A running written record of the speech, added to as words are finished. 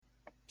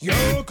よ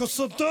うこ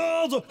そど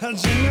うぞは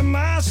じめ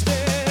まして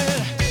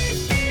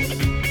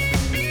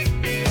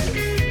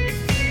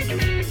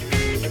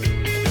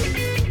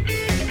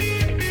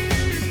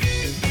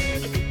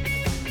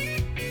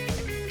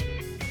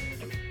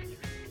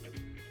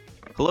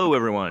Hello,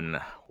 everyone.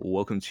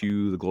 Welcome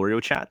to the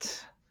GLORIO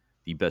chat,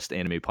 the best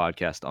anime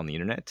podcast on the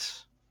internet.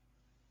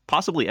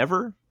 Possibly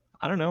ever.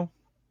 I don't know.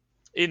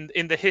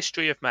 In the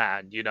history of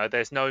man, you know,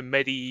 there's no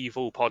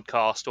medieval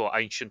podcast or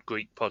ancient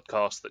Greek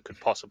podcast that could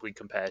possibly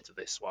compare to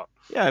this one.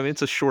 Yeah, I mean,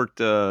 it's a short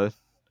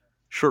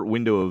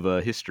window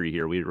of history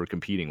here we were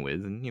competing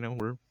with, and you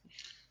know,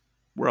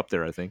 we're up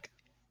there, I think.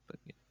 But,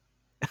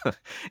 yeah.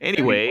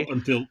 Anyway,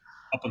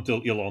 up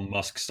until Elon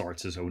Musk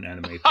starts his own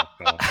anime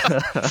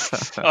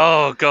podcast.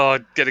 Oh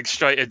God, getting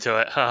straight into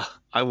it, huh?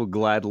 I will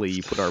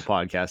gladly put our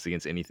podcast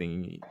against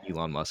anything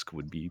Elon Musk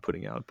would be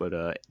putting out,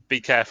 but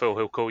Be careful,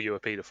 he'll call you a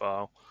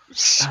paedophile.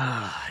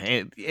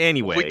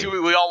 Anyway,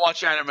 we all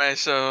watch anime,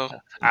 so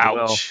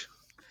Ouch.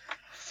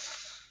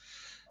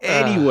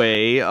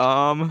 Anyway, we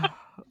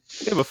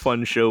have a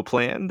fun show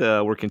planned.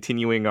 We're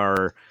continuing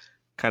our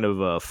kind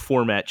of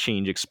format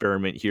change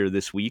experiment here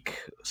this week.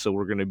 So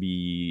we're going to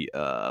be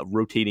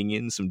rotating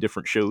in some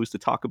different shows to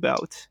talk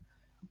about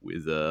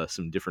with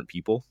some different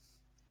people.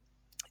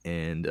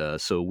 And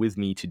so with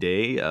me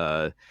today,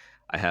 I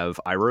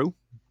have Iro.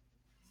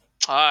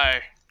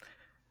 hi.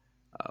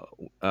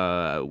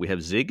 We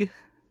have Zig.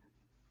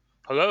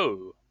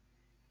 Hello.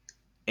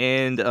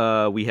 And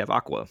we have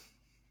Aqua.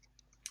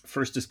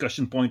 First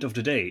discussion point of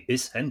the day: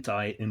 is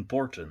hentai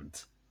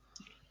important?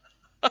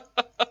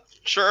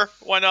 Sure,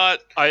 why not?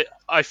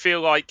 I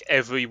feel like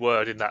every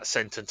word in that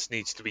sentence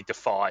needs to be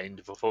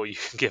defined before you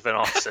can give an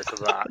answer to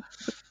that.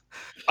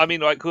 I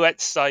mean, like,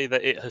 let's say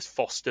that it has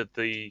fostered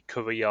the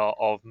career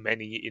of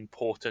many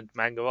important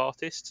manga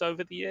artists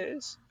over the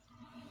years.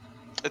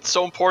 It's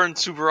so important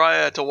to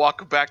Baraya to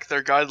walk back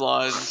their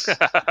guidelines.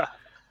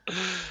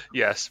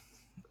 Yes.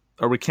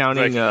 Are we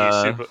counting?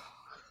 Like,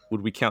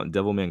 Would we count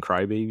Devilman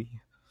Crybaby?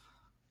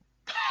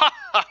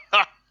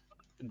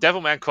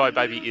 Devilman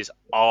Crybaby is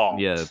art.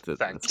 Yeah, Thank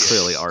that's you.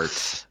 clearly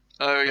art.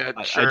 Oh yeah,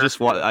 sure.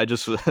 I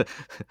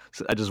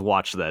just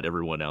watched that.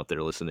 Everyone out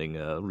there listening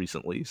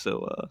recently,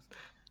 so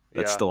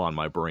that's still on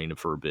my brain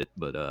for a bit.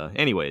 But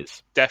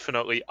anyways,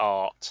 Definitely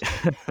art.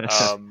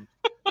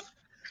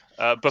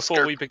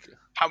 Before we begin,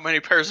 How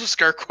many pairs of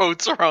scare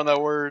quotes are on that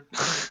word?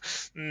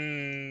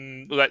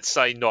 let's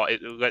say not.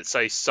 Let's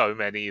say so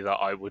many that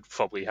I would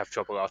probably have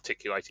trouble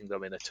articulating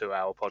them in a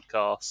 2-hour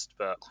podcast.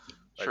 But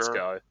let's Sure.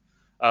 go.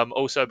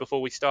 Also,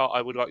 before we start,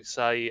 I would like to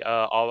say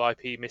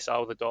R.I.P.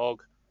 Missile the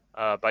Dog.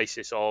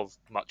 Basis of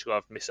much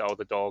loved Missile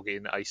the Dog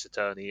in Ace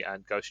Attorney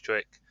and Ghost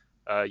Trick.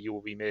 You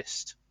will be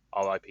missed.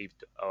 R.I.P.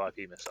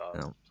 Missile.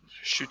 No.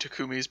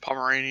 Shutakumi's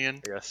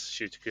Pomeranian. Yes,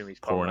 Shutakumi's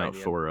pouring out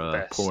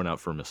Pomeranian,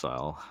 for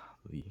Missile.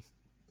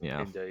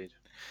 Yeah. Indeed.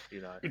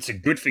 You know. It's a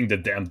good thing the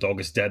damn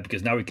dog is dead,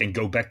 because now we can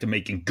go back to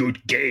making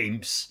good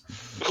games.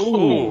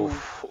 Ooh.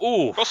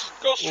 Ghost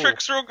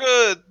Trick's real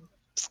good.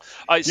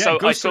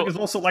 Ghost Trick is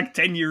also like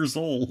 10 years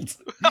old.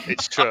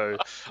 It's true.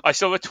 I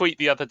saw a tweet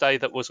the other day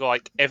that was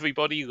like,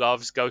 everybody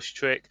loves Ghost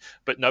Trick,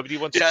 but nobody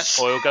wants to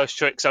spoil Ghost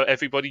Trick, so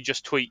everybody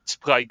just tweets,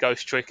 play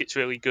Ghost Trick, it's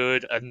really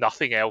good, and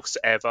nothing else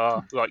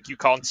ever. Like, you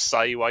can't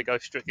say why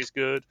Ghost Trick is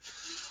good.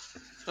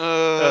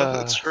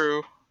 That's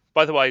true.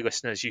 By the way,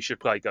 listeners, you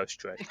should play Ghost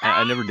Trick.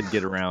 I never did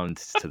get around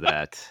to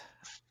that.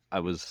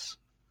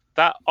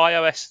 That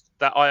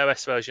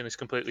iOS version is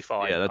completely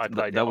fine. Yeah, I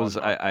played that it was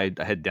on- I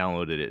had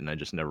downloaded it and I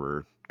just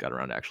never got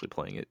around to actually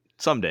playing it.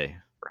 Someday,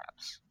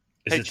 perhaps.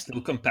 Is it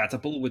still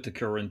compatible with the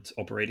current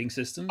operating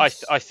systems?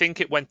 I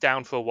think it went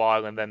down for a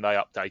while and then they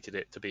updated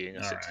it to being a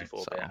All right,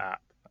 64-bit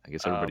app. I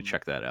guess everybody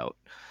check that out.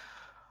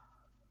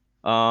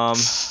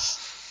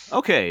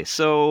 Okay,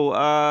 so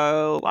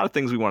a lot of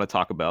things we want to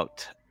talk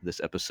about this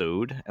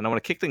episode, and I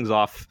want to kick things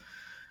off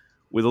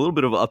with a little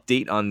bit of an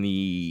update on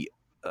the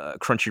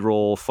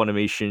Crunchyroll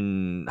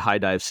Funimation high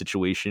dive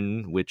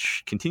situation,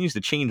 which continues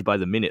to change by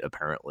the minute,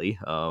 apparently.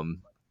 I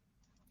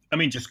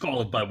mean, just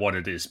call it by what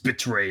it is: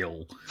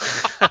 betrayal.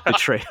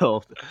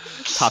 Betrayal,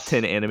 top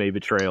 10 anime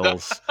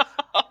betrayals.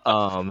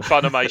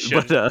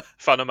 Funimation, but,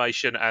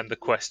 Funimation, and the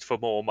quest for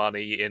more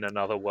money in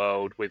another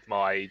world with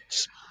my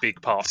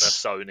big partner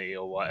Sony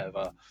or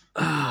whatever.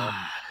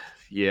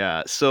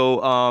 Yeah.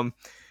 So,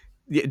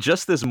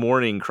 just this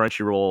morning,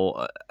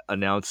 Crunchyroll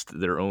announced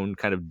their own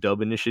kind of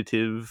dub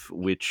initiative,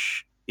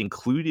 which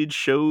included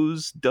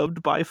shows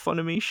dubbed by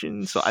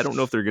Funimation. So I don't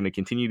know if they're going to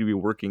continue to be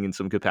working in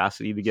some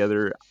capacity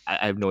together.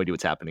 I have no idea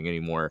what's happening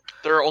anymore.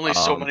 There are only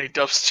so many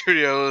dub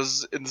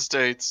studios in the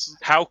States.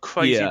 How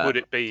crazy would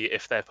it be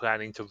if they're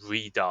planning to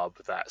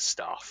redub that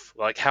stuff?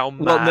 Like, how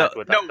mad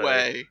would that No be?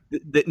 way.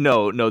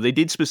 No, they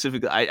did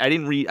specifically. I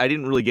didn't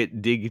really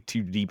dig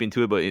too deep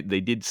into it, but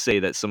they did say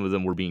that some of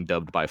them were being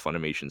dubbed by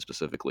Funimation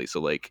specifically.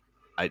 So like,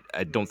 I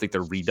don't think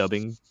they're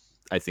redubbing.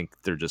 I think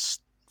they're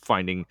just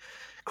finding.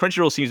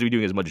 Crunchyroll seems to be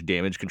doing as much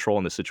damage control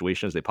in this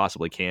situation as they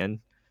possibly can,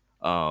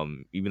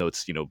 even though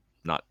it's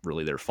not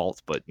really their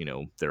fault, but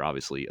they're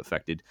obviously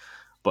affected.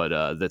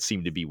 but that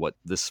seemed to be what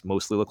this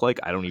mostly looked like.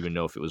 I don't even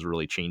know if it was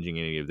really changing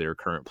any of their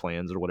current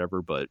plans or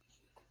whatever, but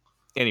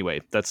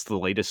anyway, that's the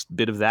latest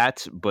bit of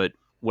that. But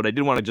what I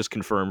did want to just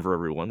confirm for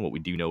everyone, what we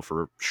do know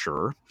for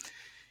sure,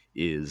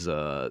 is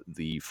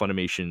the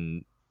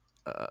Funimation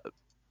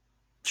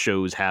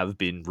shows have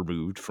been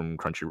removed from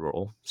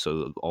Crunchyroll.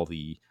 So all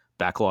the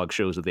backlog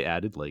shows that they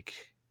added, like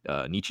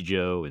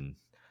Nichijou and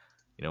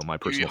my Yu Yu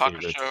personal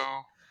favorite,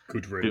 Hakusho,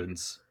 Good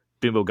riddance.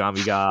 Bimbo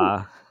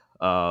Gamiga,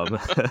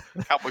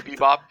 Cowboy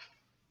Bebop.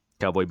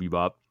 Cowboy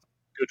Bebop.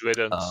 Good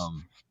riddance.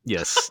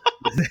 Yes,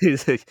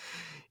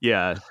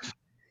 yeah.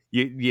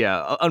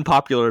 Yeah,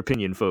 unpopular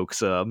opinion,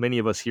 folks. Many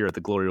of us here at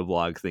the GLORIO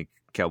blog think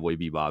Cowboy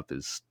Bebop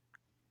is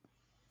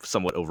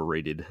somewhat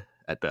overrated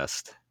at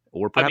best,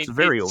 or perhaps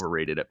very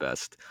overrated at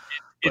best.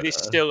 It is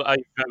still a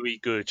very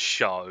good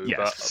show. Yes.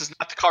 But This is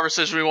not the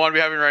conversation we want to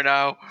be having right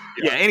now.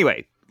 Yeah.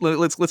 Anyway,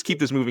 let's keep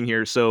this moving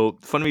here. So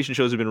Funimation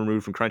shows have been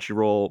removed from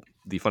Crunchyroll.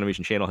 The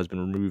Funimation channel has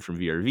been removed from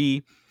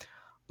VRV.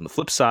 On the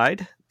flip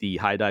side, the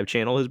High Dive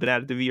channel has been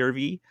added to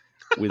VRV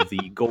with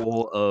the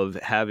goal of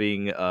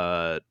having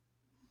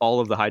all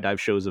of the High Dive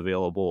shows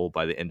available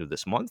by the end of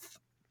this month.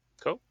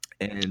 Cool.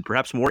 And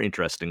perhaps more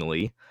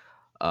interestingly,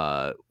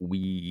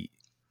 we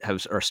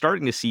are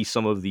starting to see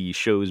some of the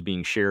shows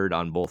being shared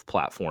on both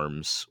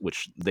platforms,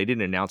 which they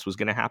didn't announce was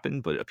going to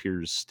happen, but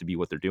appears to be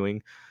what they're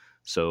doing.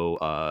 So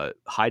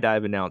High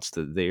Dive announced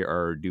that they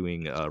are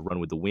doing Run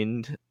with the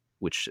Wind,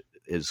 which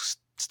is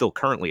still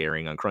currently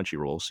airing on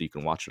Crunchyroll, so you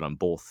can watch it on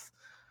both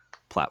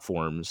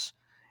platforms.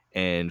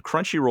 And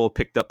Crunchyroll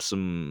picked up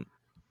some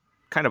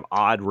kind of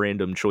odd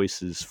random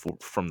choices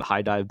from the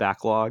High Dive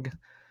backlog.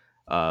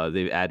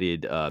 They've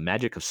added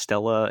Magic of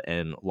Stella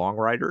and Long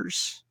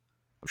Riders.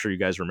 I'm sure you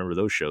guys remember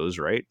those shows,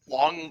 right?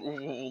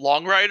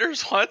 Long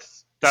Riders? What?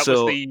 That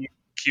was the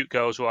Cute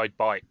Girls Ride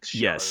Bikes show,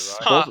 yes.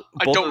 right?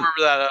 I don't remember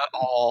that at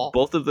all.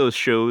 Both of those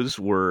shows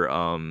were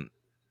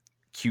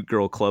cute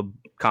girl club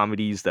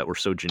comedies that were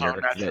so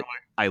generic that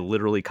I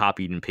literally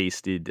copied and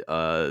pasted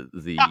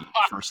the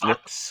first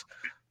looks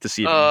to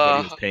see if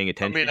anybody was paying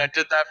attention. I mean, I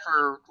did that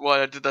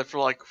for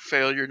like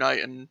Failure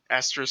Night and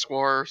Asterisk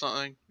War or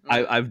something.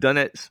 I've done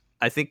it.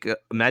 I think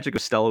Magic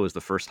of Stella was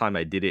the first time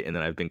I did it, and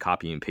then I've been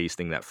copying and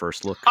pasting that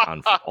first look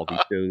on all these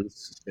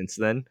shows since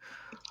then.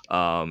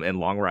 And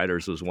Long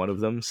Riders was one of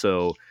them.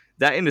 So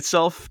that in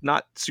itself,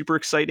 not super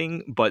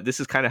exciting, but this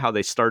is kind of how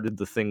they started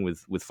the thing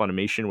with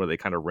Funimation, where they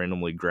kind of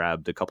randomly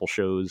grabbed a couple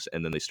shows,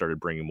 and then they started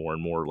bringing more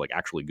and more like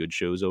actually good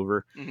shows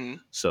over. Mm-hmm.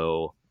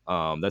 So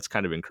that's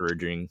kind of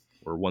encouraging.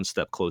 We're one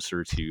step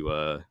closer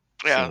to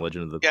seeing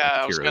Legend of the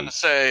Galactic I was Heroes. going to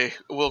say,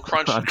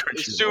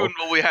 soon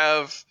will we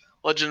have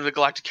Legend of the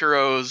Galactic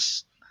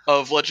Heroes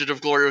of Legend of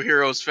GLORIO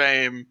Heroes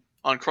fame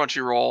on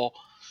Crunchyroll.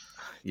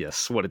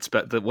 Yes, what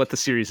the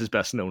series is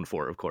best known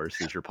for, of course,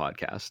 is your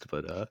podcast.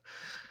 But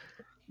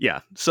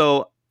yeah,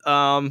 so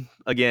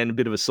again, a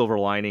bit of a silver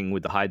lining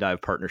with the High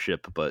Dive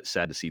partnership, but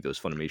sad to see those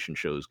Funimation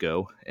shows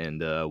go,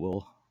 and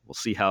we'll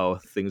see how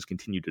things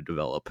continue to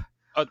develop.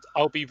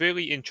 I'll be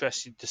really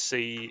interested to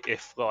see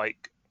if,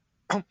 like,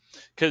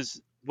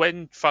 because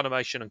when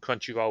Funimation and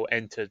Crunchyroll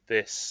entered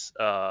this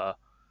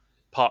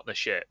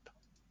partnership,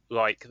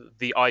 like,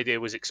 the idea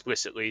was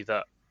explicitly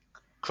that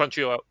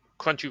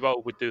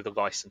Crunchyroll would do the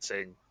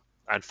licensing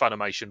and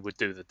Funimation would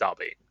do the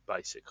dubbing,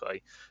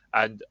 basically.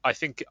 And I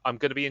think I'm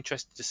going to be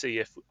interested to see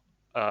if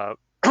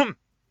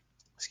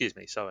excuse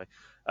me, sorry,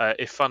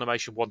 if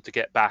Funimation want to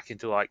get back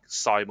into like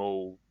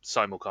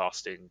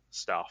simulcasting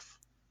stuff.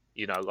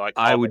 Like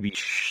I would be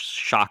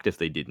shocked if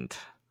they didn't.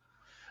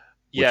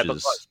 Yeah,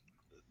 but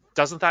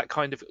doesn't that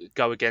kind of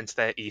go against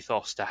their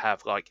ethos to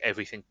have like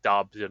everything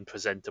dubbed and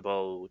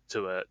presentable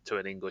to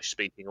an English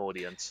speaking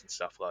audience and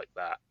stuff like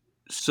that?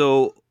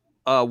 So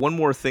one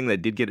more thing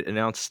that did get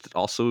announced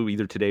also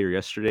either today or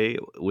yesterday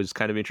was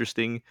kind of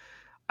interesting.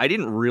 I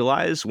didn't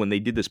realize when they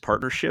did this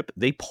partnership,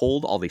 they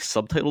pulled all the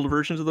subtitled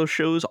versions of those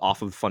shows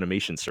off of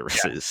Funimation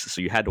services,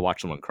 so you had to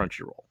watch them on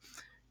Crunchyroll.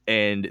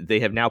 And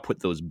they have now put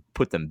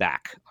them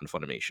back on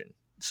Funimation.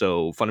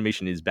 So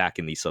Funimation is back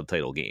in the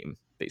subtitle game,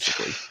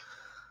 basically.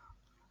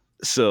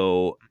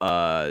 So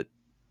I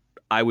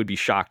would be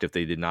shocked if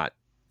they did not,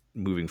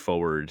 moving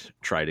forward,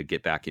 try to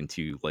get back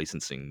into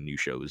licensing new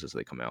shows as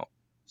they come out.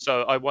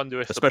 So I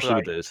wonder if, especially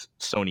with the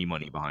Sony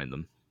money behind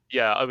them.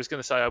 Yeah, I was going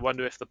to say, I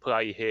wonder if the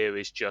play here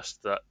is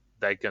just that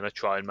they're going to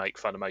try and make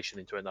Funimation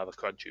into another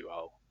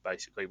Crunchyroll,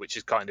 basically, which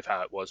is kind of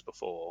how it was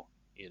before,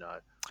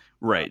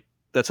 Right.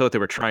 That's what they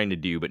were trying to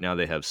do, but now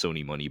they have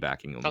Sony money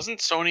backing them. Doesn't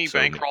Sony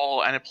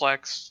bankroll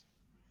Aniplex?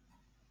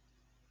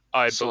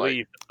 I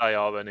believe they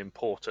are an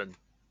important,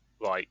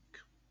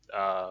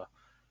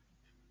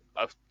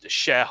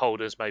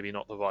 shareholders, maybe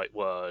not the right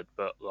word,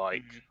 but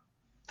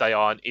they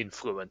are an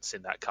influence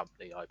in that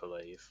company, I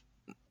believe.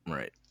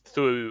 Right.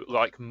 Through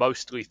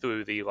mostly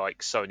through the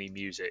Sony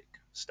Music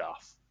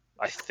stuff,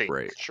 I think.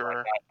 Right.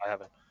 Sure. I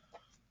haven't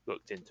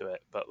looked into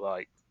it, but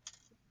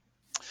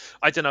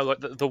I don't know.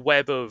 The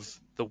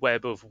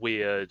web of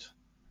weird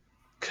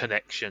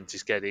connections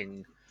is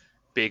getting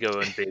bigger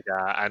and bigger,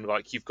 and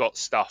like you've got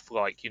stuff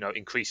like, you know,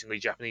 increasingly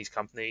Japanese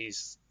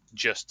companies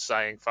just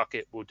saying fuck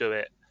it, we'll do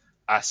it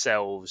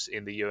ourselves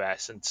in the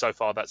US, and so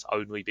far that's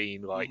only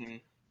been like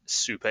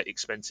super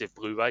expensive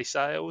Blu-ray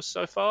sales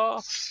so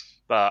far,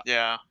 but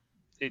Yeah.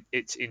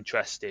 it's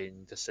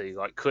interesting to see.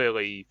 Like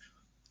clearly,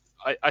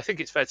 I think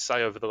it's fair to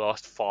say over the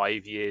last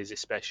 5 years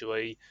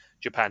especially,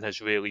 Japan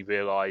has really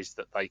realized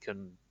that they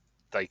can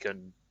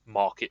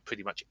market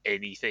pretty much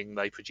anything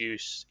they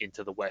produce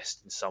into the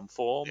West in some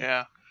form.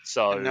 Yeah.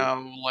 So And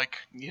now, like,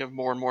 you have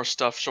more and more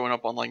stuff showing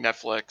up on, like,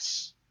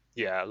 Netflix.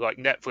 yeah, like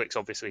Netflix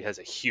obviously has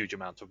a huge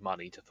amount of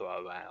money to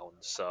throw around,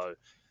 so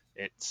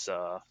it's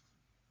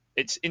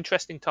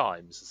interesting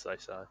times, as they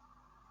say.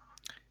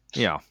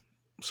 Yeah,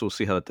 so we'll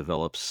see how that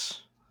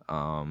develops.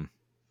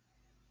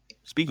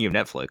 Speaking of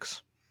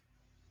Netflix,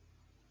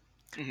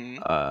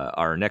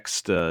 our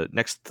next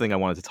thing I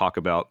wanted to talk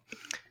about,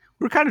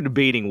 we're kind of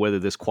debating whether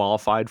this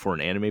qualified for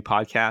an anime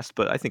podcast,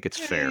 but I think it's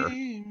fair.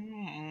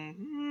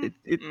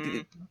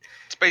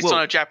 It's based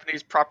on a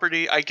Japanese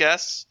property, I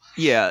guess.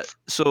 Yeah,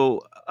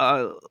 so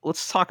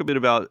let's talk a bit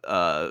about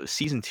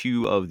season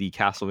 2 of the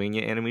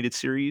Castlevania animated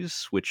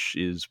series, which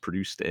is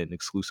produced and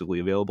exclusively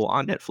available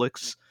on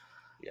Netflix.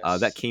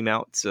 Yes. That came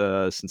out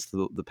since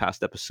the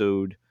past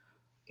episode.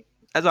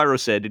 As Iro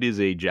said, it is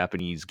a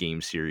Japanese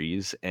game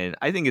series, and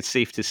I think it's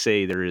safe to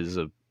say there is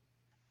a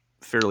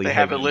fairly They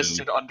heavy... have it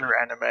listed under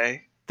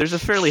anime. There's a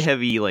fairly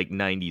heavy, like,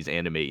 90s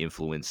anime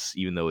influence,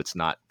 even though it's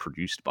not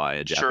produced by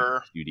a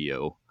Japanese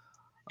studio.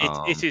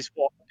 It is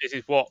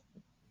what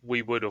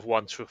we would have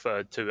once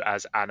referred to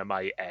as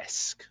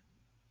anime-esque.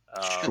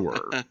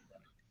 Sure.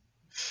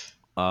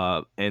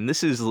 And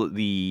this is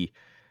the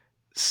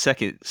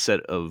second set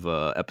of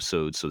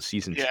episodes, so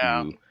season 2.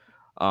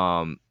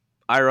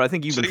 Ira, I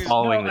think you've been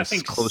following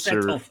this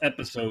closer. Set of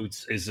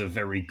episodes is a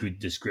very good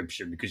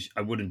description, because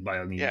I wouldn't by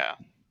any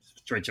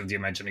stretch of the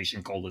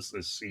imagination call this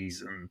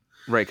season.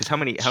 Right, because how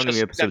many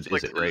episodes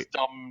is it, right?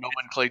 Dumb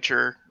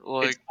nomenclature.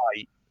 Like, it's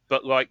tight,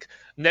 but like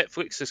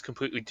Netflix has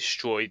completely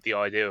destroyed the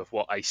idea of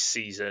what a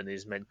season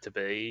is meant to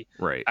be.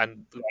 Right.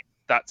 And like,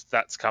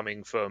 that's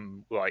coming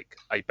from like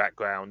a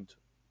background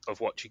of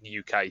watching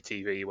UK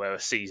TV where a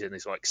season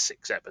is like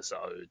 6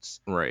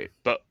 episodes. Right.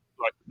 But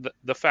like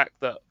the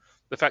fact that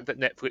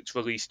Netflix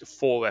released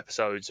 4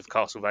 episodes of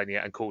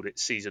Castlevania and called it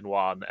season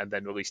 1, and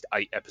then released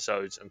 8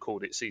 episodes and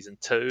called it season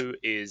 2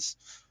 is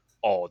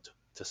odd,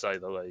 to say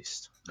the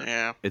least.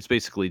 Yeah. It's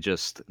basically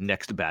just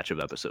next batch of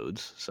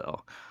episodes.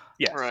 So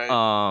yeah. Right.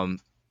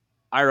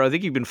 Ira, I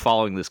think you've been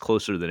following this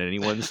closer than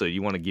anyone, so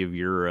you want to give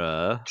your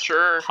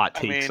hot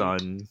takes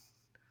on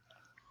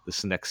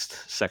this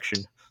next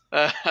section?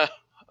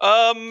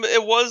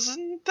 It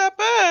wasn't that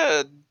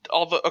bad.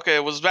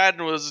 It was bad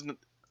and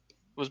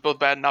was both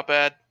bad and not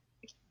bad.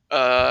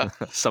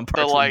 Some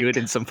parts were good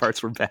and some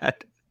parts were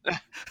bad.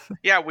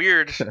 Yeah,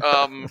 weird.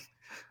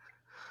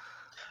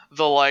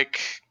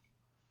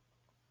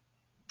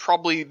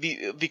 Probably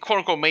the quote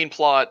unquote main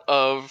plot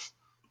of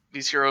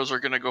these heroes are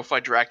gonna go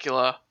fight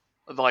Dracula.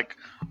 Like,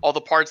 all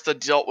the parts that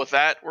dealt with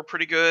that were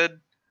pretty good.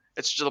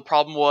 It's just the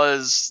problem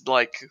was,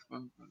 like,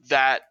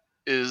 that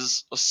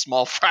is a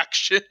small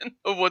fraction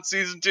of what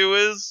season 2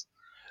 is.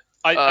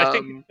 I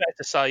think it's fair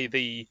to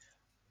say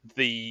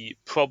the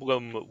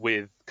problem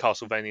with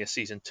Castlevania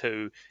season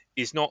 2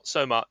 is not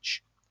so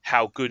much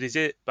how good is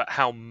it, but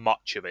how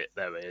much of it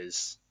there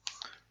is.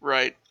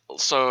 Right.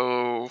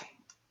 So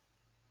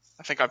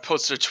I think I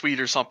posted a tweet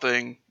or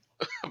something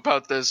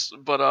about this,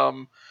 but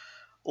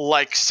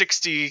like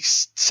 60,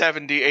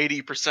 70,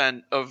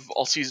 80% of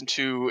all season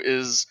 2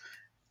 is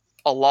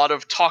a lot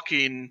of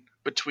talking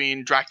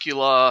between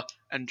Dracula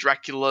and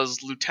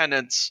Dracula's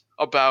lieutenants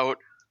about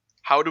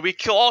how do we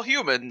kill all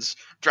humans?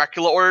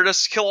 Dracula ordered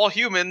us to kill all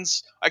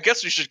humans. I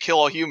guess we should kill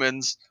all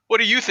humans. What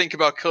do you think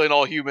about killing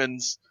all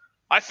humans?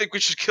 I think we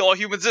should kill all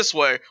humans this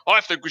way.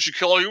 I think we should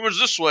kill all humans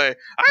this way.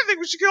 I think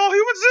we should kill all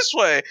humans this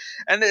way.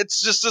 And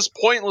it's just this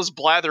pointless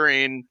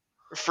blathering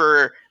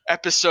for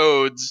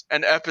episodes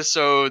and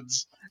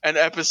episodes and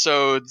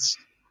episodes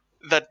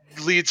that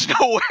leads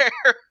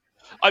nowhere.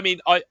 I mean,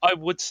 I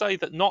would say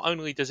that not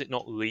only does it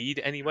not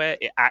lead anywhere,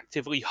 it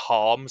actively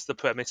harms the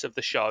premise of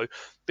the show,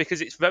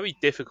 because it's very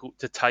difficult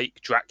to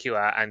take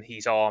Dracula and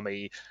his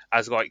army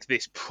as like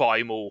this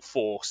primal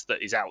force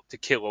that is out to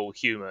kill all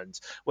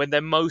humans, when they're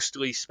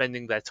mostly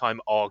spending their time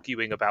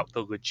arguing about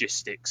the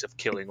logistics of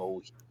killing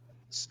all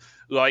humans.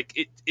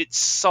 Like,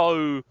 it's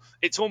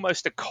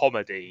almost a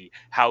comedy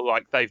how,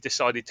 like, they've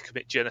decided to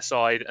commit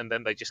genocide and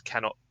then they just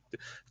cannot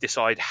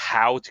decide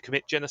how to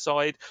commit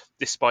genocide,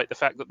 despite the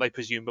fact that they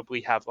presumably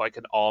have like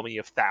an army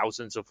of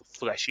thousands of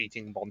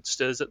flesh-eating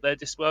monsters at their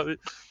disposal.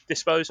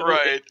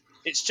 Right.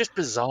 It's just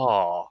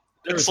bizarre.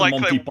 There's a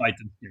Monty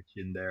Python sketch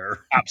in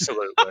there.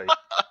 Absolutely.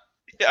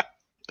 Yeah.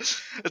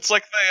 It's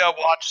like they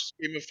watched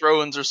Game of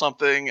Thrones or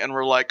something and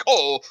were like,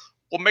 oh,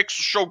 what makes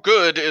the show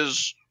good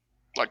is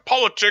like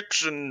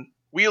politics and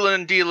wheeling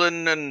and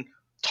dealing and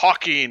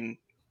talking.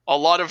 A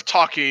lot of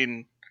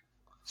talking.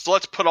 So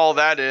let's put all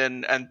that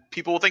in, and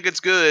people will think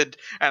it's good,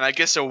 and I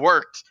guess it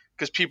worked,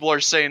 because people are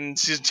saying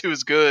season 2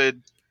 is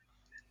good,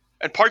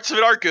 and parts of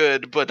it are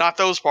good, but not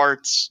those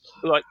parts.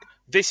 Like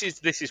this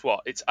is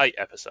what it's 8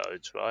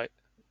 episodes, right?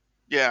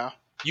 Yeah.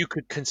 You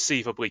could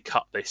conceivably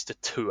cut this to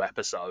 2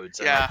 episodes.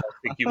 And Yeah. I don't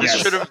think you This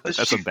would. should have.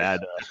 That's a bad.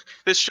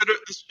 This should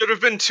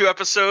have been 2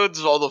 episodes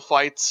of all the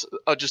fights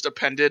just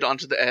appended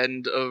onto the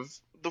end of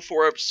the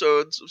 4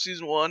 episodes of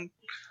season 1.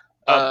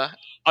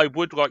 I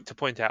would like to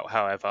point out,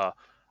 however,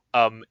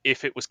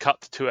 if it was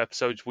cut to 2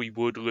 episodes, we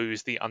would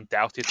lose the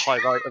undoubted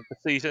highlight of the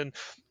season,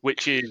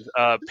 which is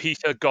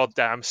Peter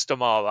Goddamn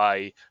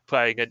Stamare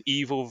playing an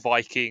evil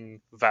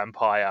Viking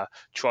vampire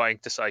trying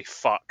to say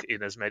fuck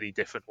in as many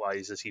different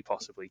ways as he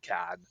possibly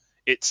can.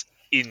 It's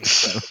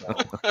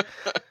incredible.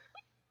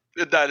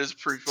 That is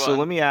pretty fun. So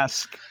let me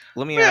ask.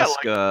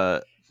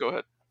 Go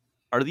ahead.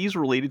 Are these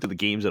related to the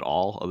games at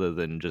all, other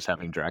than just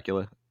having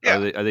Dracula?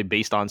 Yeah. Are they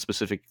based on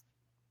specific?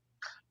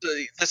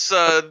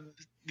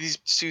 These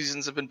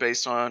seasons have been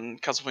based on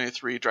Castlevania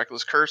 3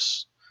 Dracula's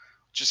Curse,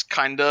 which is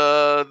kind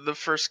of the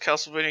first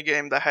Castlevania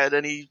game that had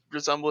any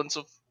resemblance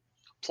of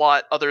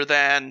plot other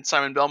than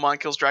Simon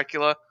Belmont kills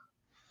Dracula,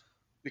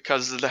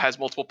 because it has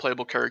multiple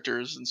playable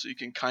characters, and so you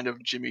can kind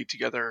of jimmy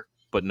together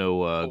But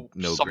no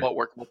somewhat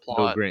workable plot.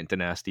 No Grant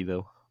Dynasty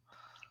though.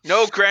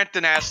 No Grant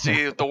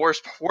Dynasty. The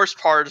worst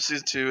part of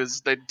season 2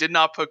 is they did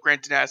not put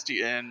Grant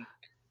Dynasty in.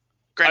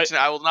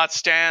 I will not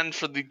stand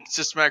for the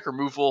systematic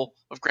removal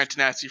of Grant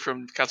Dynasty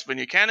from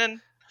Castlevania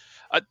canon.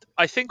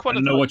 I think I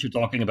don't know what you're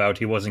talking about.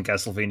 He was in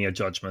Castlevania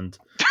Judgment.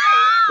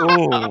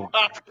 Oh,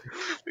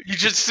 You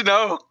just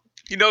know.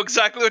 You know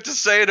exactly what to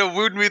say to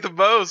wound me the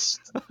most.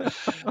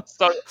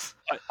 so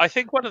I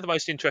think one of the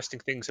most interesting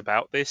things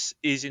about this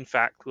is, in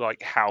fact,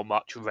 like how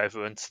much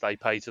reverence they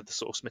pay to the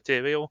source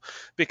material.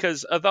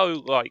 Because although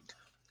like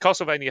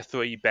Castlevania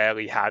 3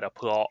 barely had a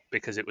plot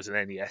because it was an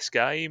NES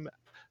game,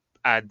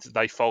 and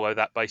they follow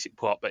that basic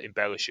plot but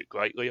embellish it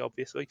greatly,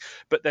 obviously.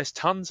 But there's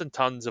tons and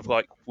tons of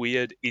like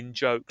weird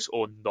in-jokes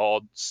or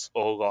nods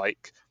or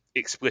like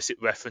explicit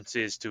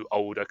references to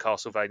older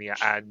Castlevania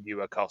and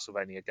newer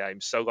Castlevania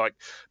games. So like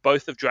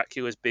both of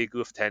Dracula's big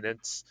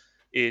lieutenants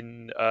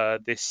in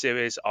this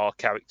series are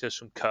characters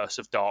from Curse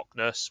of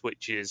Darkness,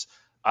 which is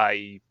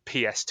a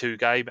PS2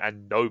 game,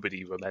 and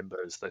nobody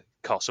remembers the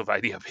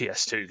Castlevania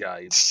PS2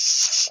 game.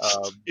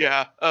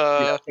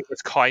 I think it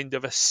was kind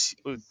of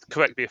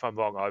correct me if I'm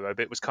wrong, Iro,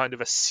 but it was kind of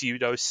a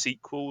pseudo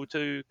sequel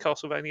to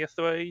Castlevania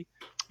 3.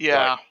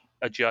 Yeah.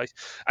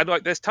 And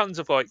like there's tons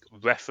of like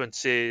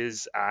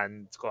references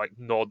and like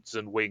nods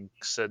and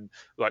winks and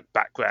like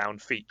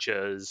background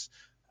features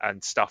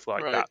and stuff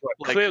like that.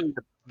 Like, clearly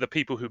the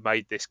people who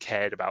made this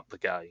cared about the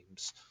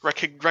games.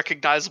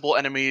 Recognizable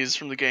enemies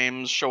from the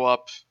games show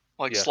up.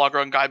 Like Slogger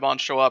and Gaimon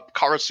show up.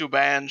 Karasu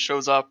Band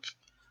shows up.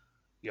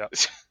 Yep.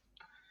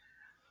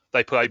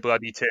 They play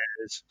Bloody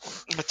Tears.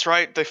 That's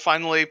right. They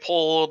finally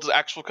pulled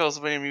actual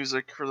Castlevania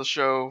music for the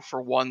show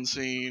for one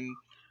scene.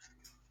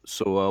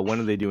 So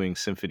when are they doing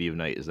Symphony of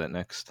Night? Is that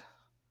next?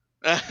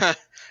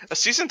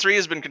 Season 3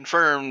 has been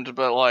confirmed,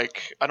 but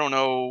like I don't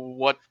know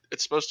what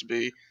it's supposed to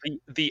be.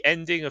 The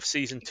ending of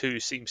season 2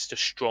 seems to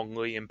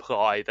strongly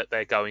imply that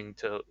they're going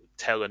to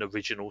tell an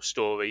original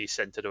story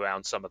centered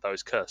around some of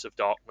those Curse of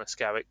Darkness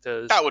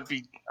characters. That would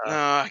be.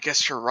 I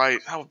guess you're right.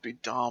 That would be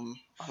dumb.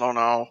 I don't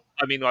know.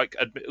 I mean, like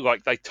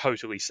they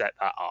totally set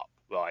that up,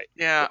 right?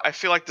 Yeah, I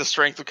feel like the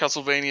strength of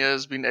Castlevania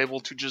is being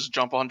able to just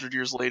jump 100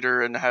 years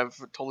later and have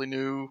totally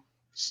new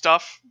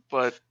stuff.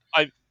 But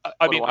I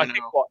think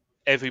what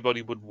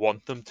everybody would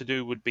want them to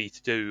do would be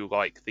to do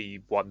like the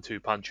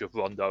 1-2 punch of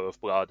Rondo of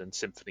Blood and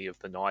Symphony of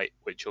the Night,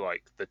 which are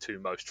like the two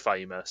most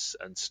famous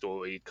and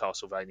storied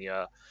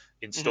Castlevania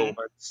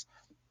installments.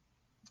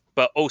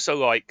 But also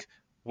like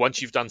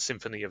once you've done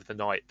Symphony of the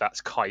Night,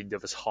 that's kind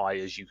of as high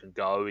as you can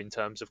go in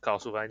terms of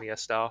Castlevania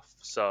stuff.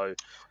 So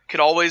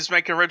could always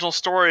make an original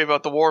story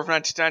about the War of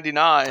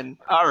 1999.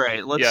 All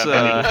right, let's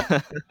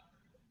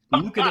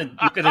look at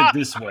it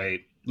this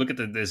way. Look at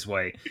it this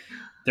way.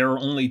 There are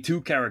only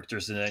 2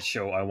 characters in that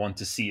show I want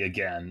to see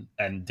again,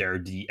 and they're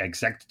the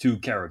exact 2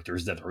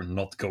 characters that are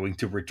not going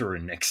to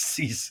return next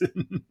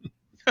season.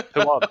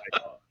 Who are they?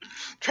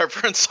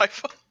 Trevor and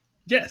Sypha.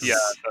 Yes. Yeah,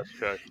 that's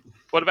true.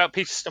 What about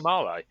Peter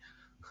Stamare?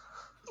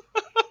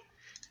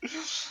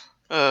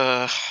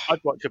 I'd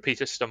watch a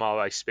Peter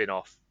Stamare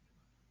spin-off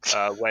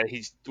where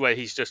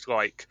he's just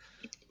like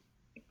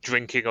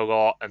drinking a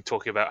lot and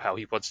talking about how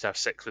he wants to have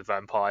sex with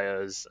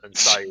vampires and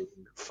saying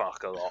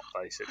fuck a lot,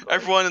 basically.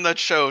 Everyone in that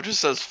show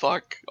just says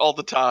fuck all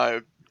the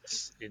time.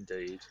 Yes,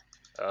 indeed.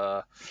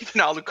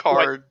 Even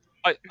Alucard.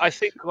 Like, I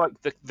think like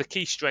the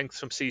key strengths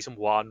from season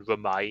 1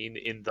 remain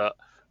in that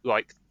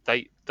like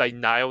they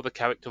nail the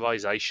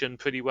characterization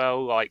pretty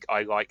well. Like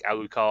I like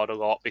Alucard a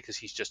lot because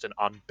he's just an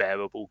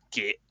unbearable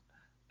git,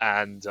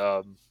 and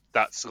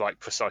that's like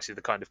precisely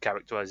the kind of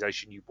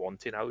characterization you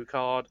want in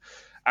Alucard.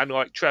 And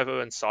like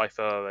Trevor and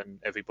Cypher and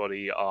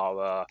everybody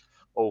are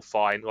all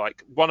fine.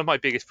 Like one of my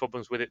biggest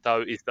problems with it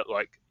though is that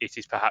like it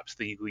is perhaps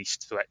the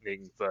least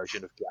threatening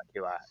version of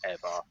Dracula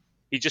ever.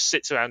 He just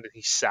sits around in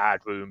his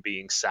sad room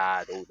being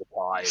sad all the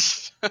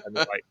time, and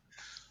like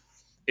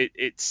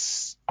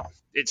it's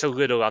a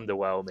little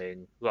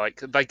underwhelming.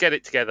 Like they get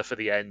it together for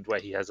the end where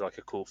he has like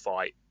a cool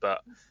fight,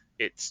 but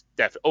it's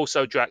definitely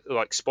also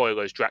like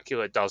spoilers.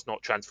 Dracula does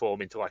not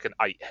transform into like an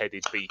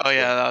 8-headed beast. Oh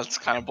yeah, that's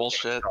kind of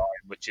bullshit.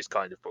 Which is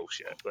kind of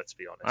bullshit. Let's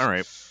be honest. All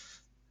right.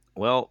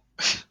 Well,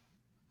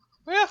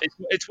 Yeah,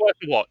 it's worth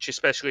a watch,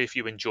 especially if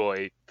you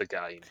enjoy the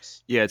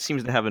games. yeah, it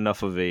seems to have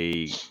enough of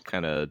a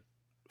kind of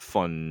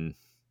fun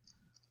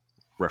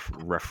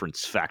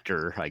reference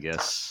factor, I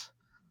guess.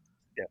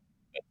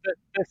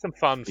 There's some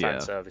fun Yeah.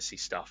 fan servicey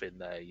stuff in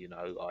there, you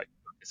know, like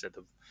I said,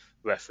 the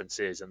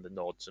references and the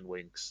nods and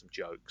winks and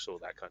jokes, all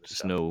that kind of Just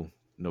stuff.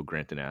 no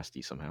Grant and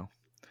Nasty somehow.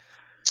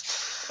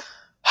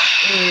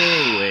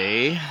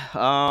 Anyway,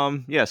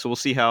 yeah, so we'll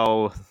see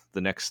how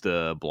the next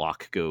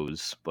block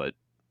goes, but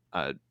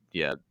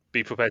yeah,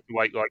 Be prepared to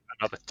wait like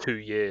another 2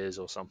 years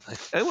or something.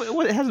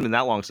 it hasn't been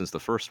that long since the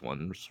first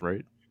one,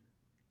 right?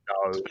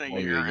 No, it's been a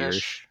Maybe a year-ish.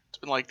 year-ish. It's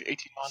been like 18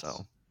 months.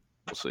 So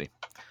we'll see.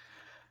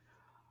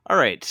 All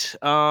right.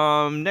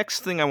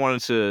 Next thing I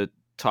wanted to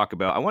talk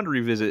about, I wanted to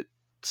revisit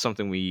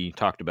something we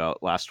talked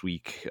about last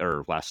week,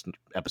 or last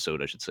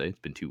episode, I should say. It's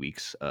been 2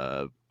 weeks.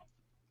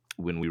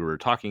 When we were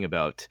talking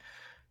about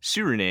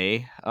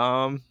Surune,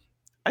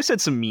 I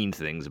said some mean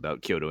things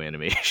about Kyoto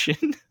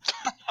Animation.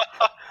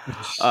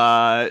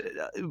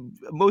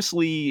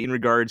 Mostly in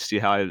regards to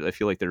how I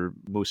feel like their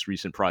most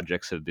recent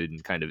projects have been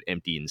kind of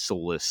empty and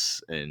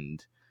soulless,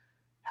 and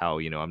how,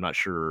 I'm not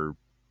sure,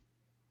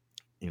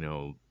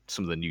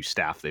 some of the new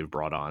staff they've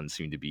brought on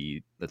seem to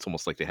be, that's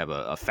almost like they have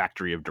a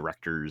factory of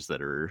directors that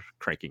are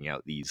cranking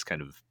out these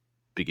kind of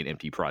big and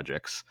empty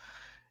projects.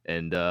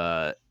 And,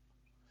 Aqua,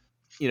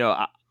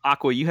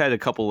 you had a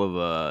couple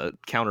of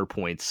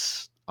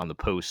counterpoints on the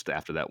post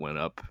after that went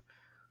up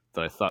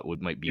that I thought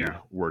might be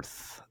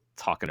worth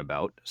talking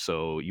about.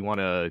 So you want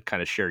to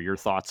kind of share your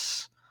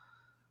thoughts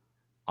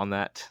on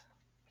that?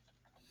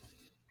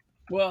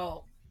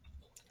 Well,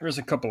 there's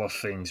a couple of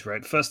things,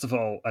 right? First of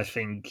all, I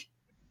think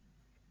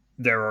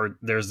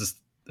there's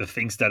the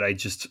things that I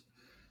just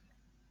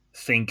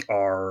think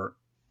are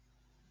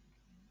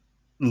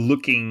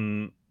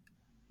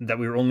that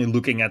we're only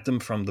looking at them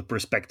from the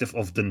perspective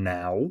of the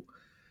now.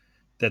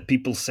 That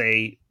people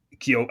say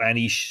Kyo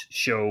Ani's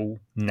show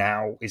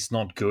now is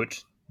not good,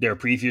 their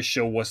previous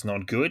show was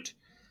not good,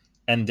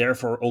 and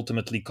therefore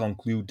ultimately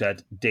conclude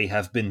that they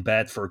have been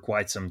bad for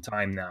quite some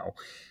time now.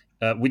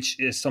 Which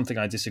is something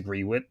I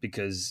disagree with,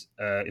 because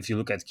if you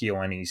look at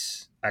Kyo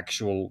Ani's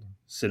actual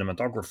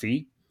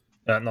cinematography,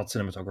 not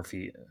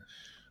cinematography,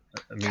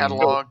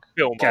 Catalog.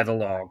 Film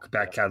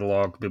back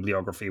catalog,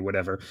 bibliography,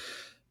 whatever.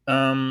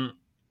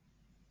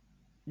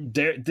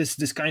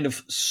 This kind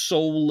of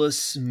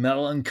soulless,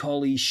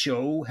 melancholy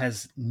show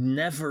has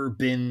never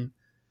been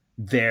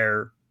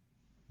their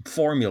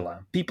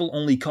formula. People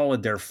only call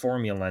it their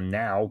formula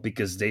now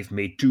because they've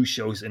made 2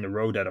 shows in a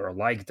row that are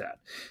like that.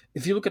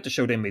 If you look at the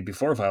show they made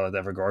before Violet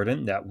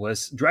Evergarden, that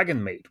was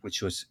Dragon Maid,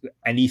 which was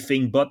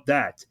anything but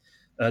that.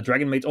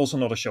 Dragon Maid, also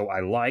not a show I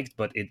liked,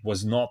 but it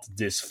was not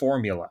this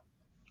formula.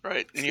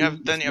 Right, and you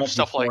have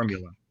stuff like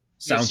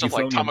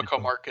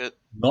Tamako Market.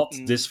 Not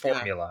this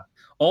formula.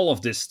 All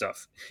of this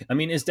stuff. I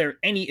mean, if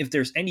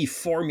there's any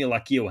formula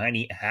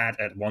KyoAni had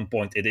at one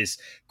point, it is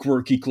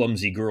quirky,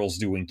 clumsy girls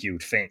doing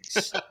cute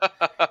things.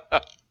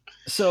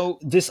 So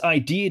this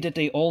idea that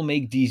they all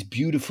make these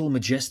beautiful,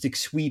 majestic,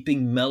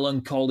 sweeping,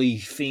 melancholy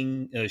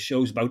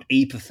shows about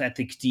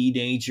apathetic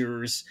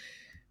teenagers,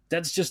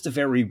 that's just a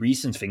very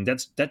recent thing.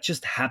 That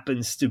just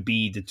happens to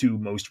be the 2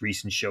 most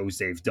recent shows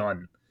they've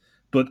done.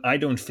 But I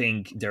don't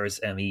think there is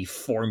any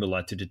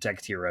formula to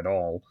detect here at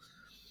all.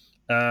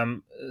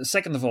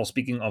 Second of all,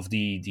 speaking of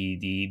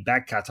the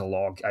back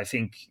catalog, I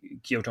think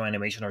Kyoto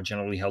Animation are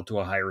generally held to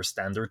a higher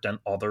standard than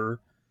other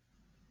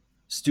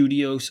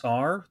studios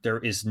are. There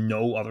is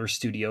no other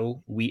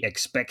studio we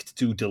expect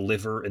to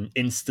deliver an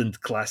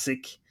instant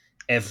classic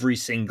every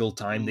single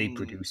time they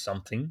produce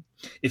something.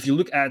 If you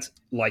look at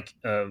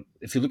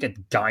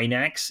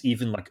Gainax,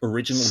 even like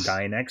original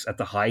Gainax at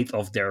the height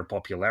of their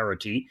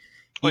popularity,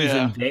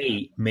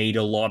 they made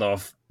a lot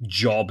of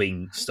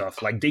jobbing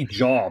stuff. Like they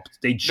jobbed.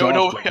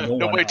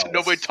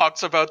 Nobody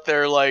talks about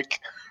their like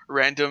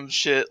random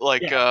shit.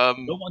 Like no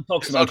one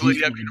talks about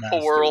ugly and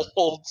beautiful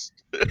worlds.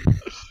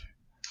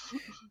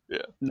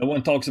 Yeah. No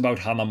one talks about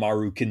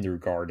Hanamaru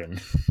Kindergarten.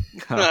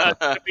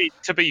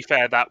 To be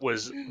fair, that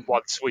was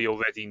once we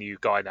already knew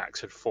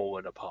Gainax had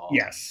fallen apart.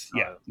 Yes,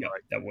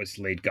 that was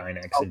late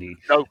Gainax indeed.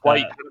 No,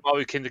 wait,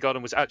 Hanamaru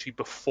Kindergarten was actually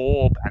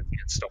before Bandy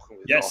and Stocking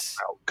was yes,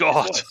 off. Oh,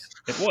 God.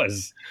 It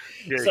was.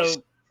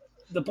 So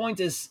the point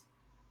is,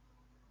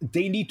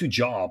 they need to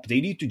job.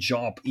 They need to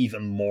job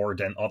even more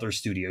than other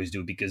studios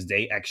do because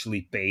they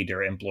actually pay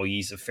their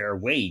employees a fair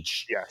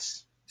wage.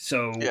 Yes.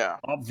 So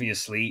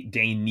obviously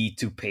they need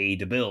to pay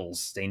the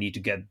bills. They need to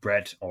get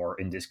bread, or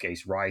in this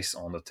case, rice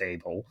on the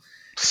table.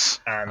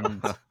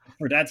 And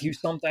for that, you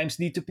sometimes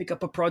need to pick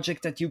up a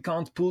project that you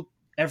can't put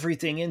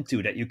everything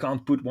into, that you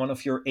can't put one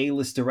of your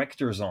A-list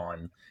directors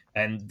on,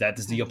 And that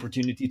is the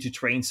opportunity to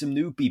train some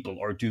new people,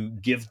 or to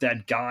give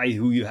that guy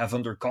who you have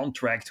under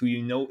contract, who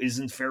you know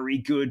isn't very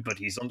good, but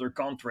he's under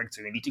contract,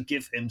 so you need to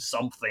give him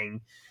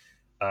something.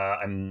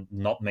 I'm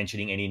not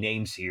mentioning any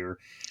names here.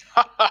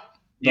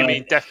 You But-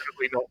 mean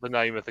definitely not the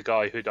name of the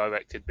guy who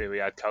directed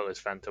Myriad Colors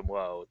Phantom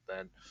World,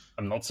 then?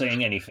 I'm not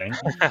saying anything.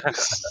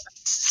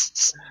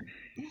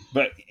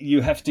 But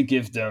you have to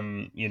give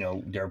them,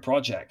 their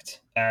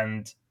project.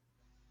 And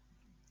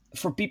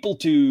for people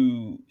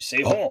to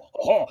say,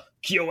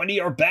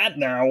 KyoAni are bad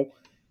now,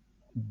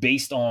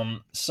 based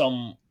on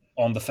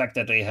the fact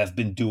that they have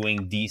been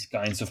doing these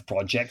kinds of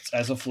projects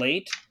as of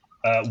late,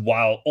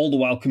 all the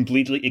while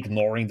completely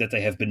ignoring that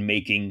they have been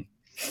making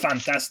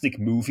fantastic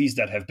movies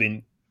that have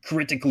been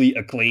critically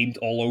acclaimed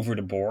all over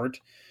the board,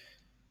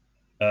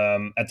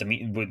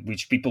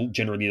 which people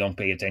generally don't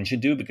pay attention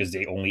to because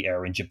they only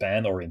air in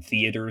Japan or in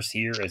theaters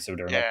here, and so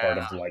they're not part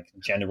of the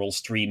general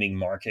streaming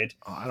market.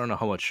 I don't know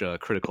how much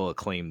critical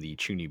acclaim the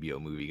Chunibyo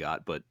movie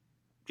got, but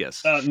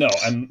yes. No,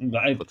 in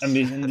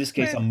this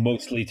case, I'm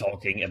mostly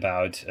talking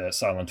about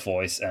Silent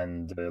Voice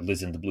and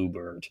Liz and the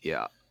Bluebird.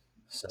 Yeah.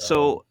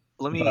 So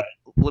let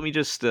me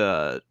just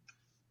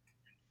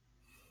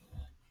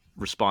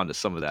respond to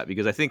some of that,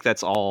 because I think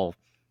that's all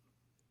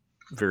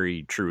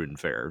very true and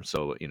fair.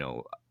 So,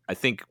 I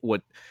think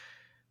what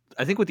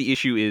the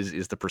issue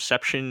is the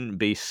perception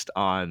based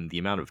on the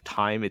amount of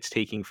time it's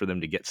taking for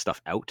them to get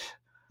stuff out.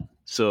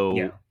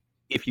 So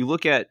if you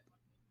look at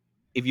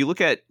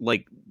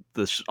like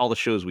all the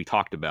shows we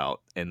talked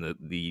about, and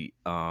the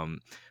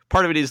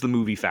part of it is the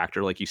movie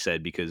factor, like you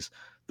said, because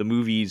the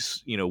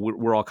movies,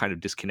 we're all kind of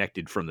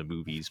disconnected from the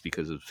movies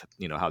because of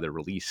how they're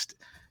released.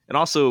 And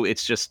also,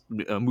 it's just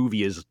a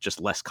movie is just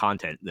less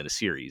content than a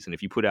series. And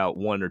if you put out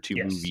one or two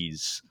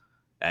movies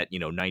at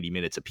 90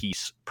 minutes a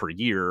piece per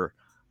year,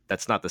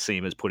 that's not the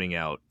same as putting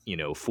out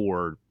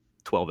 4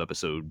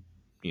 12-episode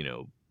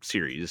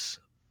series.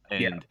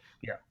 And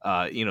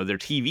their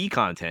TV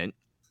content,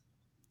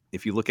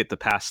 if you look at the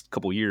past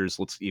couple years,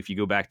 if you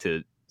go back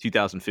to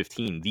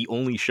 2015, the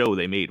only show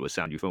they made was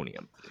Sound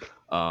Euphonium.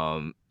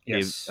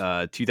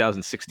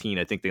 2016,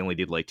 I think they only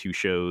did like 2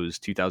 shows.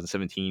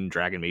 2017,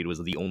 Dragon Maid was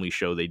the only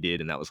show they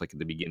did, and that was like at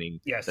the beginning.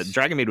 Yes,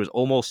 Dragon Maid was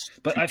almost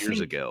 2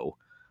 years ago.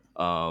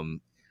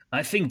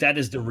 I think that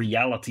is the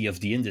reality of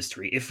the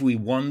industry. If we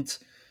want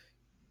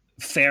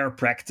fair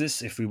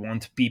practice, if we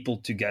want people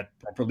to get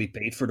properly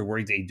paid for the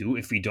work they do,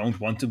 if we don't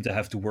want them to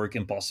have to work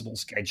impossible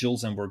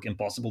schedules and work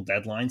impossible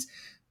deadlines,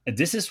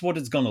 this is what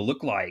it's going to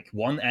look like.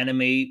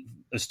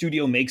 A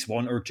studio makes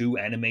 1 or 2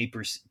 anime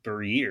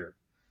per year.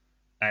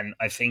 And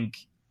I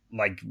think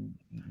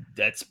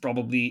that's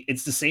probably,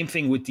 it's the same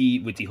thing with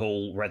the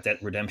whole Red Dead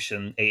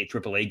Redemption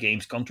AAA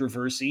games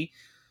controversy.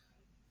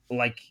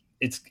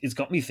 It's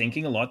got me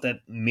thinking a lot that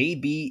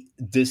maybe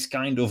this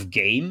kind of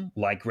game,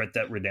 like Red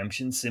Dead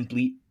Redemption,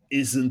 simply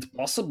isn't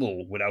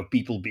possible without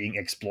people being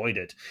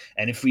exploited.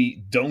 And if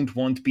we don't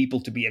want people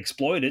to be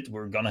exploited,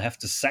 we're going to have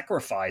to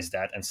sacrifice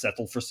that and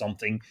settle for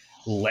something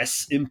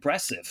less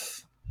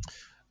impressive.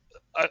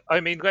 I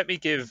mean, let me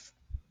give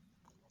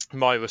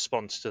my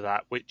response to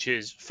that, which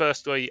is,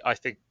 firstly, I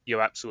think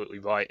you're absolutely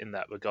right in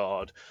that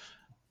regard.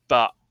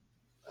 But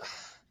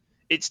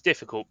it's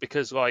difficult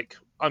because,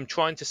 I'm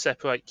trying to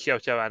separate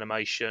Kyoto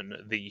Animation,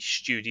 the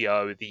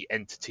studio, the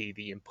entity,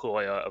 the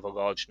employer of a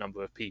large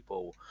number of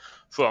people,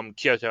 from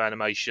Kyoto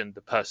Animation,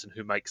 the person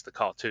who makes the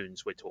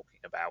cartoons we're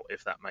talking about,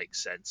 if that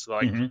makes sense.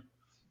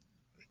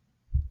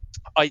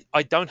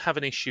 I don't have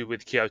an issue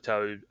with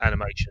Kyoto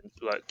Animation,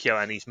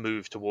 KyoAni's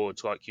move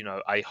towards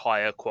a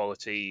higher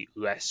quality,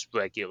 less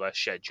regular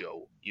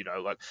schedule.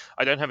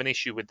 I don't have an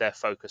issue with their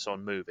focus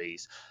on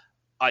movies.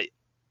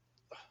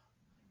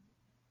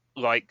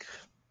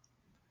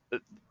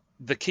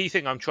 The key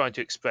thing I'm trying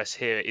to express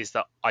here is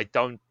that I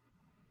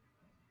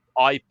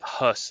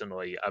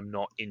personally am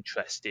not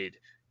interested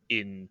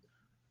in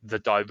the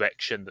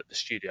direction that the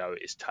studio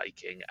is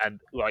taking, and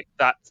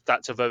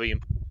that's a very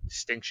important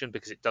distinction,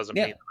 because it doesn't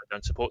mean that I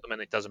don't support them,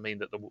 and it doesn't mean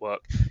that the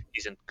work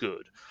isn't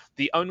good.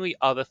 The only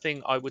other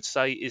thing I would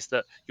say is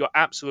that you're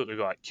absolutely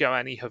right.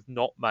 KyoAni have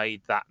not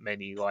made that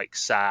many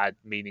sad,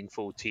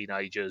 meaningful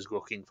teenagers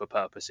looking for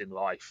purpose in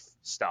life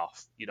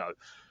stuff,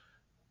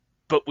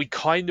 but we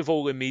kind of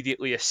all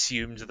immediately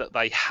assumed that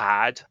they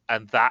had,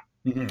 and that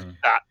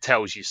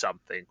tells you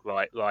something,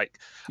 right?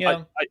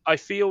 I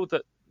feel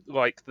that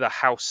the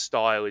house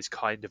style is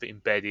kind of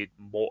embedded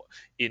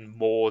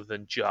more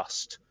than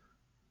just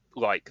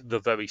the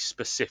very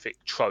specific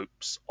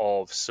tropes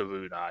of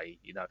Sarune.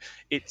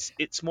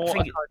 It's more.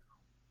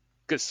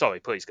 Sorry,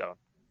 please go on.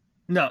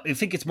 No, I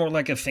think it's more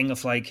like a thing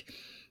of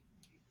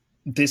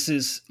this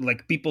is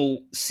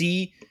people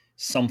see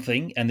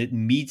something and it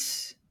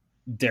meets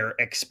their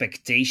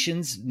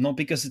expectations, not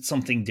because it's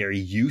something they're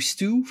used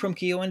to from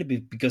KyoAni,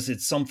 but because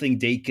it's something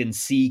they can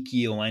see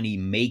KyoAni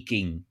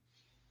making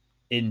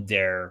in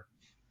their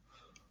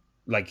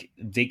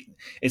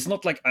it's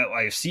not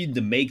I've seen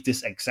them make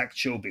this exact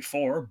show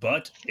before,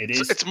 but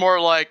it's more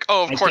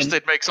of course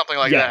they'd make something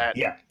like that.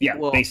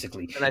 Well,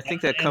 basically. And I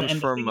think that comes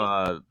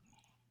from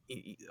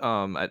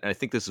I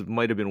think this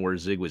might have been where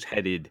Zig was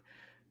headed.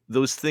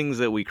 Those things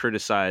that we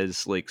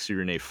criticize, like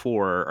Surene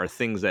 4, are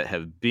things that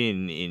have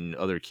been in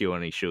other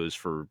KyoAni shows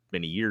for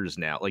many years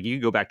now. Like, you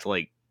can go back to,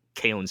 like,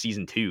 K-On!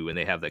 Season 2, and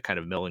they have that kind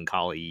of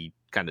melancholy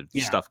kind of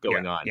stuff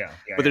going on.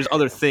 But there's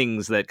other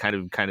things that kind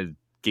of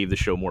gave the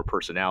show more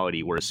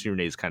personality, whereas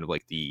Surene is kind of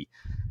like the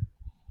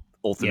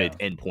ultimate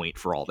endpoint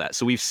for all that.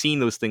 So we've seen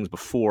those things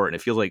before, and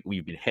it feels like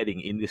we've been heading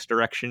in this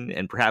direction,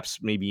 and perhaps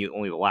maybe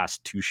only the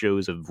last 2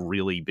 shows have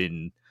really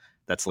been,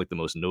 that's like the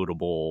most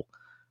notable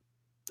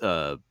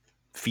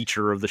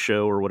feature of the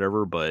show or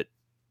whatever. But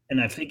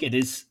and I think it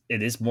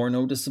is more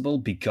noticeable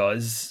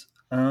because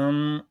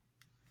KyoAni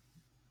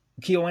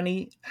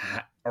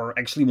are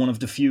actually one of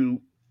the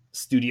few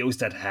studios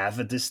that have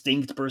a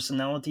distinct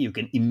personality. You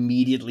can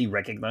immediately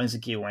recognize a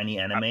KyoAni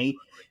anime,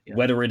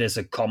 whether it is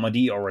a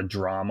comedy or a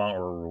drama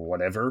or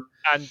whatever.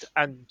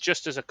 And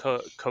just as a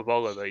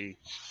corollary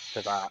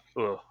to that,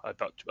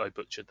 I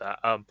butchered that.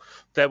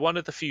 They're one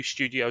of the few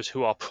studios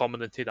who are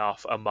prominent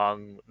enough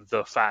among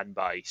the fan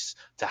base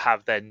to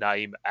have their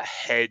name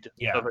ahead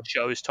of a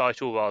show's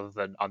title rather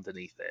than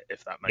underneath it,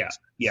 if that makes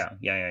sense. Yeah.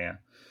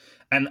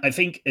 And I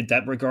think in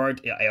that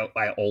regard,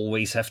 I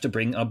always have to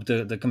bring up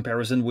the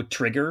comparison with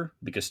Trigger,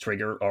 because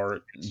Trigger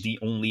are the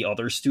only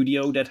other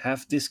studio that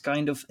have this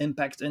kind of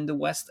impact in the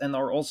West and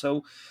are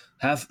also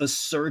have a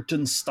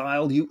certain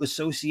style you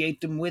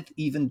associate them with,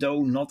 even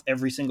though not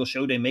every single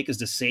show they make is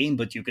the same,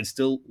 but you can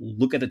still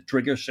look at a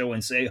Trigger show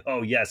and say,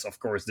 oh yes, of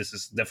course, this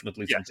is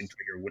definitely something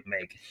Trigger would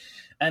make.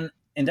 And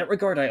in that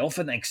regard, I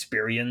often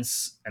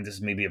experience, and this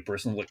is maybe a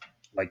personal,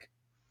 like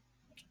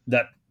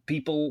that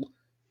people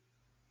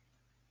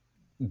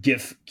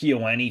give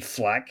KyoAni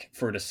flack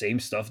for the same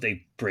stuff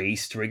they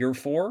praise Trigger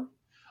for.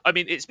 I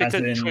mean, it's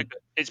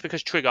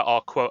because Trigger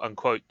are quote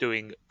unquote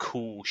doing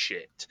cool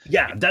shit.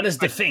 Yeah, that is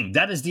the thing.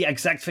 That is the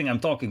exact thing I'm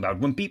talking about.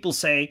 When people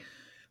say,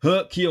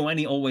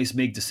 KyoAni always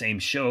make the same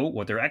show,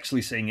 what they're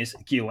actually saying is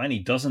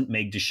KyoAni doesn't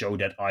make the show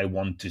that I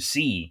want to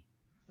see.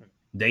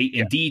 They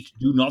indeed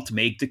do not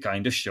make the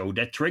kind of show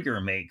that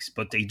Trigger makes,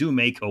 but they do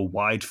make a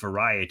wide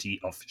variety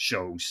of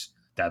shows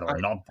that are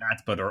not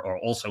that, but are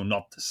also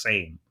not the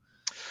same.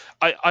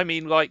 I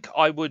mean, like,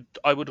 I would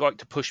like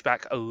to push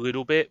back a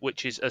little bit,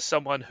 which is, as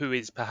someone who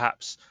is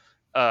perhaps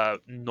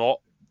not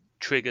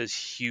Trigger's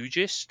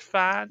hugest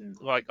fan,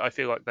 like, I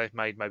feel like they've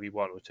made maybe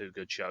 1 or 2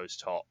 good shows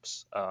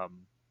tops,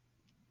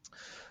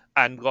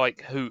 and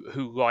like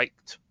who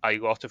liked a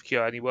lot of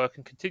KyoAni work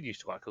and continues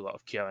to like a lot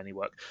of KyoAni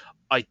work.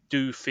 I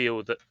do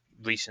feel that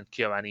recent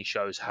KyoAni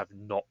shows have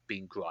not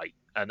been great,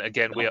 and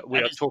again, we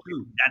are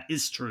talking. That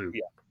is true.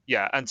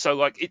 Yeah, and so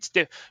like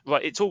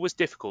it's always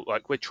difficult.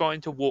 Like, we're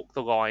trying to walk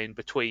the line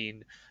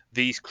between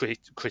these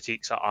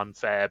critiques are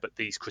unfair, but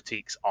these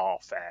critiques are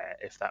fair,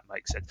 if that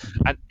makes sense.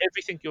 And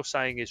everything you're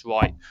saying is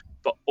right,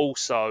 but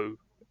also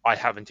I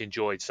haven't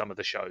enjoyed some of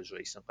the shows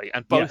recently,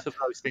 and both of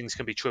those things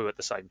can be true at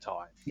the same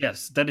time.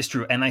 Yes, that is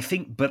true, and I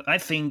think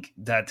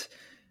that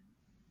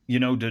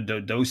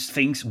those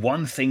things,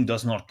 one thing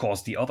does not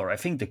cause the other. I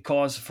think the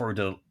cause for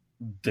the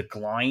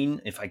decline,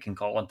 if I can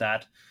call it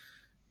that.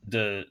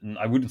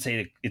 I wouldn't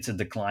say it's a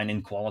decline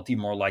in quality,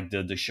 more like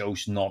the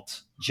show's not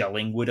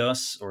gelling with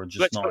us, or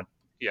just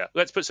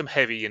let's put some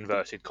heavy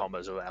inverted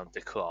commas around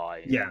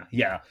decline.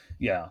 Yeah.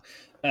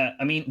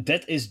 I mean,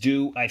 that is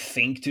due, I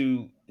think,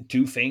 to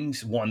 2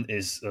 things. One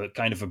is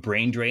kind of a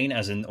brain drain,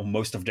 as in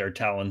most of their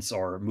talents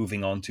are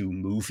moving on to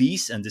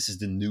movies, and this is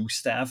the new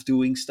staff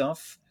doing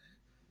stuff.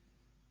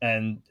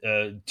 And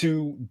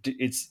 2,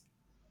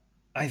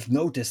 I've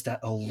noticed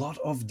that a lot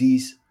of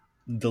the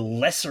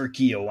lesser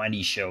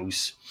KyoAni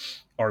shows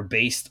are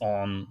based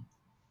on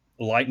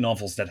light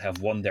novels that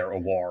have won their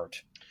award.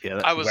 Yeah,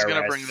 I was going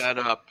to bring that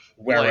up.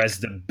 Whereas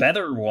the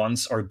better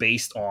ones are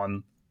based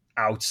on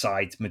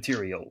outside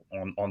material,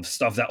 on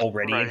stuff that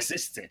already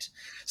existed.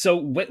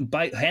 So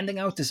by handing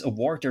out this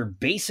award, they're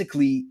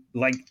basically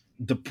like,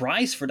 the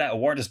prize for that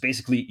award is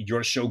basically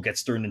your show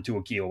gets turned into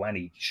a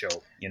KyoAni show.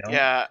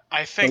 Yeah,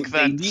 I think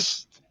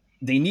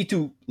they need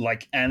to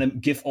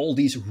give all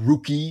these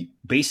rookie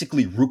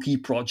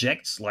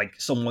projects, like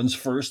someone's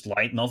first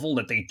light novel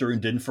that they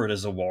turned in for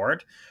this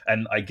award.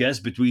 And I guess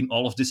between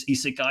all of this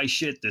isekai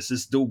shit, this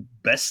is the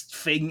best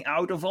thing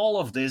out of all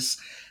of this.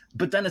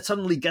 But then it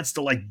suddenly gets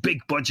the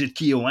big budget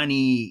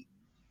KyoAni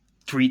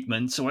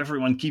treatment, so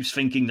everyone keeps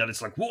thinking that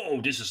it's like, whoa,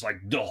 this is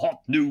like the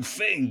hot new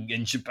thing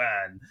in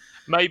Japan.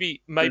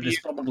 Maybe it's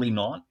probably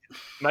not.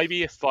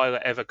 Maybe if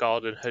Violet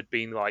Evergarden had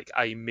been like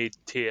a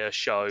mid-tier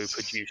show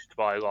produced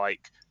by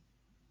like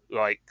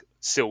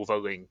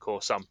Silverlink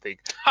or something,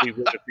 we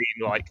would have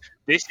been like,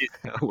 this is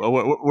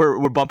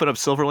we're bumping up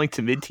Silverlink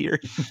to mid-tier.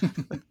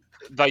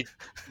 I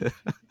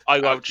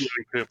love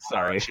GLORIO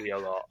actually a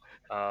lot.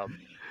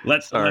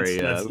 Let's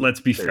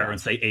be fair and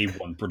say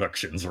A1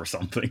 Productions or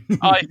something.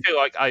 I feel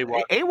like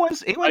A1.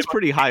 A1's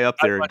pretty high up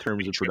there in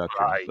terms of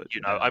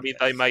production. But, I mean,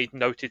 they made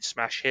noted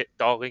smash hit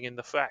 "Darling in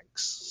the Franxx."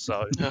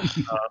 So,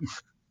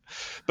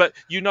 but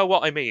you know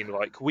what I mean.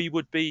 Like, we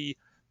would be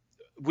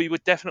we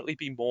would definitely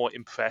be more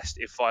impressed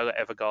if Violet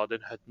Evergarden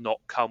had not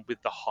come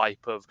with the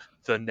hype of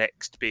the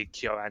next big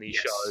KyoAni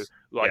show,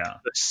 like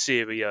the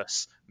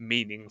serious,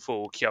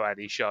 meaningful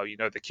KyoAni show. You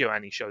know, the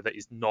KyoAni show that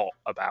is not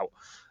about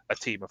a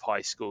team of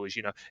high schoolers.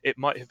 You know, it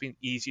might have been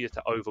easier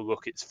to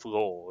overlook its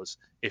flaws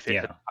if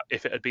it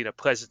had been a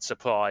pleasant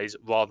surprise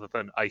rather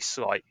than a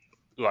slight,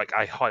 like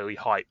a highly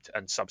hyped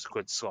and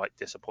subsequent slight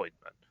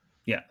disappointment.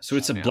 Yeah, so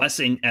it's a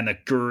blessing and a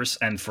curse,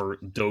 and for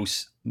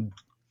those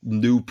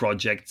new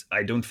projects,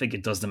 I don't think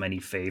it does them any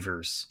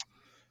favors.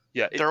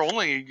 Yeah, their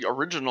only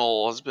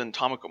original has been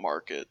Tamako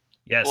Market.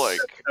 Yes, like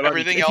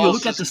everything if else. You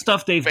look at the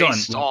stuff they've done.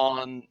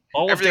 On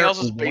all everything of their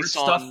else is based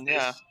stuff on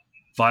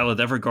Violet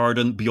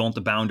Evergarden, Beyond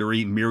the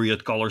Boundary,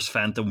 Myriad Colors,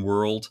 Phantom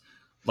World,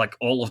 like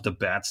all of the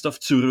bad stuff,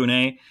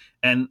 Tsurune,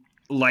 and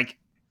like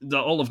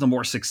all of the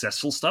more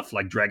successful stuff,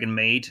 like Dragon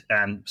Maid,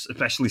 and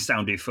especially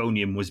Sound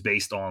Euphonium, was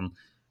based on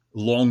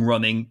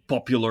long-running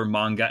popular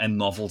manga and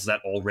novels that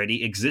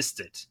already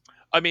existed.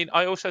 I mean,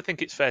 I also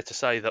think it's fair to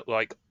say that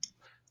like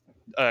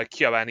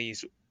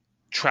KyoAni's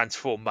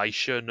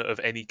transformation of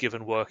any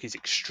given work is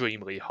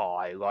extremely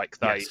high. Like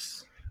they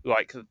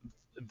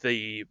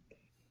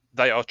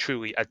are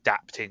truly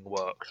adapting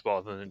works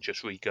rather than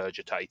just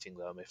regurgitating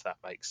them, if that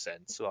makes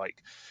sense.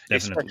 Like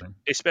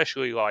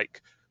especially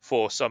like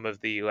for some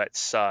of the, let's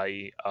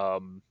say,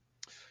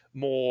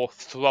 more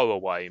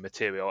throwaway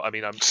material. I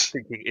mean, I'm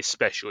thinking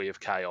especially of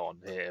K-On!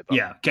 Here.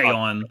 But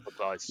K-On!,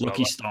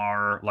 Lucky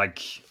Star,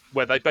 like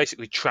where they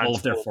basically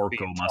transformed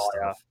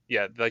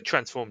they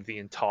transformed the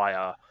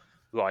entire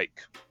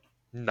like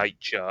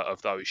nature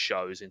of those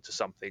shows into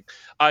something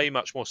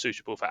much more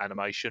suitable for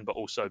animation, but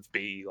also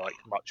like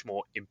much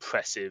more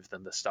impressive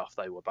than the stuff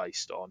they were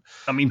based on.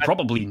 I mean,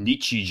 probably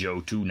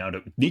Nichijou too. Now,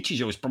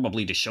 Nichijou is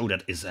probably the show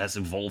that has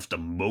evolved the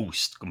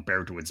most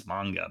compared to its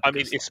manga. I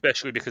mean,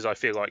 especially because I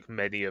feel like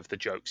many of the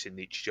jokes in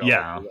Nichijou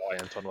are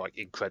reliant on like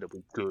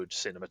incredibly good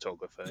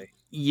cinematography.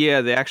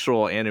 Yeah, the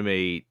actual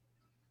anime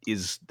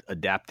is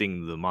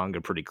adapting the manga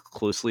pretty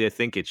closely. I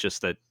think it's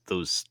just that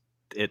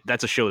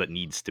that's a show that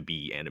needs to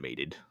be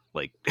animated.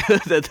 Like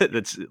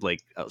that's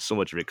like so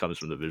much of it comes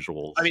from the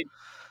visuals. I mean,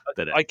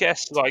 I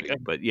guess like,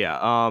 but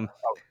yeah,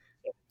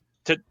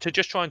 to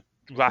just try and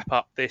wrap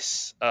up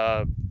this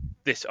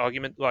this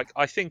argument, like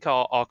I think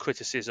our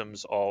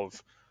criticisms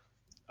of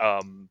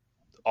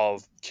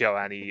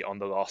KyoAni on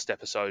the last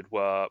episode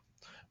were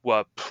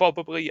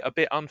probably a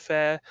bit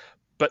unfair,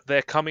 but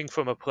they're coming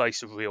from a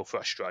place of real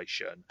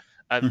frustration,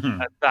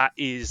 and that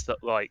is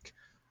that like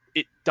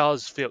it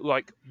does feel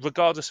like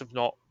regardless of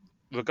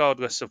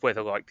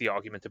whether like the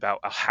argument about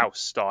a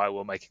house style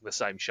or making the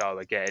same show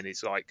again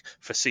is like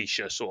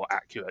facetious or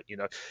accurate, you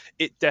know,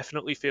 it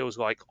definitely feels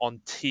like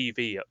on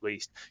TV at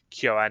least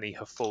KyoAni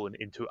have fallen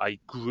into a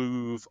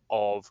groove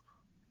of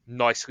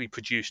nicely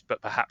produced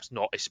but perhaps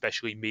not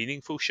especially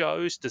meaningful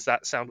shows. Does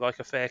that sound like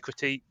a fair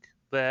critique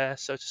there,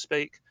 so to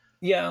speak?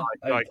 Yeah,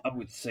 I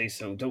would say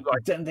so.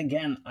 Then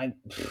again,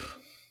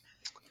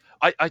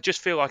 I just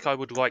feel like I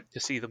would like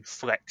to see them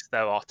flex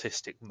their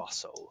artistic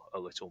muscle a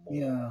little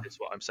more, is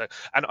what I'm saying.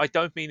 And I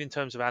don't mean in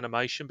terms of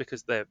animation,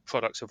 because their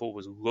products have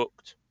always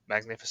looked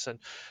magnificent,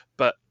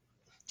 but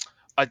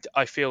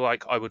I feel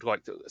like I would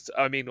like to,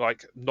 I mean,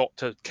 like, not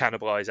to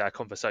cannibalize our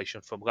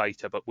conversation from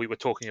later, but we were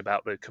talking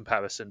about the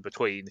comparison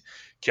between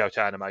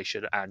Kyoto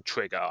Animation and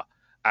Trigger,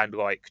 and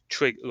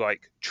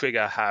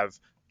Trigger have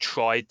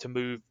tried to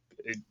move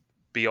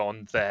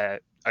beyond their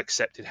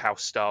accepted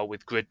house style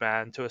with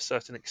Gridman to a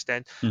certain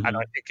extent, and I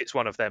think it's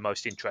one of their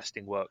most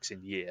interesting works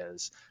in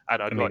years.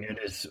 And it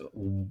is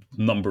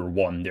number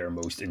one their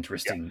most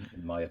interesting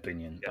in my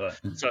opinion. Yeah.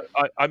 So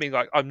I mean,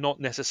 like, I'm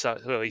not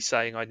necessarily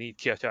saying I need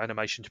Kyoto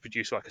Animation to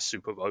produce like a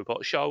super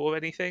robot show or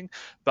anything,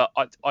 but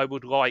I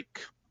would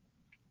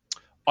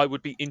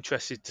be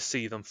interested to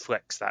see them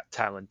flex that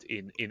talent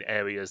in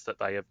areas that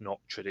they have not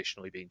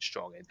traditionally been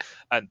strong in.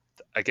 And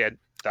again,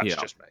 that's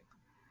just me.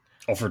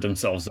 Offer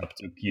themselves up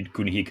to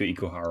Kunihiko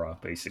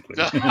Ikuhara, basically.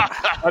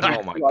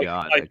 Oh my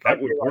god, that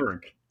would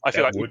work. I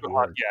feel like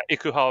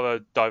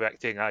Ikuhara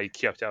directing a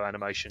Kyoto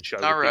Animation show.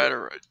 All right.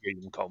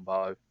 Dream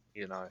combo,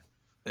 you know.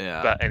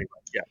 Yeah. But anyway,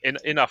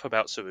 enough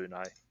about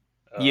Tsurune.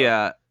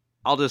 Yeah,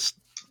 I'll just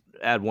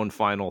add one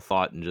final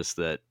thought, and just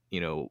that,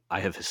 you know,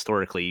 I have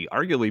historically,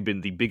 arguably,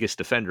 been the biggest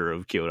defender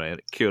of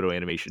Kyoto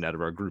Animation out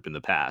of our group in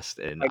the past,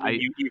 and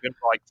you even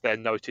like their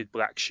noted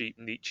black sheep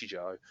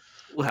Nichijou.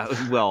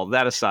 Well,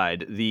 that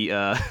aside,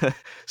 the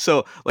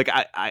so like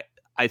I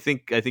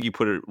think you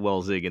put it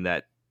well, Zig, in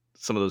that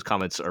some of those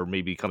comments are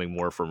maybe coming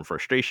more from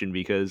frustration,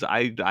 because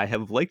I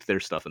have liked their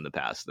stuff in the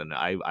past, and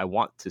I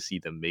want to see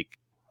them make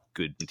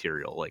good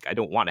material. Like, I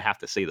don't want to have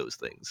to say those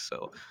things.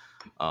 So,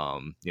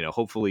 you know,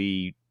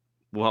 hopefully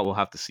we'll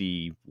have to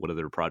see what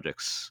other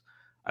projects.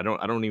 I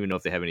don't even know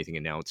if they have anything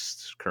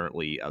announced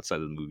currently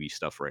outside of the movie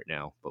stuff right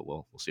now, but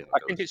we'll see how it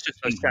goes. I think it's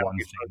just one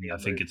thing. I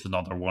think it's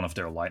another one of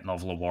their light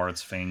novel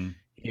awards thing.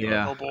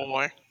 Yeah. Oh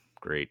boy.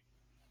 Great.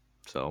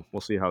 So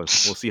we'll see how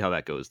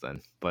that goes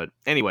then. But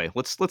anyway,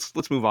 let's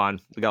move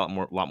on. We got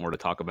a lot more to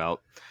talk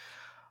about.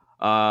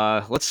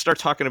 let's start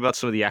talking about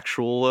some of the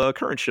actual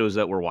current shows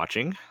that we're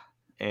watching,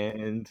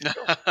 and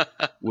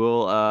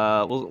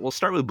we'll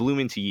start with Bloom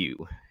Into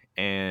You,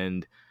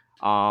 and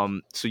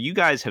so you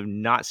guys have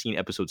not seen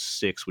episode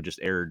 6, which just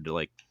aired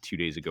like 2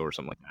 days ago or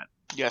something like that.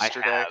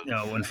 Yesterday.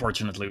 No,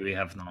 unfortunately, we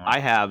have not. I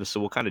have, so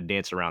we'll kind of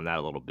dance around that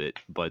a little bit,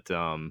 but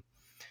otherwise,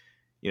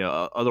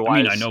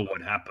 I mean, I know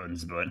what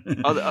happens, but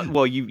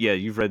well,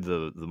 you've read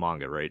the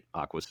manga, right,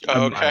 Aqua?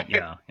 Oh, okay.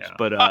 yeah.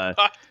 But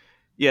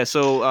yeah.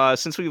 So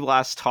since we've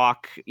last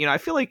talked, I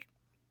feel like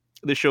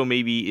the show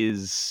maybe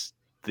is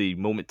the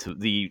moment to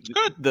the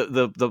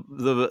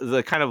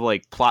kind of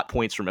like plot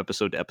points from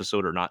episode to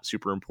episode are not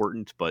super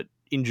important, but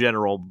in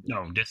general,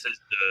 No, this is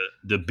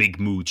the big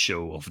mood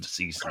show of the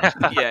season.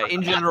 yeah,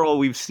 in general,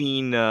 we've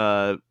seen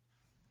you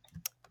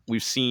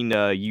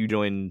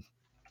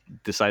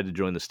decide to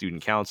join the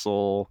student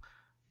council.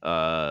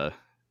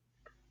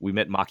 We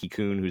met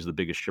Maki-kun, who's the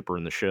biggest shipper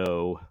in the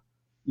show,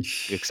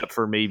 except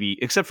for maybe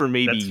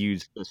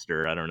Yu's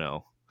sister. I don't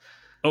know.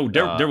 Oh,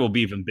 there will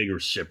be even bigger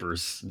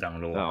shippers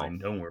down the line.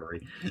 Don't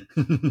worry.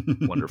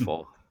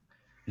 Wonderful.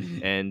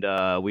 And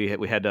we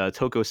had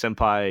Toko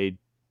Senpai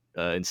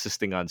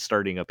insisting on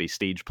starting up a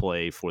stage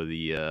play for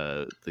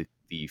the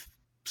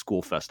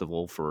school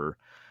festival for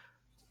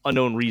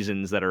unknown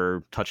reasons that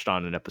are touched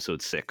on in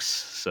episode 6.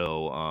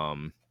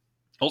 So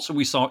also,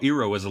 we saw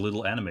Iro as a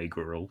little anime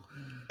girl.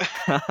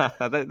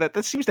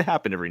 that seems to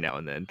happen every now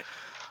and then.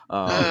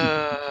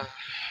 But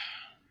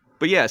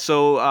yeah,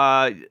 so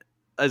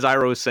as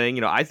Iro was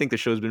saying, I think the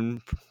show's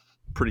been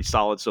pretty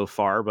solid so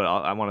far, but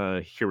I want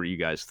to hear what you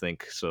guys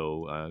think.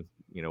 So, how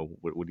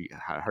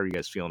are you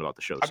guys feeling about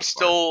the show? I'm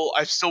still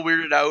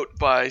weirded out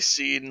by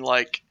seeing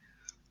like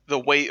the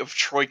weight of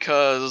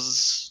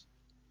Troika's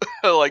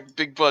like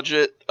big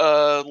budget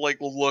like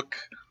look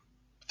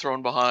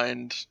thrown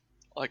behind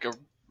like a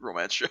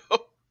romance show.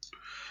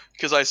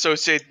 Because I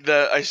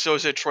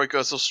associate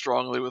Troika so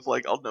strongly with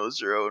like I'll Know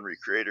Zero and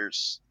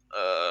Recreators,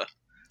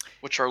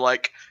 which are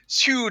like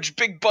huge,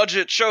 big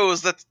budget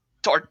shows that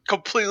are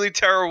completely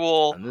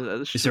terrible.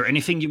 Is there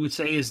anything you would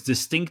say is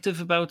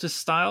distinctive about this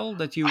style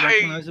that you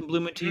recognize in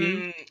Bloom Into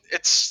You?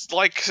 It's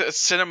like a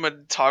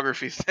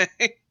cinematography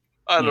thing.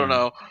 I don't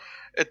know.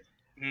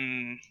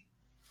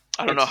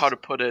 I don't know how to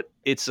put it.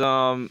 It's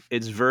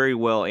very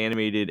well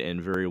animated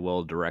and very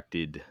well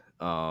directed.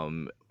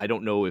 I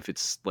don't know if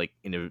it's like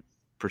in a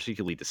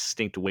particularly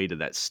distinct way to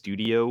that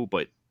studio,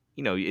 but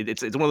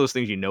it's one of those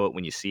things it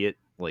when you see it,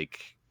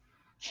 like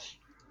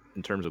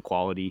in terms of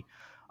quality.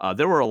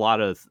 There were a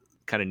lot of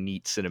kind of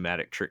neat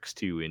cinematic tricks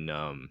too in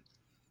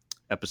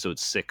episode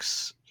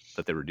 6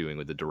 that they were doing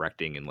with the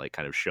directing and like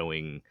kind of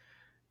showing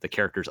the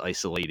characters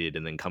isolated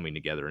and then coming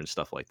together and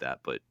stuff like that.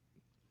 But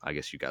I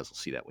guess you guys will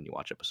see that when you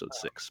watch episode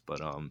 6.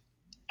 But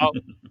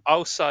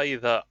I'll say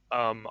that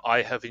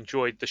I have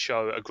enjoyed the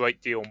show a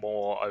great deal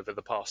more over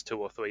the past 2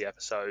 or 3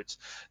 episodes.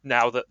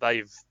 Now that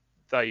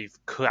they've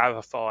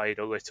clarified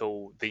a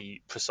little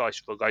the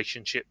precise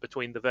relationship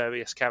between the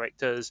various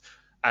characters,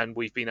 and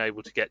we've been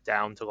able to get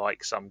down to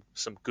like some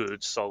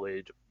good,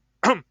 solid,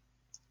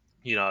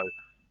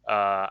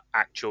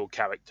 actual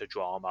character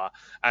drama.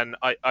 And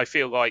I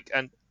feel like,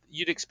 and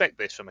you'd expect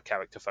this from a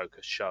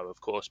character-focused show, of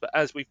course, but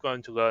as we've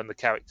grown to learn the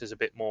characters a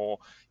bit more,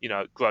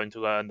 grown to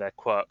learn their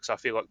quirks, I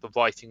feel like the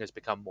writing has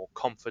become more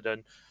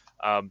confident.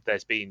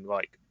 There's been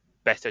like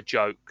better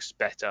jokes,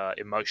 better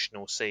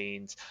emotional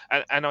scenes,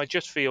 and I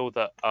just feel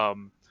that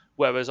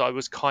whereas I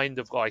was kind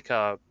of like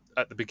at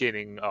the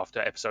beginning after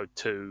episode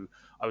 2,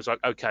 I was like,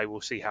 okay,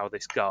 we'll see how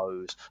this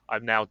goes.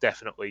 I'm now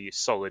definitely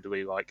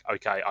solidly like,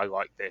 okay, I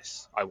like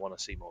this. I want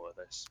to see more of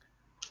this.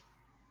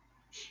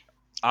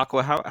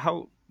 Aqua,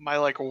 how my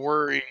like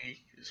worry.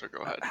 So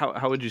go ahead.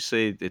 How would you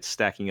say it's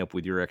stacking up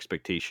with your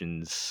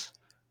expectations,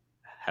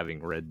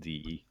 having read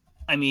the?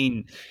 I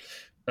mean,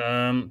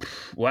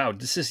 wow,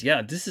 this is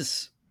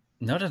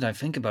now that I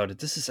think about it,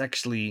 this is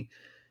actually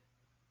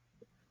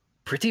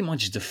pretty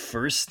much the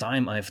first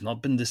time I've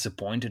not been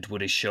disappointed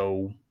with a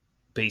show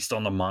based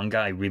on a manga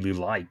I really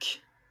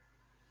like.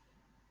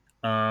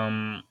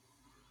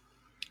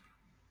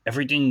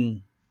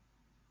 Everything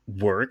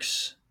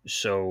works,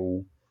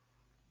 so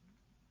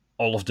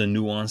all of the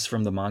nuance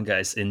from the manga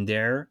is in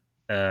there,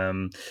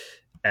 and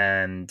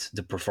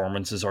the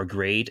performances are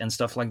great and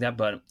stuff like that.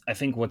 But I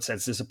think what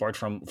sets this apart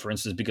from, for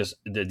instance, because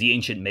the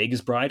Ancient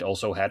Magus Bride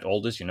also had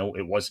all this,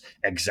 it was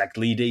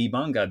exactly the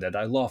manga that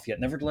I love, yet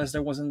nevertheless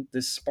there wasn't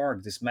this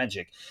spark, this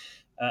magic.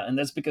 And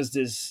that's because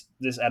this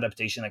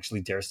adaptation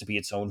actually dares to be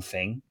its own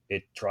thing.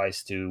 It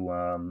tries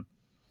to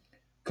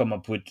come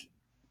up with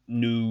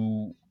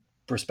new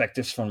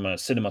perspectives from a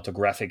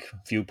cinematographic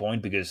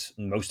viewpoint, because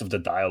most of the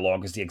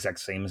dialogue is the exact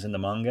same as in the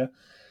manga.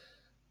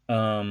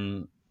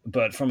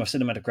 But from a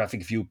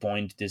cinematographic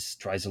viewpoint, this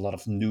tries a lot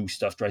of new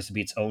stuff, tries to be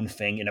its own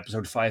thing. In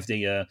episode 5,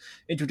 they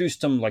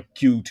introduced some like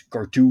cute,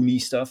 cartoony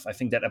stuff. I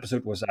think that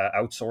episode was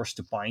outsourced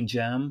to Pine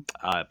Jam.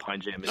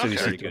 Pine Jam is so you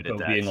very see good Toko at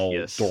that. being all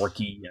Yes.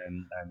 dorky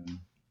and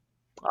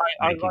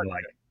I making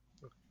like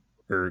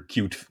her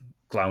cute,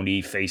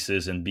 clowny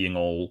faces and being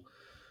all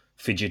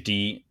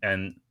fidgety.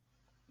 And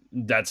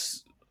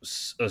that's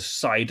a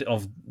side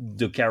of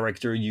the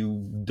character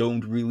you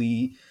don't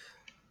really,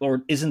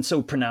 or isn't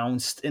so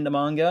pronounced in the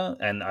manga,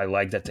 and I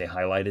like that they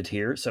highlight it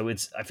here. So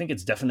I think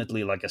it's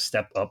definitely like a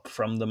step up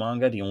from the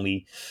manga. The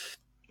only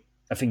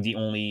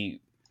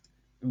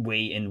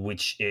way in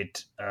which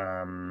it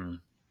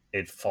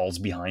falls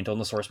behind on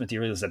the source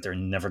material is that they're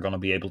never going to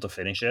be able to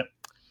finish it,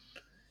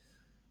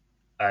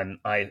 and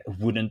I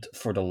wouldn't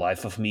for the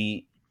life of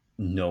me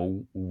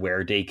know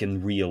where they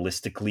can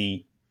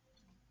realistically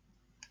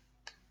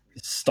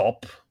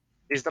stop.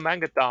 Is the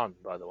manga done,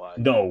 by the way?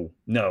 No,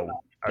 the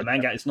Okay.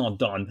 manga is not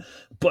done,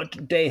 but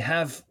they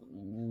have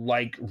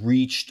like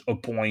reached a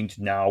point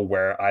now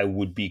where I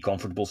would be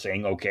comfortable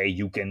saying, okay,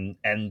 you can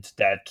end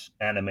that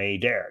anime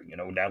there.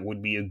 That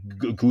would be a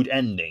good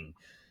ending.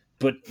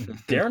 But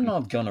they're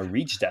not gonna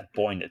reach that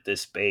point at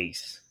this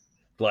pace.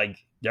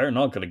 Like, they're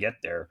not gonna get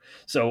there.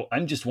 So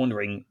I'm just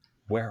wondering,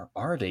 where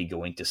are they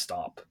going to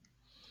stop?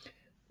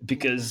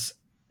 Because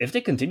if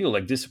they continue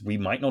like this, we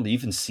might not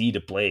even see the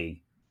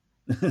play.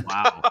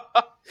 Wow.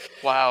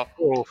 Wow.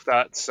 Oh,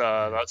 that's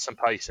some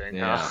pacing.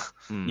 Yeah.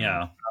 Huh?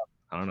 Yeah.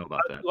 I don't know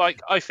about that.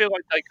 Like, I feel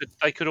like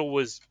they could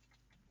always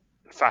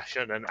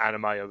fashion an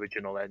anime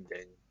original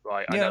ending.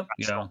 Right? I know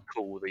that's not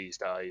cool these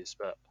days,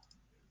 but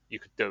you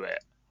could do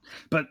it.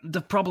 But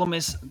the problem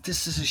is,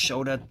 this is a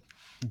show that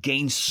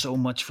gains so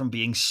much from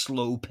being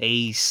slow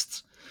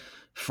paced,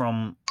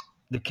 from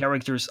the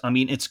characters. I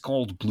mean, it's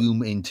called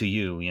Bloom Into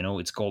You,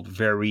 it's called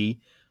very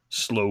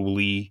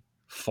slowly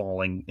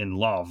falling in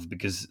love,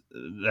 because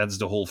that's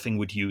the whole thing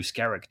with Yu's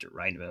character,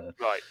 right?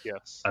 Right,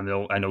 yes. I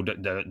know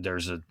that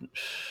there's a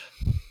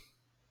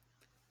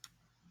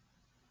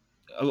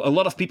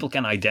lot of people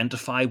can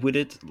identify with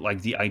it,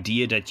 like the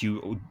idea that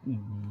you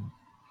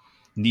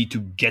need to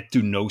get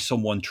to know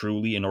someone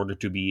truly in order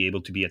to be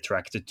able to be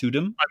attracted to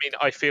them. I mean,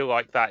 I feel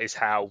like that is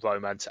how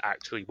romance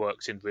actually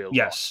works in real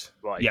life.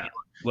 Right? Yeah.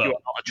 You are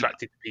not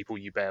attracted to people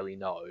you barely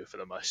know for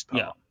the most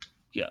part.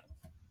 Yeah.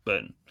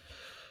 But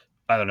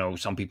I don't know,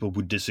 some people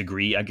would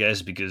disagree, I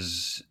guess,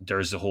 because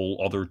there's a whole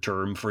other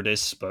term for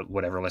this, but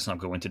whatever, let's not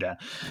go into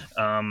that.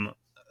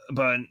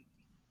 But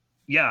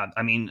yeah,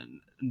 I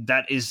mean,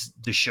 that is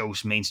the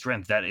show's main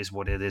strength. That is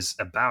what it is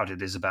about.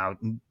 It is about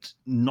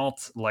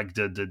not like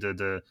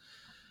the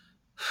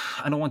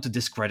I don't want to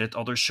discredit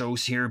other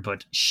shows here,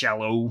 but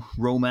shallow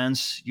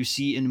romance you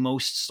see in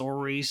most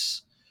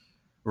stories,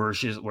 where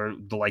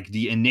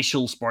the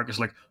initial spark is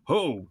like,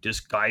 oh, this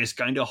guy is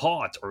kind of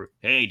hot, or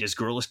hey, this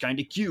girl is kind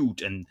of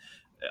cute, and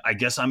I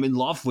guess I'm in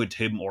love with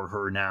him or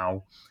her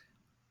now.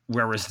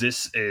 Whereas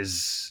this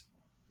is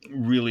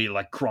really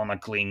like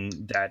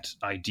chronicling that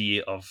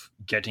idea of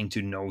getting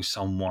to know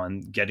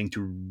someone, getting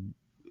to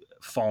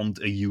form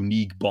a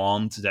unique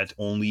bond that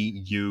only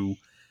you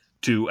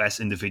two as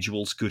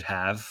individuals could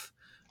have,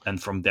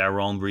 and from there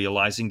on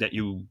realizing that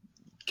you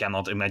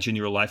cannot imagine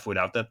your life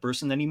without that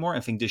person anymore. I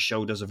think this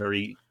show does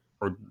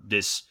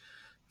this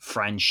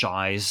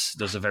franchise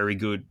does a very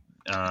good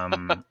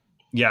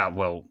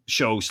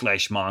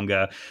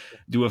show/manga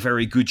do a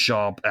very good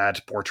job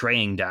at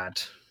portraying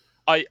that.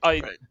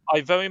 I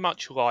very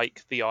much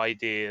like the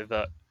idea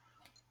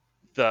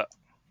that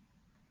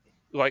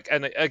like,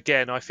 and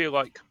again, I feel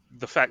like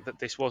the fact that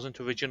this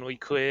wasn't originally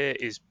clear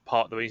is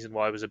part of the reason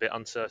why I was a bit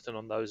uncertain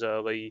on those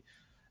early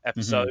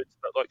episodes.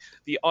 But like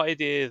the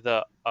idea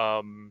that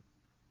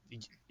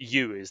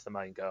you is the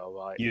main girl,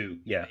 right?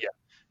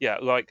 Yeah,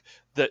 like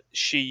that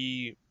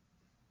she's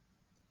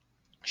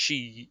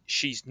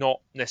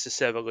not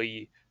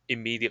necessarily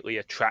immediately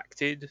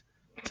attracted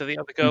to the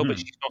other girl, but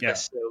she's not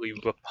necessarily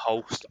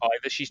repulsed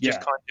either. She's just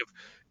kind of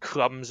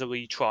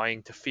clumsily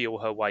trying to feel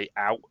her way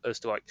out as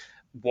to like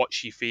what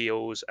she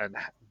feels and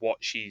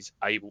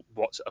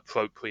what's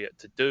appropriate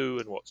to do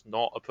and what's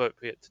not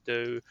appropriate to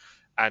do,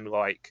 and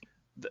like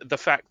the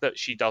fact that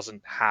she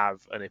doesn't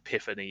have an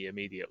epiphany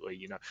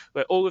immediately,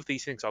 but all of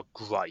these things are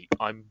great.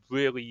 I'm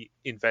really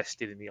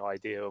invested in the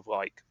idea of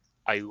like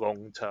a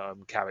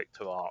long-term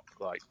character arc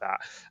like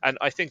that, and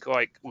I think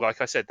like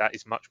I said, that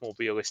is much more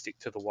realistic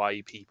to the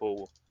way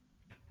people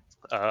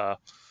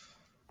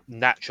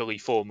naturally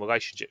form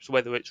relationships,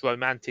 whether it's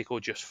romantic or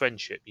just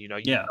friendship. You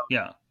don't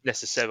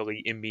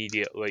necessarily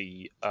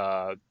immediately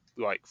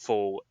like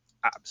fall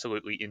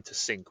absolutely into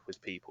sync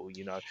with people.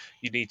 You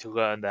need to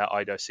learn their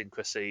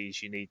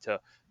idiosyncrasies. You need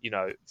to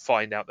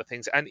find out the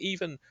things, and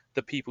even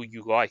the people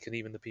you like and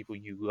even the people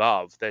you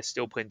love, there's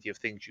still plenty of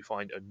things you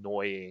find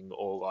annoying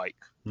or like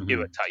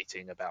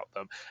irritating about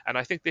them. And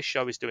I think this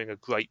show is doing a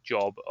great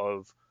job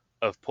of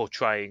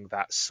portraying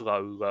that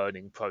slow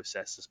learning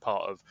process as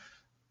part of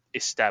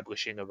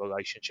establishing a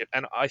relationship.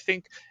 And I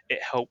think it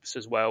helps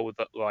as well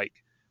that like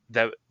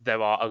there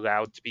are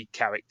allowed to be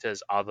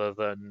characters other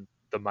than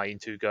the main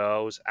two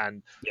girls,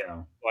 and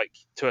like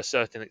to a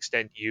certain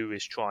extent Yu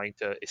is trying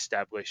to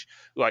establish,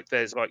 like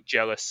there's like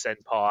jealous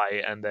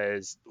senpai, and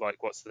there's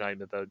like what's the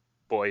name of the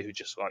boy who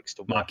just likes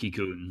to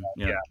Maki-kun.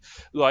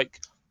 like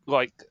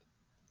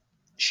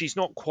she's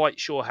not quite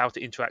sure how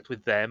to interact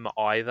with them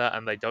either,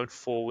 and they don't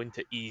fall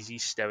into easy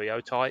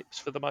stereotypes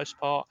for the most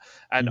part.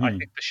 And I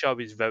think the show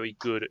is very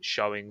good at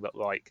showing that,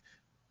 like,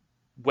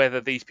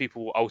 whether these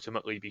people will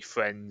ultimately be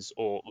friends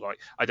or, like,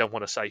 I don't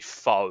want to say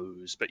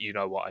foes, but you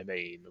know what I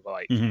mean.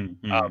 Like,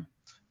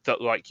 that,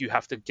 like, you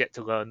have to get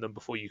to learn them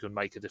before you can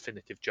make a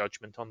definitive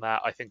judgment on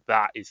that. I think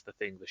that is the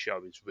thing the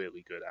show is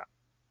really good at.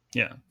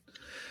 Yeah.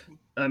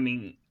 I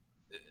mean,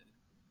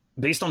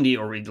 based on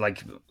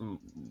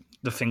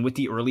the thing with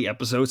the early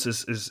episodes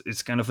is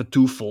it's kind of a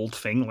twofold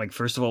thing. Like,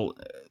 first of all,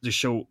 the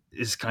show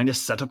is kind of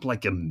set up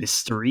like a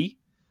mystery.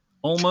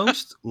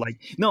 Almost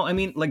like, no, I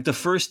mean, like, the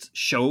first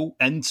show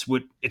ends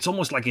with, it's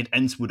almost like it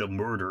ends with a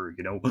murder,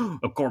 you know,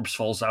 a corpse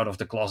falls out of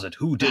the closet,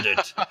 who did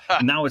it?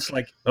 And now it's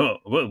like, oh,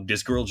 whoa,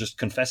 this girl just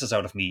confesses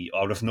out of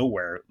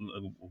nowhere.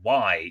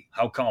 Why?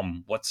 How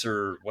come? What's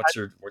her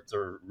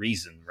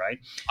reason, right?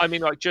 I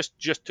mean, like,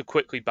 just to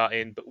quickly butt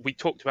in, but we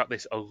talked about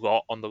this a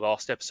lot on the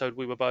last episode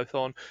we were both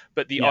on,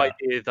 but the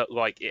idea that,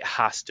 like, it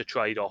has to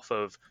trade off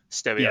of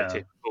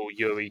stereotypical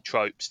Yuri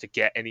tropes to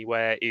get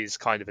anywhere is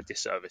kind of a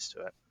disservice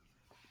to it.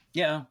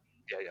 Yeah.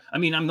 Yeah. I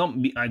mean,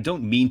 I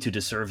don't mean to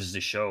disservice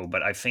the show,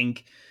 but I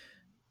think...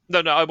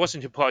 No, I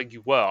wasn't implying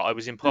you were. I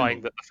was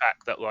implying that the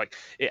fact that, like,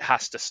 it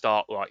has to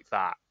start like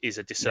that is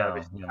a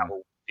disservice to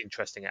how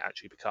interesting it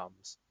actually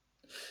becomes.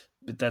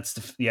 But that's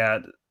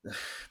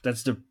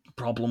the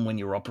problem when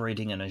you're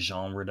operating in a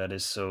genre that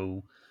is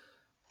so,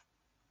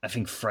 I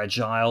think,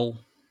 fragile.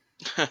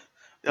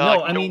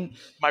 No, I mean,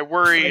 my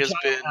worry has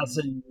been as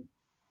in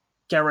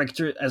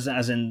character, as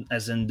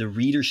in the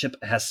readership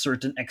has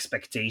certain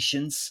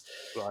expectations,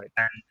 right?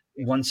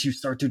 And once you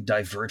start to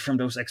divert from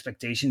those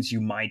expectations,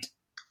 you might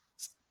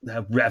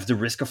have the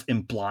risk of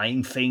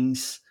implying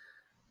things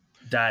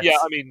that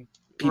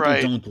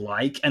people don't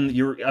like, and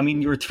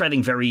you're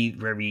treading very,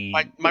 very.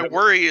 My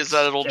worry is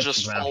that it'll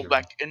just fall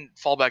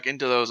back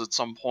into those at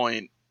some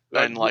point,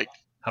 and like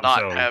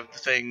have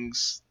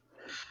things.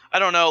 I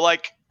don't know,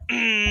 like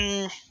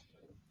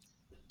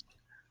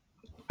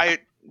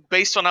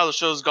based on how the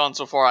show's gone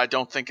so far, I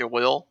don't think it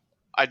will.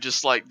 I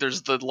just, like,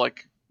 there's the,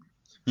 like,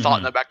 thought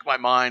in the back of my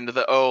mind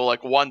that,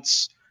 like,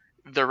 once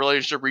the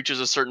relationship reaches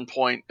a certain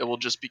point, it will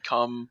just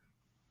become,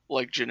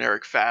 like,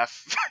 generic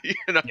faff. You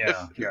know?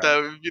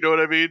 You know what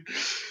I mean?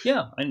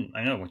 Yeah,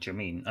 I know what you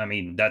mean. I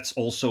mean, that's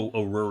also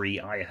a worry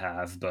I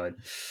have, but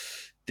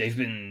they've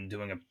been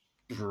doing a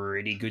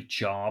pretty good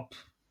job.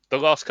 The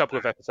last couple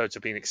of episodes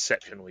have been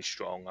exceptionally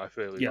strong. I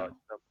really like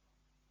them.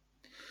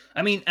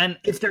 I mean, and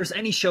if there's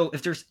any show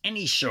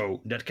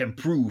that can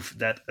prove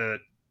that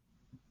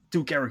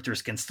two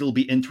characters can still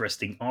be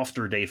interesting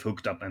after they've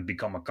hooked up and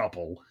become a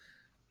couple,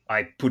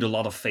 I put a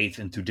lot of faith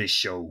into this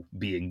show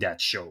being that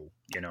show,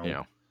 you know?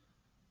 Yeah.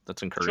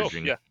 That's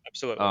encouraging. Sure. Yeah,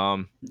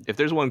 absolutely. If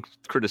there's one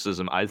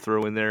criticism I'd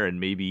throw in there, and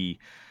maybe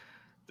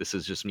this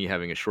is just me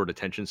having a short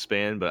attention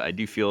span, but I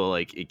do feel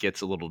like it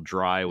gets a little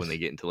dry when they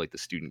get into, like, the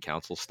student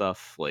council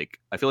stuff. Like,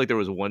 I feel like there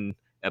was one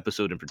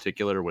episode in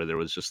particular where there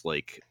was just,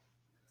 like,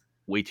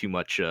 way too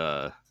much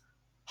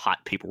hot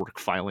paperwork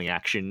filing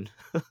action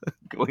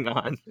going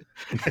on.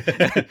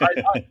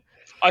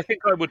 I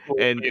think I would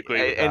agree with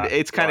that. And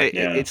it's kind of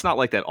it's not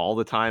like that all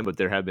the time, but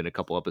there have been a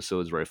couple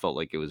episodes where I felt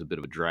like it was a bit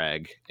of a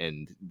drag,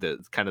 and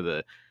the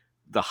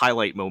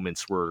highlight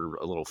moments were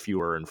a little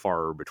fewer and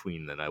far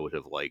between than I would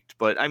have liked.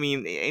 But I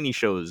mean, any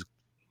show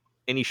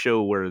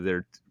where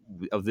they're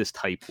of this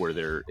type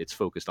where it's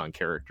focused on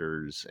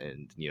characters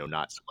and, you know,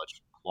 not so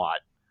much plot.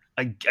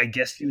 I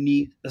guess you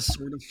need a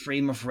sort of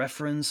frame of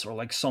reference, or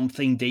like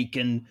something they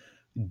can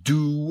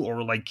do,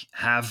 or like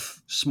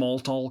have small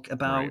talk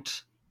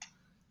about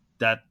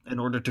that in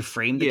order to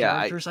frame the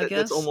characters. I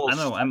guess I don't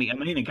know. I mean,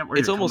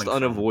 it's almost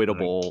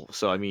unavoidable.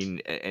 So I mean,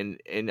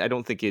 and I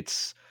don't think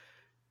it's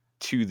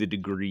to the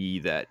degree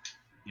that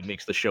it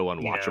makes the show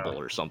unwatchable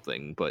or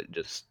something, but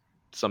just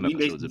some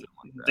episodes of it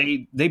like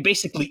that. They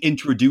basically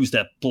introduce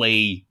that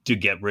play to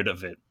get rid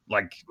of it,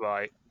 like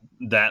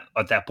that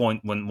at that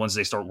point once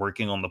they start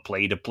working on the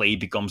play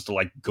becomes the,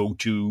 like,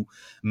 go-to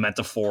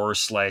metaphor /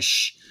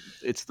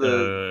 it's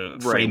the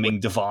framing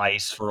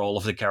device for all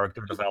of the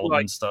character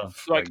development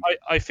stuff.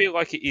 I feel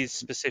like it is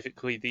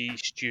specifically the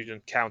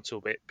student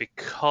council bit,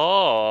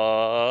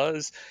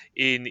 because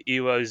in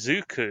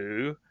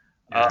Irozuku,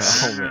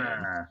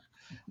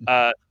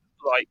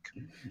 like,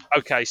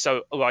 okay,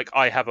 so, like,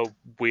 I have a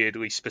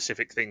weirdly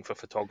specific thing for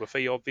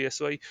photography,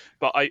 obviously,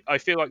 but I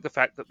feel like the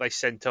fact that they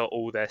center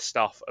all their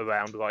stuff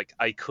around, like,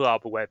 a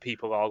club where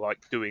people are,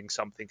 like, doing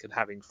something and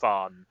having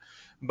fun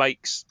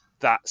makes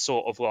that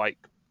sort of, like,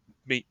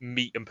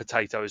 meat and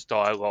potatoes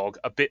dialogue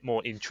a bit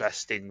more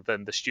interesting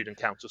than the student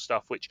council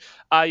stuff, which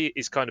A,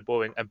 is kind of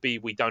boring, and B,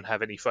 we don't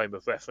have any frame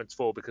of reference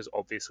for, because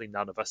obviously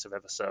none of us have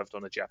ever served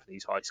on a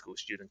Japanese high school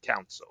student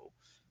council.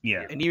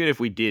 Yeah, and even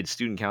if we did,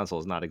 student council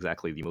is not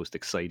exactly the most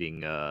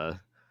exciting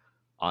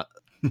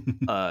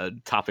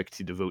topic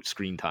to devote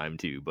screen time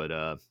to. But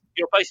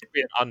You're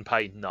basically an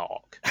unpaid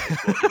narc. Is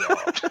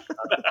what you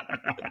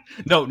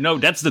are. No,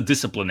 that's the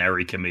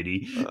disciplinary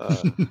committee.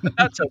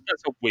 That's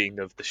a wing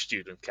of the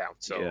student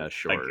council. Yeah, I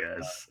sure.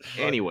 guess.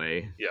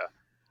 Anyway, Yeah.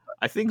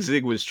 I think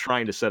Zig was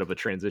trying to set up a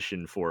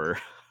transition for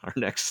our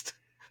next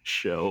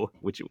show,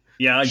 which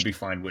Yeah, I'd be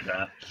fine with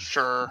that.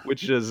 Sure.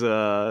 is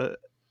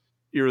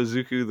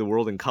Irozuku, The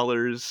World in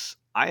Colors.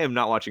 I am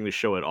not watching the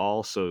show at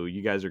all, so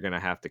you guys are going to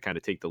have to kind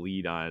of take the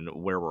lead on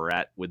where we're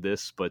at with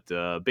this. But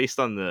based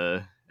on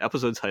the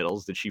episode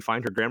titles, did she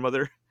find her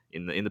grandmother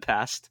in the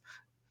past?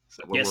 Is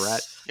that where we're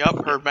at?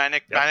 Yep, her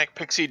manic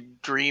pixie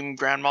dream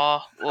grandma.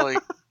 Like,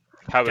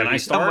 How Can I are you-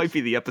 That start? might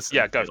be the episode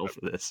Yeah, go title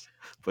for this.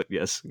 But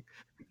yes.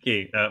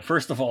 Okay,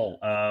 first of all,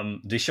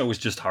 this show is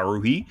just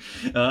Haruhi.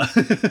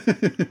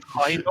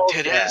 Kind of,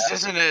 it yeah. is,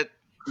 isn't it?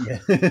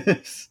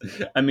 Yes.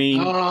 I mean,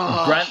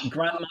 Ah.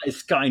 Grandma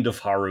is kind of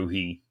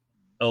Haruhi.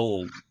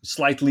 Oh,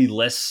 slightly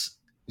less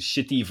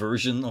shitty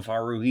version of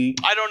Haruhi.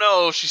 I don't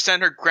know. She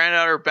sent her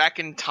granddaughter back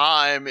in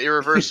time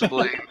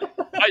irreversibly.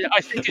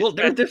 I think Well,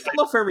 it's they're still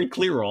not very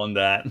clear on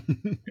that.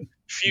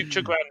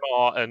 future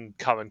grandma and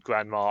current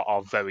grandma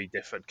are very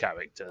different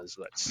characters.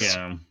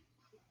 Yeah.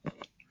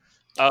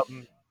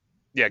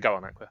 Yeah, go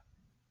on, Aqua.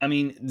 I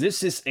mean,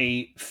 this is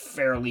a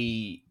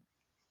fairly,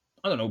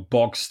 I don't know,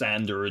 bog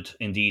standard,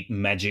 indeed,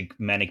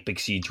 manic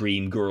pixie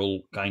dream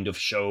girl kind of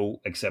show,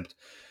 except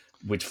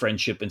with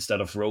friendship instead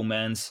of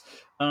romance.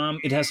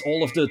 It has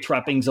all of the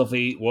trappings of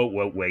a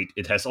wait.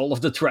 It has all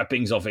of the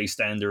trappings of a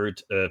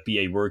standard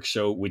PA work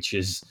show, which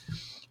is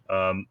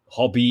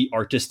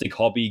artistic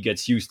hobby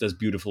gets used as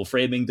beautiful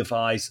framing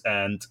device,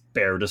 and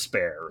pair the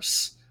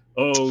spares.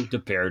 Oh, the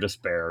pair the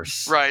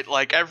spares. Right,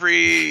 like all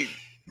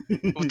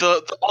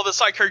the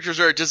side characters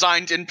are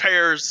designed in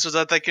pairs so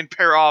that they can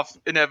pair off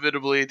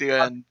inevitably at the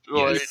end.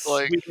 Right? Yes.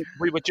 Like,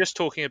 We were just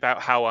talking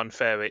about how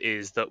unfair it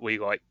is that we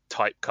like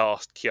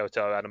typecast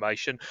Kyoto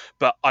Animation,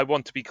 but I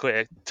want to be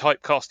clear: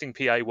 typecasting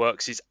PA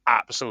Works is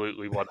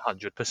absolutely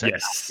 100%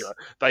 Yes. accurate.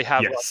 They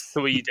have like Yes.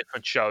 3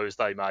 different shows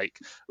they make.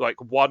 Like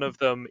one of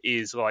them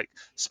is like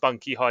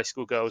spunky high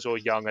school girls or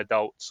young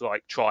adults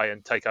like try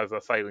and take over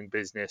a failing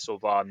business or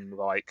run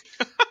like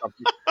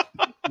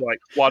like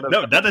one of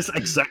No, that is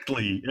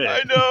exactly it.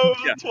 I know,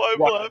 Yeah. that's why I'm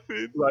What-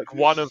 laughing. like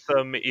one of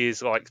them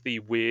is like the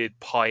weird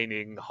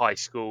pining high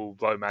school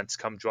romance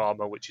come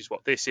drama, which is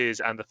what this is,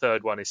 and the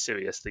third one is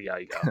Sirius the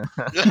Jaeger.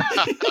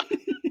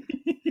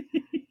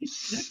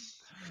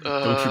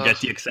 Don't forget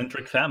the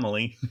eccentric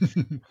family.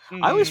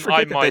 I always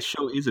forget that might- that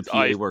show is a PA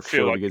I work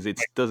feel show like- because it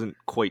doesn't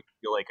quite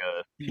feel like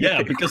a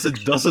Yeah, because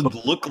it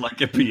doesn't look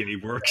like a PA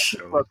work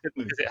show. Well,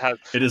 because it has.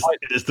 It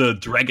is the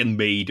Dragon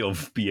Maid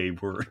of PA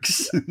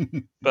works.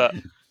 But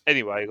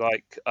anyway,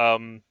 like,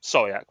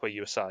 sorry, Aqua,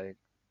 you were saying.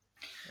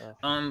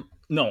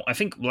 No, I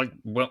think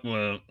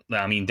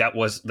I mean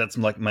that's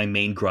like my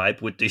main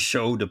gripe with this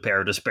show. The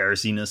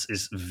paradispersiness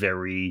is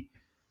very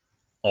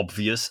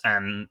obvious,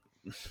 and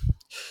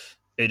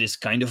it is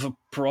kind of a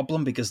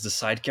problem because the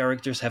side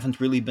characters haven't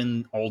really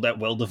been all that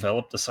well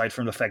developed, aside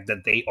from the fact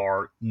that they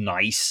are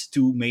nice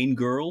to main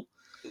girl,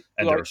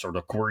 and Like- they're sort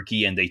of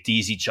quirky and they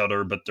tease each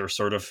other, but they're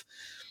sort of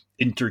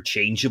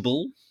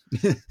interchangeable.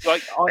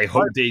 Like, I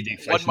hope they One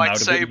flesh them might out a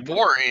say bit.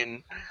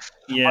 boring.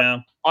 Yeah.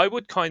 I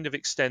would kind of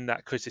extend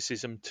that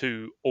criticism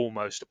to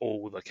almost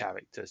all the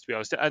characters, to be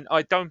honest. And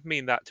I don't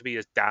mean that to be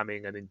as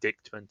damning an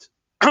indictment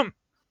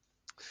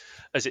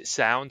as it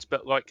sounds,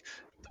 but like,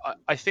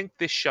 I think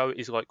this show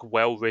is like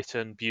well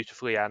written,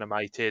 beautifully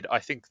animated. I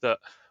think that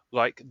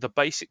like the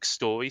basic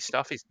story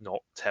stuff is not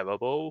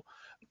terrible,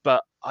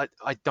 but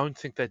I don't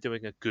think they're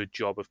doing a good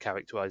job of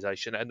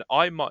characterization. And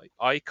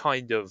I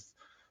kind of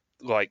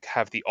like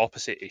have the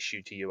opposite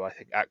issue to you. I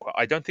think Aqua.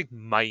 I don't think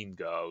Main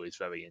Girl is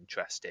very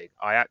interesting.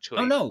 I actually.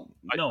 Oh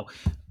no.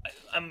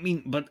 I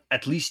mean, but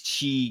at least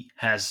she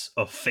has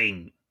a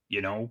thing,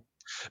 you know.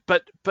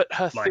 But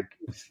her thing Like,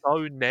 is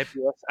so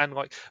nebulous, and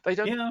like they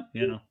don't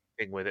yeah.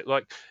 thing with it.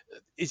 Like,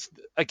 it's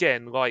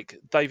again like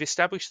they've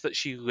established that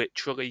she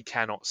literally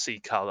cannot see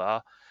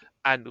color,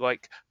 and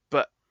like,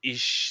 but is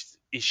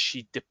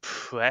she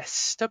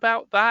depressed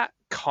about that?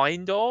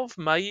 Kind of,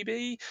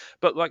 maybe,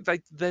 but like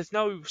there's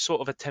no sort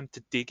of attempt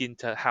to dig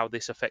into how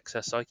this affects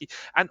her psyche.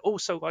 And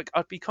also, like,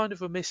 I'd be kind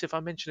of remiss if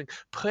I'm mentioning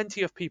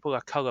plenty of people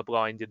are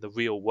colorblind in the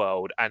real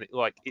world, and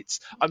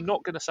I'm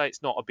not going to say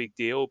it's not a big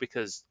deal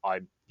because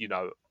I'm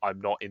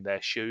not in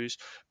their shoes,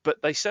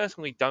 but they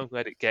certainly don't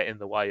let it get in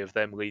the way of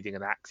them leading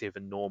an active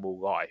and normal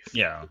life.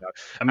 Yeah. you know?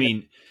 I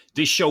mean,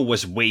 this show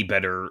was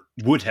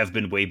would have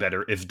been way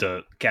better if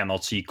the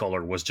cannot see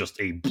color was just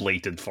a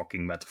blatant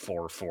fucking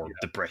metaphor for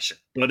depression.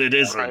 But it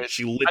isn't. Right.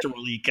 She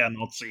literally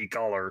cannot see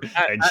color,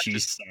 and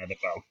she's sad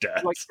about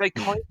that. Like, they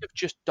kind of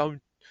just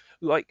don't,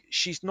 like,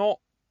 she's not,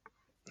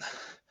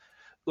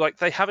 like,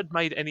 they haven't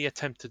made any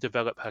attempt to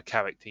develop her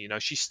character,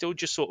 she's still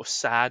just sort of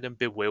sad and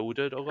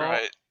bewildered a lot.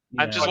 Right.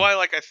 And Which is why,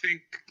 like, I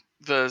think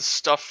the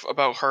stuff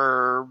about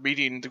her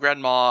meeting the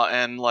grandma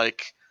and,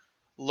 like,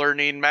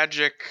 learning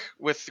magic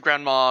with the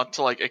grandma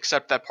to, like,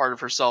 accept that part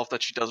of herself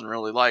that she doesn't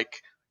really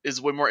like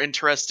is way more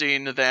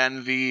interesting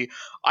than the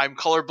I'm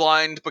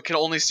colorblind but can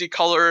only see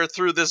color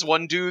through this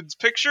one dude's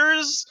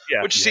pictures,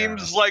 Yeah. which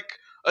seems like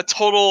a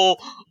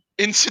total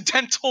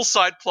incidental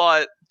side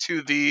plot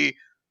to the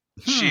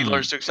she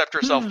learns to accept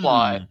herself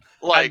plot.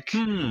 Like,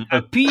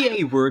 a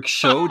PA work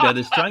show that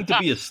is trying to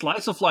be a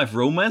slice of life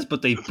romance,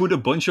 but they put a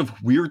bunch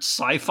of weird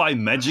sci-fi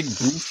magic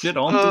bullshit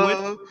onto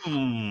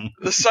it.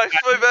 The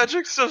sci-fi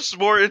magic stuff's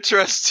more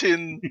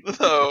interesting,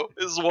 though,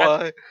 is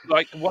why.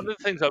 Like, one of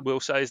the things I will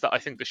say is that I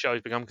think the show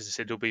has become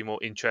considerably more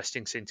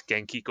interesting since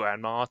Genki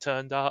Grandma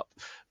turned up,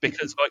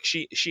 because like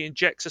she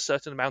injects a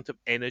certain amount of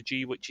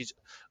energy, which is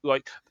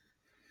like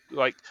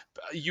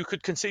you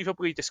could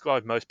conceivably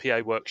describe most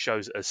PA work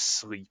shows as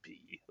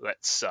sleepy,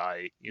 let's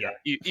say. You know,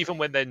 even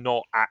when they're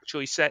not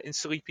actually set in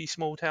sleepy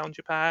small town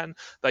Japan,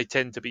 they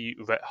tend to be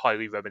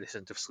highly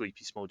reminiscent of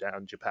sleepy small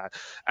town Japan.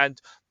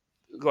 And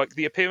like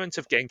the appearance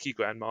of Genki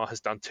Grandma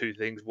has done two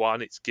things.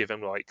 One, it's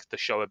given like the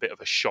show a bit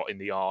of a shot in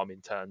the arm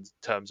in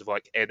terms of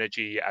like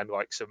energy and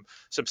like some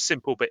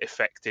simple but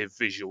effective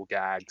visual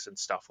gags and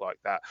stuff like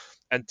that.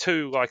 And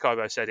two, like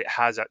I said, it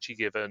has actually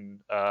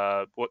given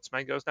what's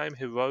Mango's name?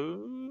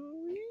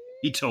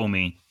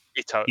 Itomi.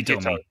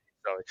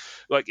 Sorry.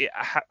 Like it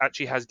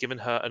actually has given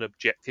her an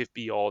objective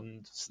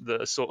beyond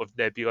the sort of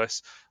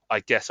nebulous, I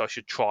guess I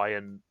should try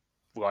and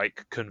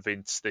like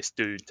convince this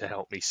dude to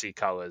help me see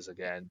colors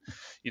again,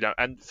 you know.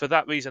 And for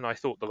that reason, I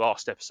thought the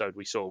last episode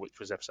we saw, which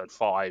was episode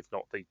 5,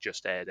 not the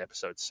just aired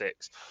episode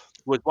 6,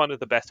 was one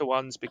of the better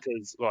ones,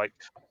 because like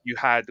you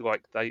had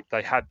like they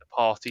had the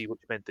party,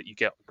 which meant that you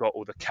got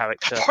all the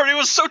character. The party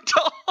was so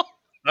dumb.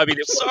 I mean,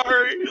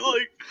 sorry.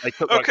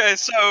 Okay,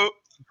 so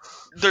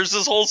there's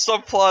this whole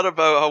subplot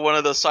about how one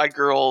of the side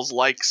girls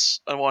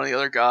likes one of the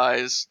other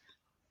guys.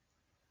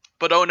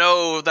 But oh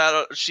no,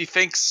 that she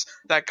thinks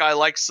that guy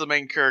likes the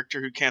main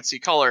character who can't see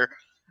color.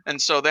 And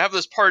so they have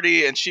this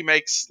party, and she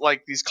makes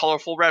like these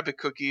colorful rabbit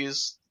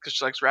cookies because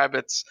she likes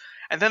rabbits.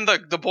 And then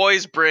the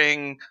boys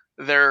bring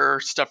their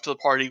stuff to the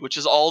party, which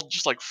is all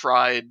just like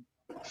fried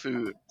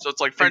food. So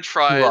it's like French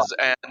fries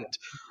and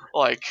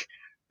like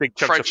big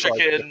fried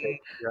chicken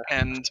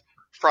and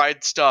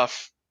fried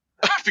stuff.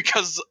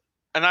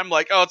 And I'm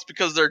like, oh, it's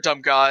because they're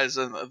dumb guys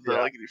and they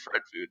like to eat fried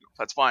food.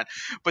 That's fine.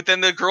 But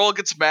then the girl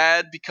gets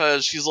mad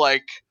because she's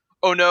like,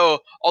 oh no,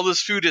 all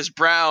this food is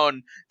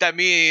brown. That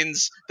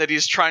means that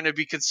he's trying to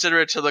be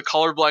considerate to the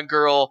colorblind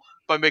girl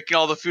by making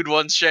all the food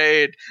one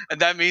shade. And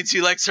that means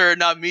he likes her,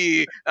 not me.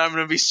 And I'm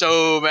going to be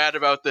so mad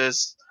about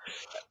this.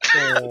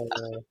 And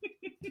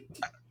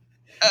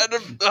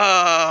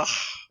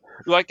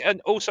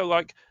also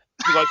like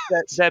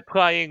they're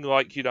playing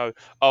like, you know,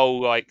 oh,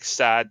 like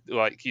sad,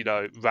 like, you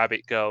know,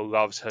 rabbit girl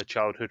loves her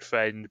childhood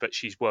friend, but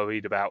she's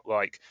worried about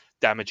like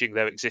damaging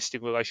their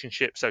existing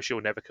relationship, so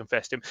she'll never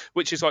confess to him,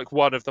 which is like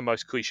one of the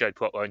most cliched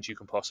plot lines you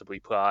can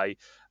possibly play.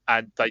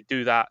 And they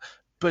do that,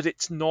 but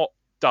it's not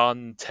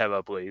done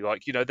terribly.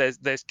 Like, you know,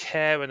 there's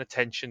care and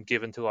attention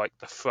given to like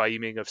the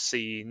framing of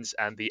scenes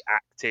and the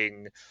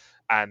acting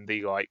and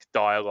the like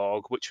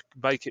dialogue, which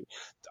make it.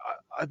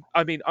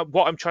 I mean,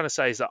 what I'm trying to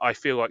say is that I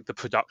feel like the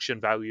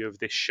production value of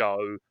this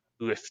show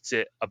lifts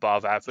it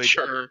above average.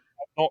 Sure.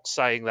 I'm not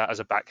saying that as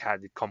a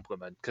backhanded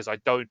compliment, because I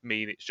don't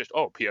mean it's just,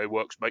 oh, PA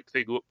works make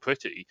things look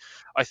pretty.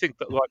 I think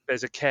that like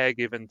there's a care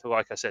given to,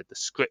 like I said, the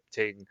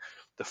scripting,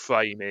 the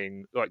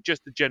framing, like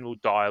just the general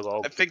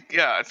dialogue. I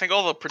think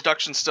all the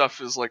production stuff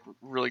is like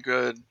really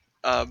good.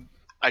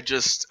 I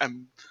just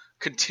am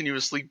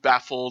continuously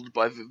baffled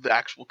by the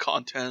actual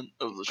content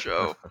of the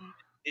show.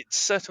 It's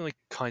certainly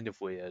kind of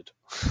weird.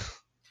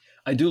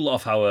 I do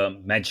love how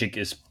magic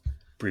is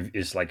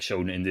like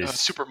shown in this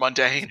super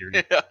mundane.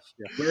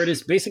 Where it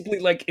is basically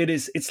like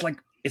it's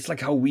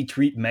like how we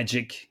treat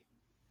magic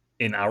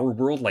in our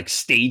world, like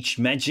stage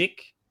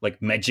magic,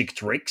 like magic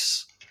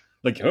tricks.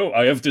 Like, oh,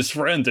 I have this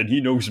friend and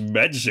he knows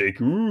magic.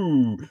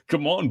 Ooh,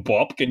 come on,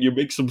 Bob, can you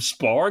make some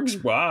sparks?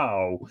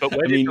 Wow. But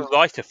where did the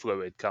lighter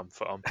fluid come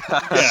from?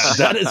 Yeah,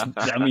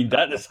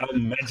 that is how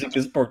magic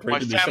is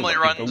portrayed. My family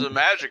runs a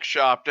magic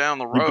shop down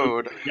the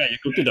road. You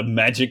go to the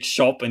magic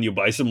shop and you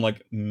buy some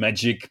like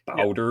magic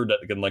powder that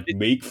can like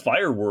make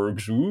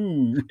fireworks.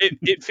 Ooh.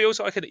 It feels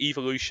like an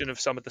evolution of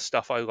some of the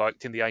stuff I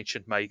liked in the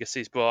Ancient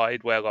Magus'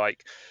 Bride, where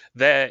like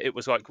there it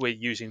was like we're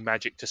using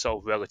magic to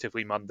solve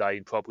relatively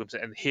mundane problems,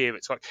 and here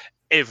it's like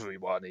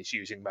everyone is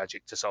using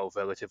magic to solve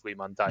relatively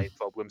mundane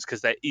problems,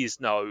 because there is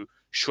no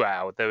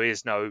shroud, there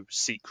is no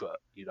secret,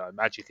 you know,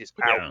 magic is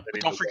out.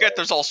 But don't forget,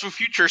 there's also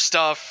future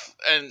stuff,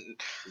 and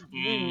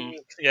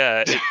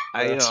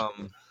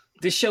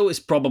this show is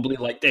probably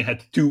like they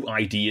had two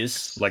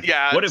ideas. Like,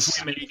 what if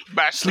we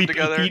make sleepy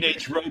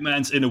teenage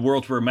romance in a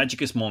world where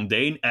magic is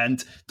mundane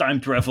and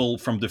time travel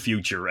from the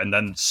future, and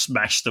then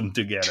smash them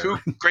together? Two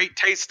great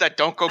tastes that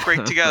don't go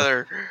great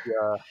together.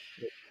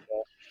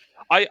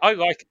 I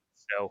like it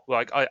still.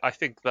 Like, I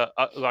think that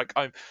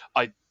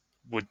I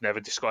would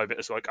never describe it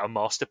as like a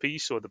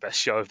masterpiece or the best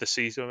show of the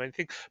season or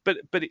anything, but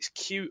it's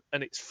cute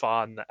and it's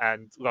fun,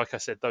 and like I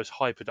said, those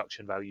high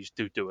production values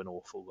do an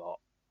awful lot.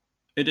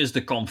 It is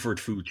the comfort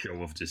food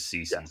show of this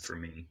season for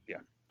me. Yeah.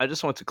 I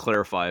just want to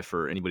clarify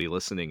for anybody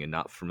listening and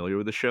not familiar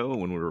with the show,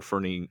 when we were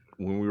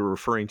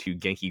referring to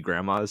Genki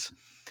grandmas,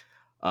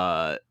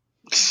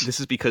 this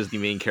is because the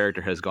main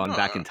character has gone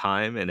back in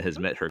time and has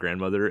met her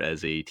grandmother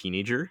as a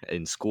teenager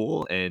in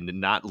school, and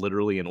not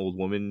literally an old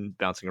woman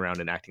bouncing around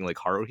and acting like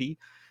Haruhi,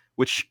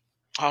 which,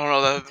 I don't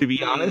know that. to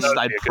be honest, would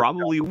I be a good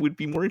probably would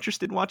be more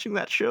interested in watching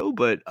that show,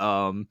 but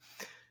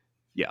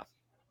yeah,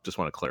 just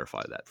want to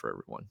clarify that for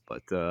everyone.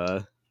 But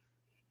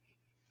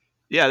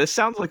yeah, this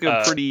sounds like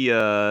a pretty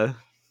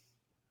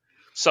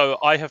So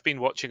I have been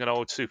watching an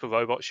old Super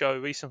Robot show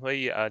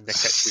recently,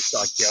 Neketsu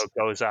Saikyo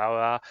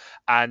Gozawa,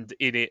 and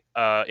in it,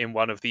 in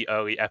one of the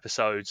early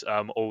episodes,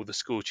 all the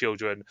school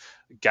children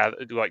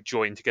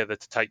joined together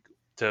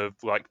to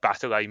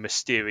battle a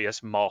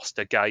mysterious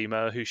master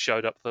gamer who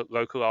showed up at the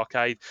local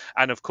arcade,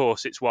 and of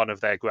course it's one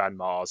of their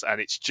grandmas, and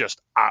it's just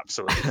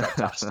absolutely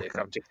fantastic.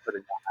 I'm just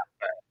putting that out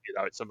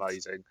there, it's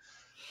amazing.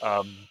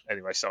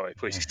 Anyway, sorry,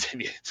 please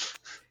continue.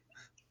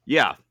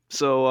 yeah.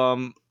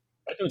 So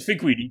I don't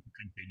think we need to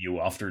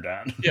continue after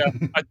that. Yeah,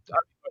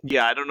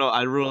 yeah, I don't know.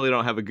 I really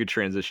don't have a good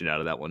transition out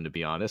of that one, to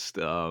be honest.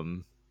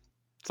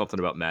 Something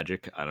about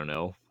magic, I don't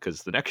know,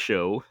 because the next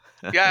show,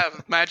 Yeah,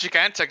 magic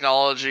and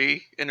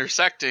technology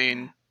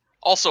intersecting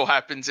also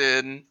happens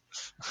in.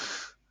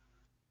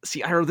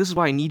 see, I don't know. This is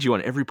why I need you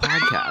on every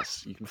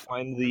podcast. You can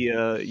find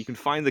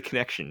the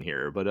connection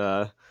here,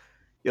 but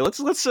yeah, let's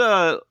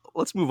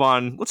move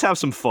on. Let's have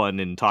some fun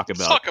and talk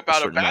Let's about talk about a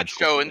certain bad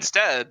magical show index.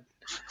 instead.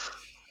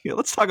 Yeah,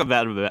 let's talk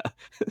about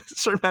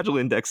certain magical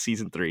index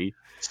season 3,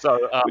 so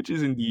which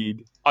is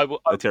indeed I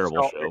will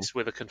terrible start show. this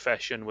with a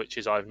confession, which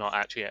is I've not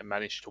actually yet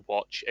managed to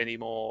watch any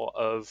more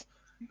of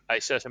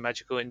a certain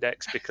magical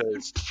index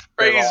because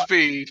Praise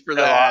be for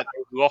there that.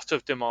 are a lot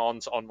of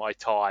demands on my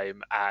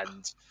time,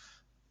 and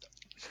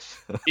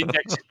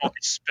index is not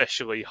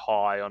especially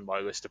high on my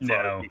list of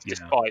priorities,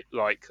 despite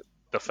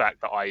the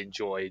fact that I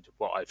enjoyed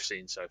what I've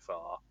seen so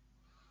far.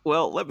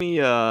 Well, let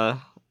me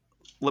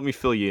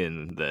fill you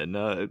in then.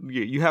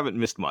 You haven't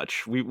missed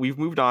much. We've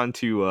moved on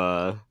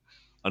to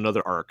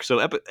another arc. So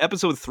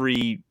episode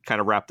 3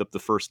 kind of wrapped up the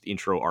first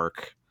intro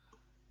arc,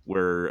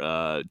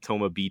 where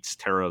Toma beats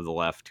Terra of the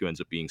Left, who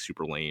ends up being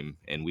super lame,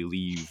 and we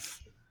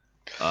leave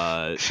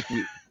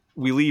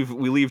we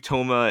leave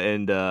Toma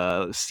and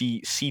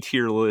C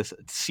tier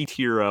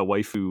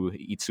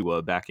waifu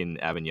Itsuwa back in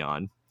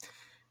Avignon,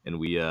 and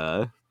we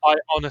I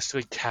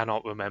honestly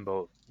cannot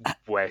remember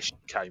where she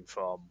came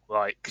from.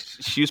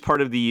 she was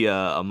part of the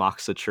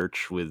Amaxa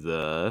church with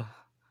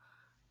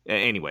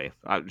anyway,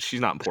 she's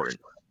not important.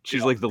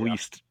 She's like the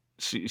least.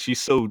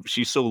 She's so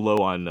low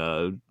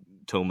on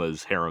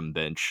Toma's harem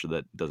bench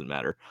that doesn't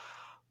matter.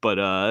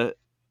 But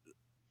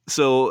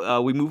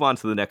so we move on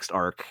to the next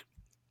arc,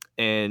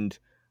 and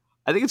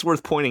I think it's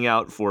worth pointing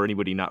out for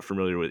anybody not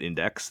familiar with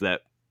Index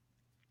that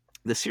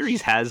the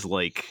series has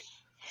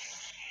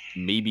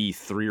maybe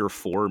 3 or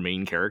 4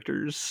 main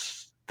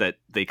characters that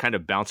they kind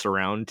of bounce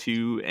around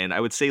to, and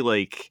I would say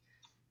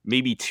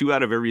maybe 2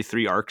 out of every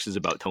 3 arcs is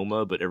about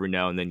Toma, but every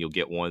now and then you'll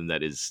get one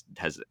that has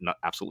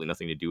absolutely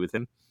nothing to do with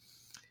him.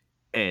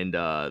 And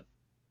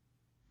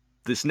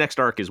this next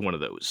arc is one of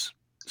those.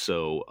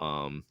 So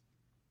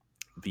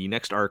the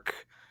next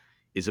arc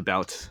is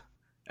about,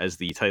 as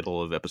the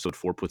title of episode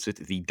 4 puts it,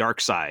 the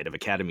dark side of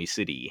Academy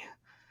City,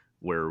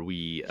 where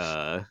we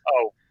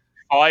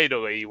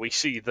finally we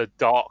see the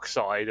dark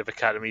side of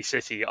Academy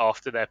City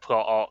after their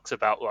plot arcs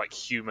about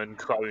human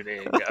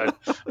cloning and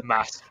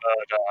mass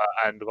murder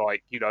and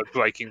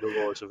breaking the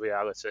laws of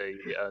reality.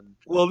 And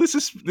well, this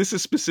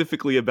is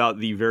specifically about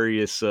the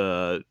various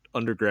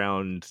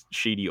underground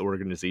shady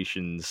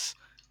organizations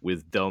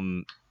with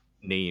dumb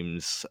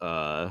names,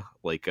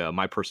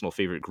 my personal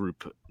favorite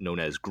group known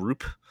as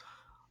Group.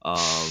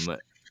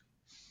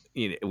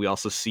 We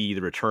also see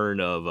the return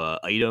of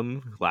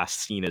Item,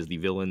 last seen as the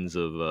villains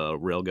of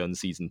Railgun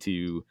Season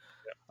 2.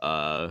 What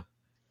are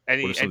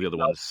some of the other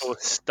ones?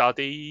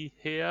 Study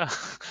here?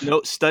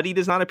 No, Study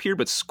does not appear,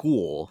 but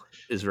School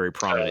is very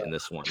prominent in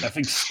this one. I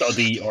think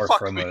Study are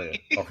from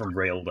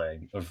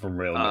Railgun.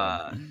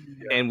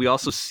 And we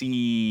also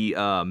see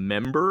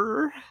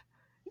Member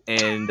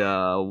and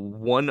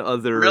one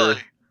other.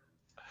 Really?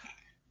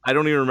 I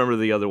don't even remember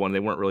the other one. They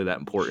weren't really that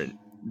important.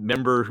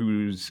 Member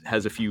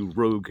has a few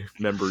rogue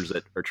members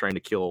that are trying to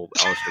kill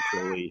Aleister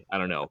Crowley. I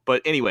don't know,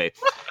 but anyway,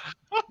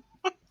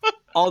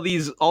 all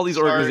these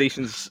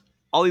organizations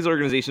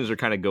are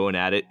kind of going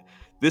at it.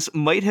 This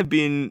might have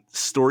been,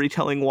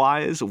 storytelling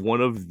wise,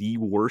 one of the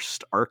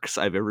worst arcs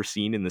I've ever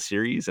seen in the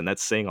series, and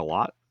that's saying a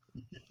lot.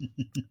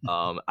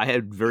 I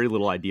had very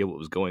little idea what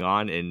was going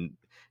on, and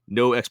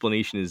no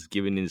explanation is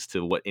given as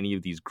to what any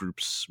of these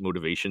groups'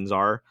 motivations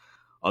are,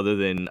 other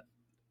than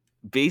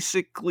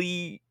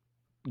basically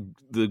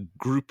the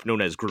group known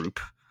as Group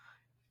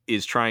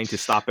is trying to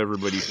stop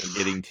everybody from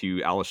getting to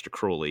Aleister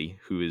Crowley,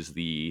 who is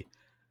the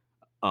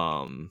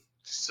So,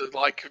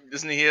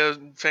 isn't he a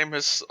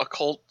famous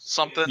occult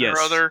something yes,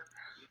 or other?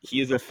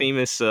 He is a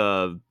famous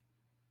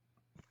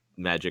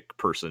magic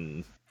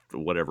person or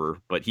whatever,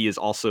 but he is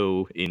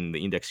also in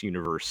the Index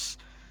universe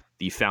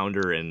the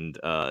founder and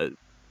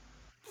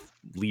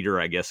leader,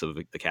 I guess, of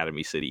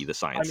Academy City, the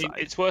science side.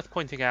 It's worth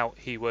pointing out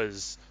he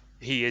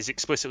is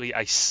explicitly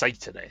a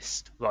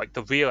Satanist. Like,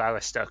 the real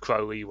Aleister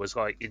Crowley was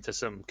like into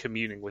some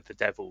communing with the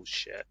devil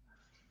shit.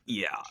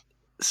 Yeah.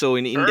 So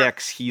in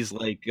Index, he's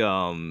like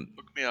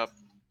Look me up.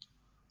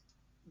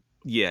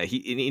 yeah,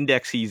 in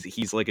Index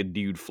he's like a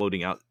dude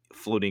floating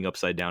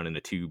upside down in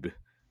a tube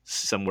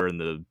somewhere in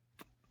the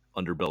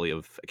underbelly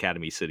of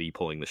Academy City,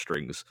 pulling the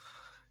strings.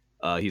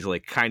 He's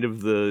like kind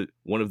of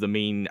one of the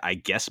main, I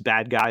guess,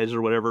 bad guys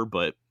or whatever.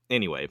 But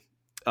anyway,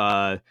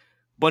 a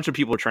bunch of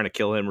people are trying to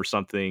kill him or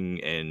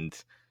something, and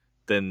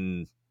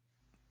then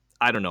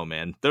I don't know,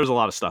 man. There's a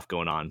lot of stuff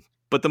going on,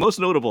 but the most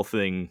notable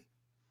thing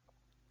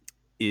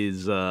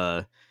is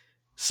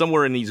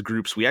somewhere in these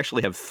groups we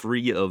actually have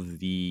 3 of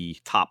the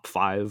top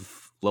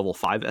 5 level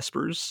 5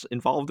 espers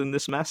involved in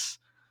this mess.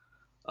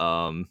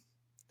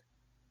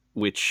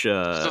 Which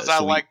So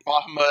that like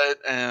Bahamut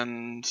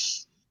and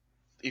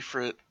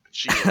Ifrit,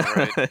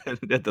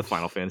 right? at the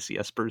Final Fantasy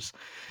espers,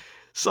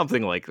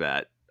 something like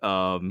that.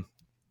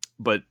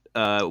 But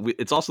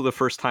it's also the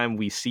first time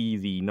we see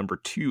the number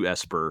 2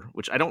 Esper,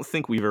 which I don't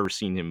think we've ever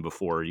seen him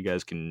before. You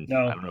guys can...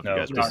 No, I don't know if you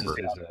guys this remember.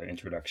 is his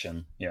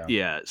introduction. Yeah.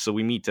 Yeah, so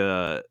we meet...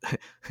 so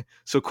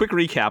quick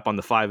recap on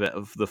the 5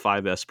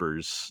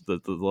 Espers, the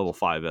level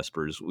 5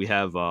 Espers. We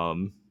have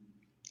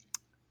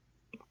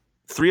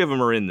 3 of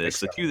them are in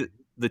this.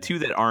 The two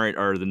that aren't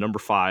are the number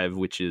 5,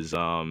 which is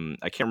I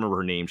can't remember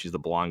her name. She's the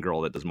blonde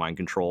girl that does mind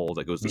control,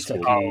 that goes to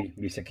school.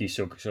 Misaki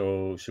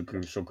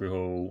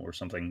Sokuho or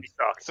something.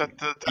 Is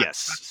that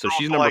Yes, so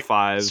she's number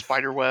 5.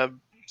 Spiderweb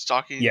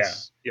stockings. Yeah.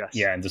 Yes.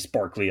 Yeah, and the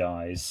sparkly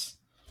eyes.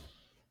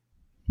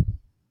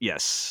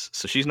 Yes,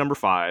 so she's number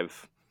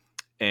 5,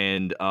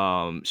 and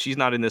she's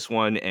not in this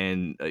one.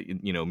 And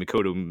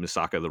Mikoto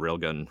Misaka, the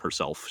railgun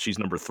herself, she's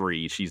number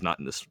 3. She's not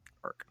in this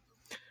arc.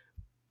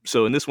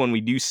 So in this one,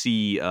 we do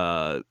see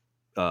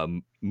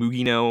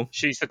Mugino.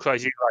 She's the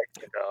crazy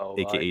girl,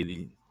 aka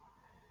the...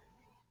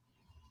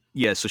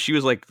 Yeah, so she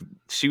was like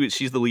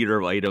she's the leader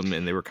of Item,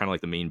 and they were kind of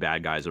like the main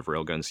bad guys of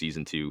Railgun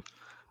Season 2.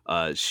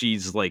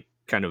 She's like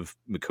kind of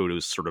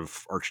Mikoto's sort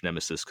of arch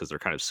nemesis because they're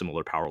kind of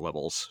similar power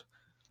levels.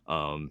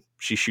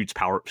 She shoots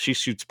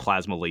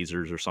plasma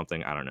lasers or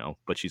something, I don't know,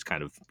 but she's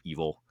kind of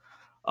evil.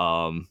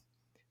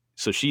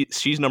 So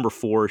she's number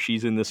 4.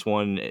 She's in this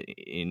one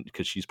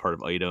because she's part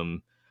of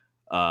Item.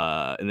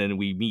 And then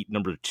we meet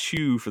number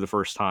 2 for the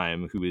first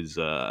time, who is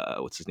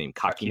what's his name,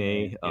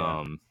 Kakine.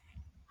 Yeah.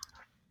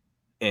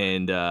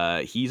 And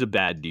he's a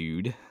bad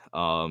dude.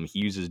 He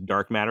uses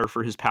dark matter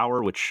for his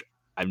power, which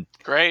I'm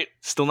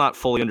still not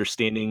fully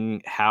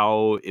understanding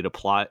how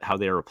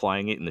they are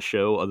applying it in the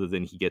show, other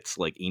than he gets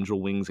like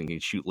angel wings and can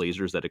shoot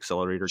lasers that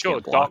Accelerator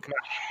can't block.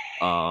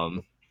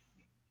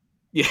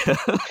 Yeah.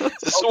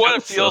 This is what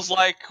it feels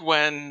like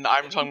when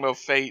I'm talking about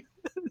Fate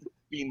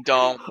being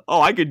dumb. Oh,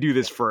 I could do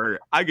this for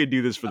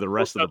the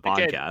rest of the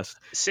podcast.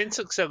 Since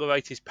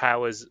Accelerator's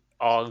powers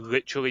are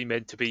literally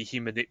meant to be he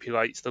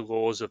manipulates the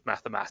laws of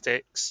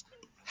mathematics,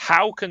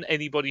 how can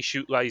anybody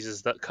shoot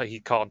lasers that he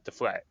can't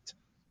deflect?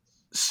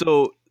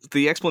 So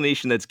the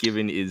explanation that's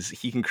given is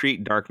he can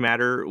create dark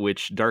matter,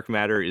 which dark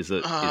matter is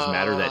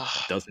matter that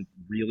doesn't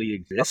really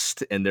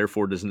exist and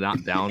therefore does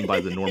not bound by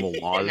the normal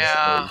laws.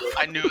 Yeah,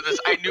 I knew this.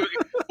 I knew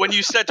when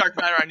you said dark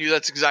matter, I knew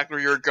that's exactly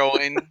where you were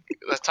going.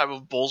 That type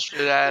of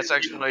bullshit ass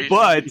explanation.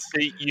 But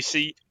you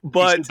see,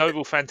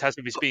 Noble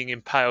Phantasm is being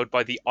impaled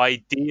by the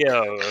idea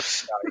of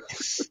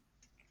space.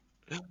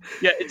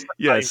 Yeah, it's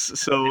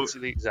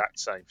the exact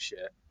same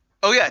shit.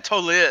 Oh yeah, it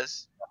totally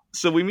is.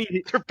 So we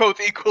meet. They're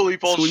both equally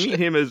bullshit. So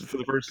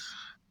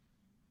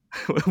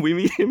we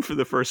meet him for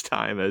the first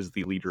time as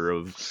the leader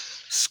of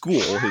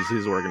school,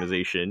 his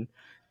organization,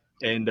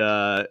 and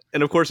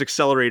of course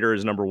Accelerator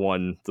is number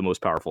 1, the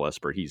most powerful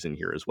Esper. He's in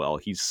here as well.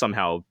 He's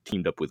somehow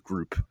teamed up with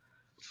Group.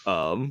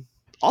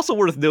 Also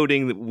worth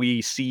noting that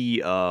we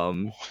see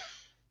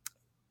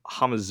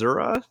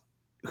Hamazura,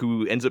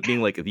 who ends up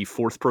being like the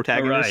 4th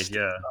protagonist.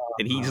 Right, yeah.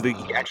 And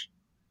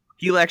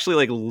he actually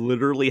like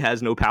literally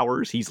has no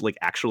powers. He's like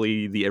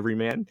actually the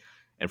everyman,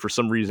 and for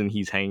some reason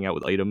he's hanging out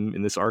with Item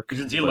in this arc.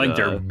 Isn't he like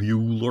their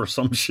mule or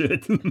some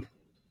shit?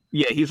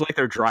 Yeah, he's like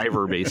their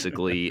driver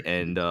basically,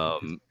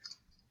 but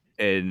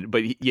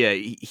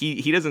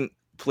he doesn't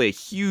play a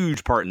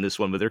huge part in this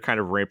one, but they're kind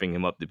of ramping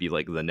him up to be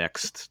like the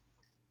next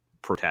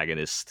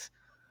protagonist.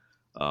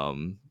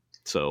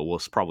 So we'll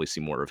probably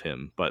see more of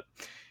him. But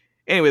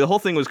anyway, the whole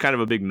thing was kind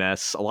of a big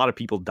mess. A lot of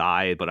people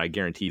died, but I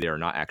guarantee they are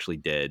not actually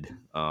dead.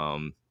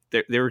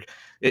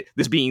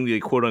 This being the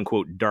quote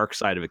unquote dark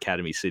side of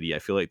Academy City, I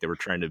feel like they were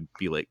trying to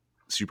be like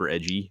super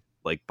edgy,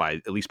 like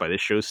at least by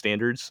this show's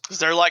standards. Is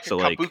there like a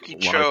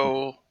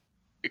Kabuki-cho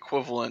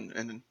equivalent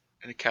in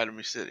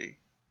Academy City?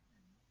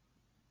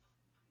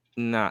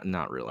 Not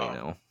really,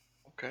 no.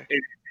 Okay.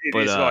 It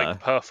is like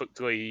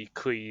perfectly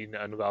clean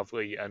and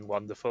lovely and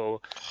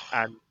wonderful,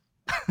 and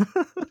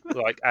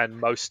and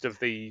most of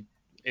the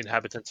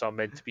inhabitants are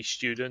meant to be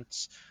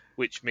students,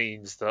 which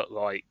means that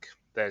like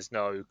there's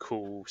no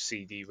cool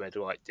seedy red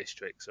light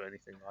districts or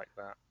anything like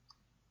that.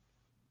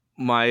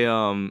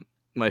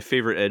 my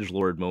favorite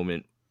edgelord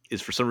moment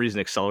is for some reason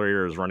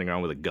Accelerator is running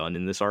around with a gun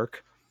in this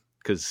arc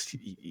because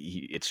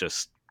it's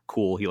just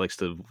cool. He likes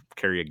to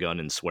carry a gun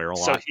and swear a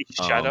So lot. he's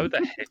Shadow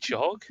the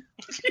Hedgehog?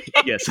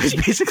 Yes, he's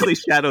basically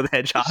Shadow the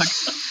Hedgehog.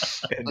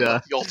 And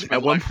The ultimate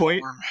at one life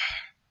point,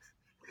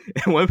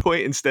 form.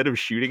 instead of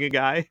shooting a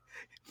guy,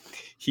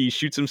 he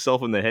shoots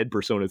himself in the head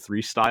Persona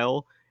 3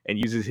 style and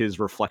uses his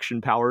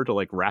reflection power to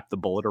like wrap the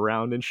bullet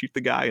around and shoot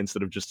the guy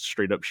instead of just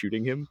straight up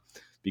shooting him,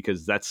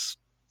 because he's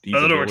I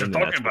don't a know what you're villain and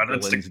talking that's about.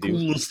 It's the villains do.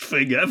 coolest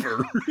thing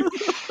ever.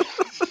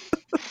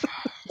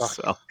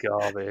 So,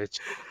 Garbage.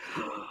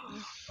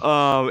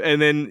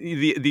 and then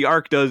the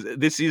arc does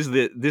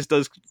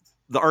the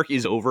arc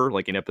is over.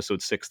 Like in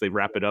episode 6, they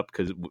wrap it up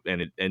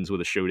and it ends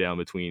with a showdown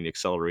between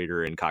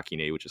Accelerator and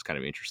Kakine, which is kind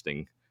of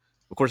interesting.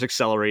 Of course,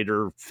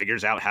 Accelerator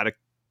figures out how to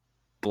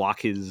block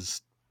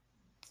his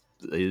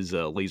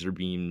laser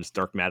beams,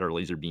 dark matter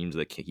laser beams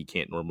that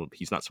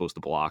he's not supposed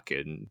to block,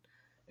 and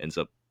ends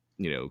up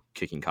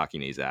kicking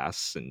Kakine's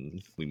ass,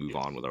 and we move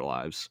on with our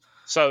lives.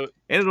 So,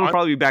 and it'll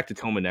probably be back to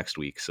Toma next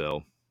week.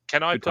 So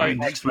can I good play time.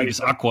 Next week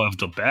is Aqua of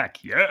the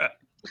back. Yeah.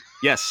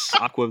 Yes,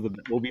 Aqua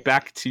will be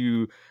back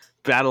to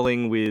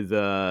battling with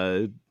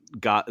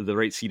God, the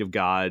right seat of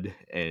God,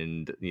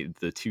 and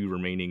the 2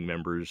 remaining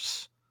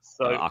members.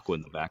 So Aqua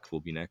in the back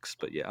will be next,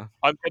 but yeah,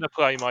 I'm going to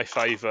play my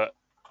favourite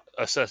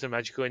A Certain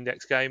Magical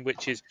Index game,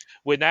 which is,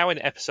 we're now in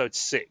episode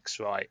 6,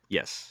 right?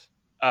 yes.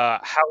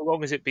 How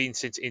long has it been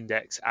since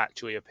Index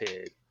actually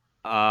appeared?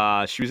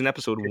 She was in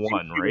episode 1, She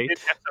was right? in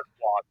episode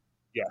 1,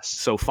 yes.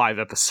 So 5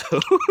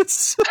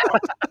 episodes.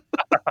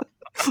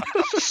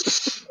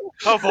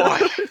 Oh boy.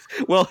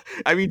 Well,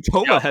 I mean,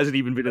 Toma hasn't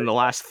even been in the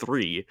last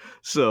 3,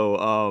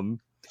 so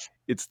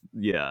it's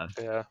Yeah.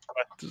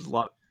 there's a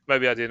lot.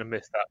 Maybe I didn't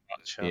miss that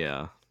much.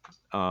 Yeah.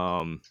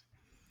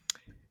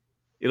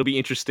 It'll be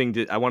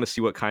interesting I want to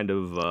see what kind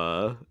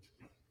of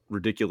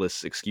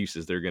ridiculous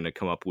excuses they're going to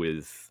come up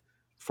with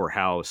for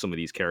how some of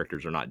these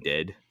characters are not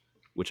dead,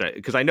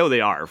 because I know they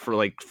are.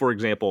 For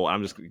example, I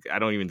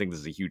don't even think this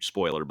is a huge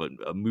spoiler, but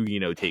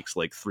Mugino takes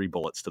like 3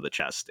 bullets to the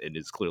chest and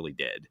is clearly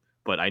dead.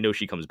 But I know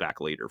she comes back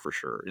later for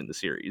sure in the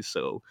series,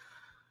 so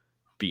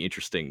be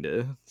interesting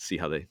to see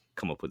how they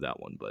come up with that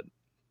one. But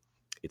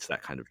it's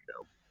that kind of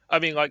show. I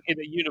mean, like, in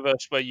a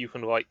universe where you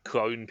can, like,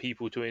 clone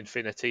people to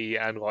infinity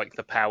and, like,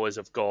 the powers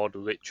of God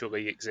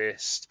literally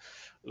exist,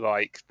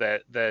 like,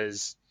 there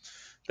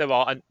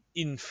are an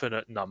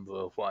infinite number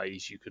of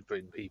ways you could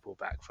bring people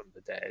back from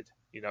the dead.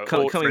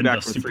 Coming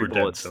back from super 3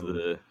 bullets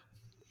dead,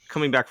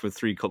 coming back from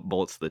 3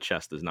 bullets to the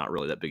chest is not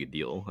really that big a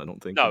deal, I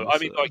don't think. No, I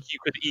mean, like, you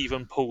could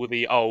even pull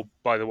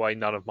by the way,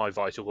 none of my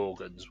vital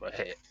organs were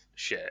hit.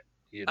 Shit.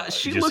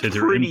 She Just looked hit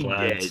her pretty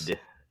implants. dead.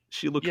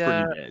 She looked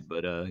pretty dead,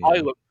 but I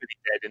look pretty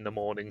dead in the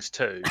mornings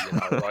too,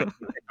 like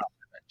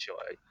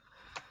eventually.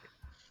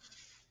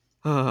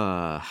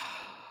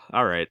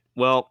 All right.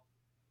 Well,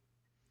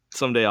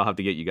 someday I'll have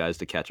to get you guys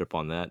to catch up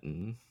on that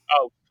and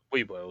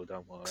We will,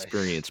 don't worry.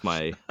 experience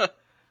my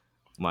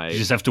You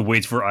just have to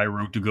wait for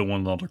Iroh to go on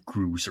another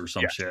cruise or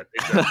some shit.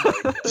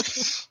 Exactly.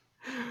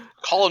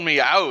 Calling me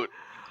out.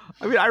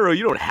 I mean, Iroh,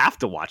 you don't have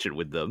to watch it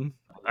with them.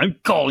 I'm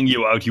calling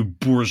you out, you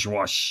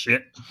bourgeois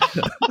shit.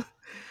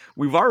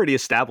 We've already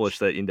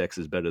established that Index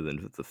is better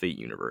than the Fate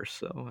universe,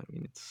 so I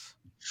mean, it's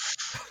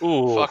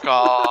Ooh, Fuck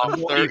off.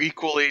 They're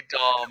equally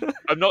dumb.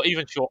 I'm not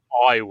even sure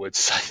I would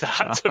say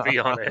that, to be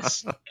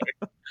honest.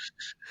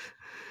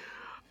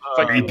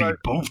 Maybe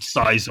both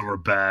sides are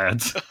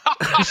bad.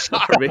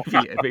 or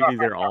maybe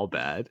they're all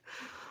bad.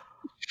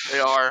 They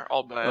are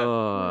all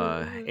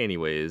bad.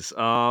 Anyways,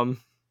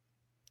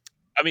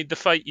 I mean, the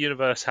Fate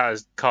universe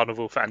has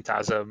Carnival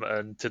Phantasm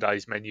and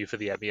Today's Menu for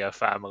the Emiya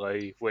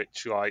family,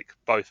 which, like,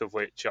 both of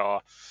which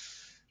are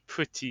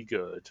pretty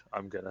good,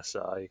 I'm gonna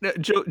say. no,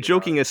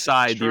 joking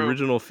aside, the True.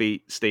 original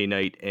Fate Stay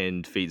Night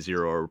and Fate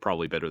Zero are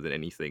probably better than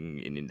anything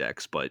in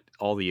Index, but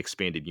all the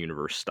expanded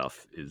universe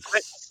stuff is.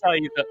 Let's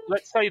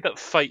say that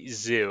Fate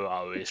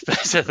Zero is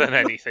better than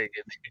anything.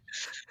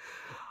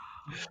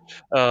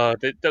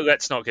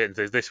 Let's not get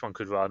into this. This one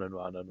could run and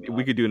run and run.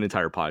 We could do an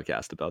entire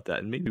podcast about that,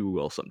 and maybe we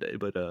will someday.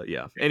 But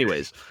yeah.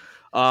 Anyways,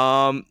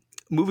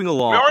 moving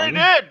along.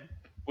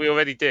 We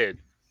already did.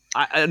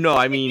 No,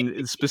 I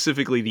mean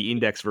specifically the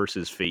Index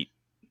versus Fate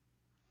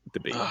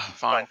debate.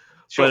 Fine.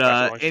 Sure,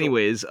 But sure.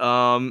 anyways,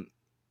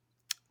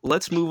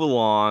 let's move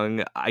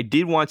along. I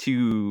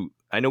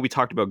know we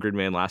talked about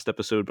Gridman last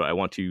episode, but I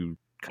want to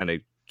kind of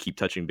keep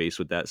touching base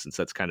with that since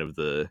that's kind of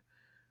the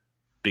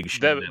big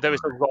show. There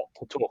is a lot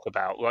to talk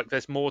about. Like,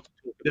 there's more to talk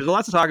about. There's a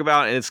lot to talk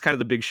about, and it's kind of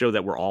the big show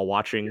that we're all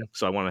watching.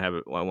 So I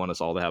want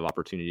us all to have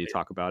opportunity to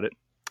talk about it.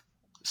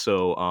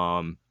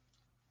 So,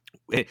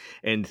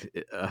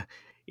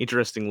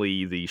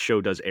 interestingly, the show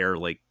does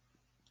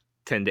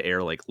tend to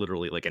air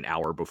literally an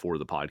hour before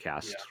the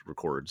podcast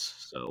records.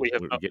 So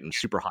we're getting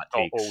super hot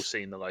Not takes. all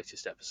seen the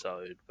latest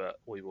episode, but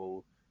we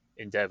will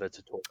endeavor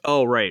to talk.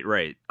 Oh,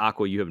 right.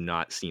 Aqua, you have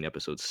not seen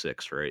episode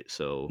 6, right?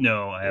 So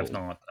No, I have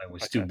not. I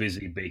was too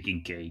busy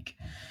baking cake.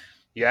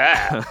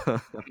 Yeah.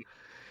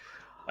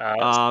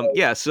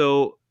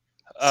 So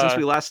since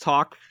we last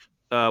talked,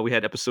 we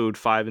had episode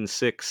 5 and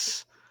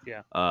 6.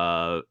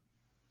 Yeah.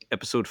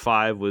 Episode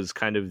 5 was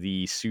kind of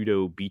the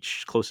pseudo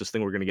beach, closest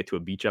thing we're going to get to a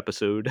beach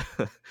episode.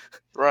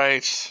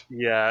 Right.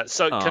 Yeah.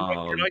 So can I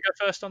Um,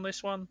 go first on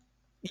this one?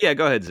 Yeah,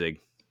 go ahead, Zig.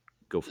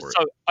 Go for it.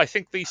 So I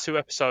think these two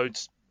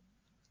episodes,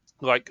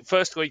 like,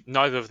 firstly,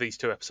 neither of these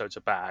two episodes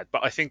are bad,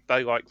 but I think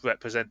they like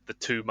represent the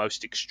two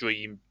most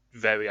extreme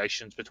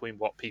variations between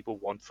what people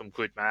want from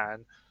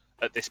Gridman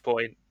at this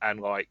point and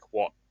like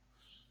what,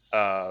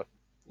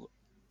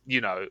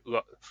 you know,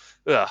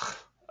 ugh,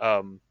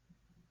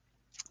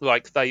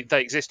 like they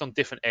exist on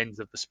different ends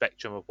of the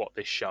spectrum of what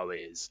this show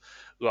is.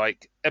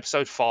 Like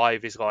episode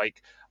 5 is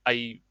like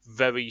a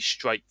very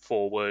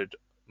straightforward,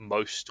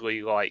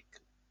 mostly like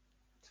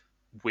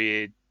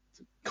weird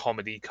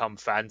comedy come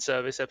fan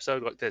service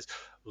episode. Like there's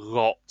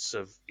lots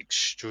of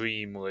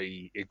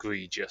extremely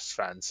egregious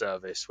fan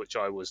service, which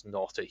I was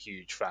not a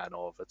huge fan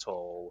of at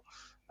all.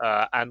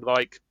 And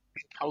like,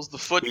 How's the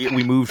foot?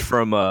 We moved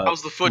from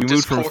How's the foot we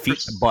moved from discourse? feet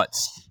to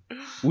butts.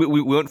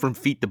 We went from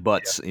feet to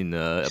butts in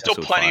Still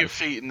episode plenty 5. of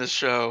feet in this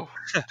show.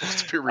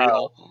 Just to be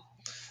real.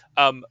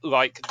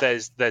 like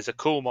there's a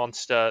cool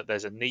monster,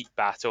 there's a neat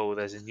battle,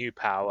 there's a new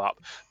power up,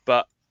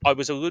 but I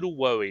was a little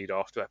worried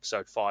after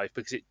episode 5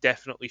 because it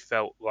definitely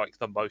felt like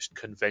the most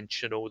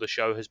conventional the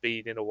show has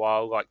been in a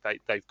while. Like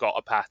they've got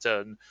a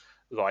pattern,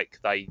 like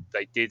they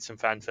did some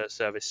fan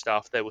service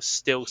stuff. There was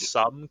still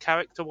some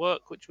character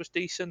work which was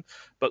decent,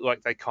 but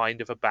like they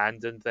kind of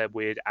abandoned their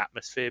weird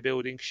atmosphere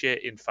building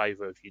shit in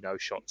favor of, you know,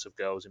 shots of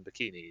girls in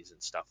bikinis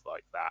and stuff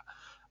like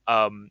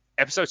that.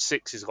 Episode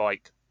 6 is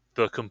like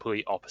the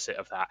complete opposite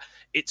of that.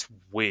 It's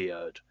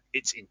weird.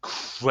 It's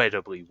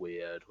incredibly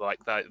weird. Like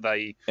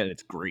they And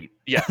it's great.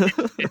 yeah,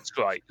 it's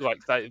great. Like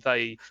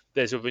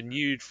there's a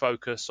renewed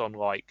focus on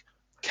like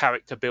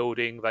character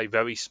building. They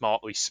very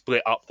smartly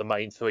split up the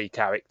main 3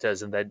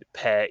 characters and then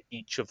pair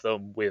each of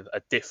them with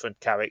a different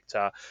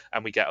character,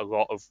 and we get a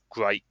lot of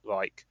great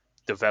like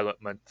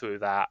development through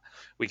that.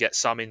 We get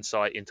some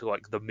insight into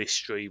like the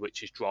mystery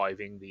which is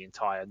driving the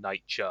entire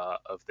nature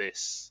of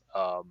this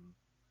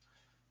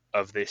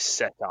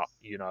setup,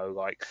 you know,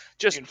 like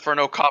just The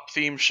Inferno Cop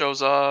theme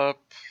shows up.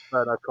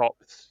 Inferno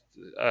Cops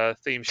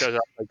theme shows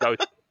up. They go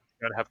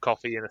and have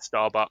coffee in a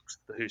Starbucks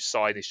whose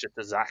sign is just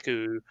a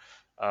Zaku.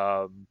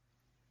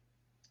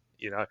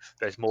 You know,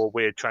 there's more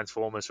weird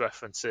Transformers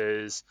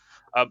references.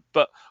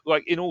 But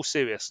like in all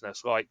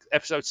seriousness, like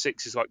episode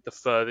 6 is like the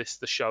furthest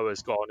the show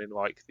has gone in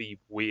like the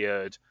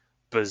weird,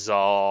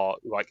 bizarre,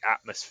 like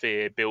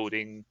atmosphere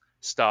building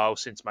style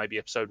since maybe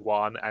episode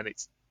 1, and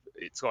it's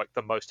like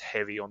the most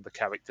heavy on the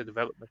character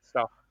development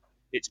stuff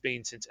it's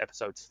been since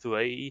episode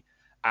 3.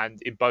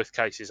 And in both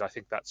cases, I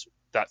think that's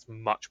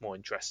much more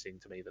interesting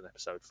to me than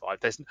episode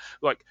 5. There's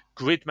like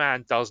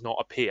Gridman does not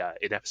appear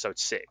in episode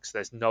 6.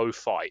 There's no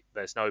fight.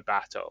 There's no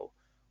battle.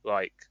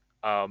 Like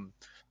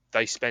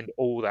they spend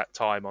all that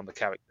time on the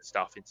character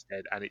stuff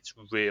instead, and it's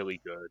really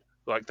good.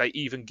 Like they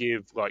even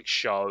give like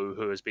Sho,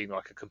 who has been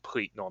like a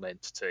complete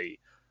non-entity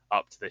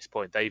up to this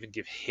point, they even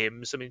give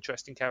him some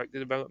interesting character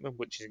development,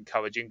 which is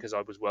encouraging because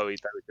I was worried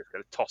they were just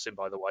going to toss him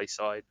by the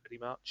wayside pretty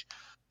much.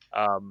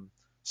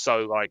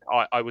 So like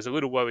I was a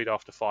little worried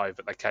after 5,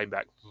 but they came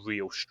back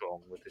real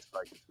strong with this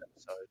latest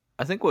episode.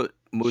 I think what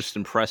most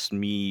impressed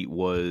me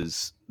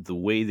was the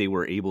way they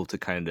were able to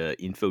kind of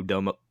info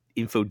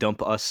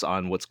dump us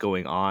on what's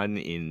going on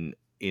in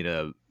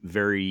a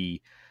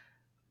very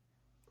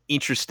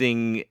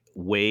interesting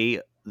way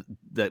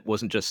that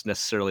wasn't just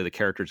necessarily the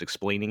characters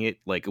explaining it.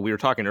 Like we were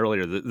talking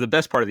earlier, the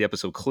best part of the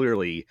episode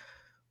clearly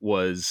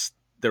was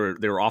they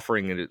were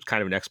offering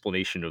kind of an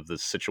explanation of the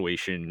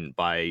situation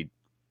by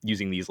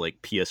using these like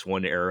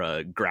PS1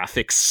 era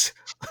graphics,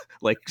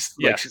 like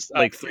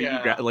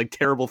 3D like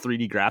terrible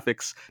 3D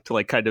graphics to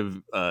like kind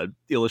of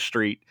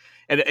illustrate,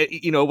 and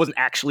you know, it wasn't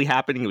actually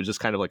happening. It was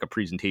just kind of like a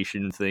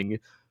presentation thing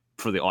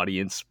for the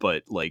audience,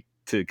 but like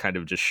to kind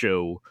of just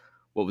show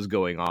what was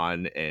going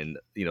on, and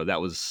you know,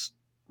 that was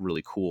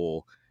really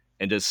cool.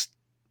 And just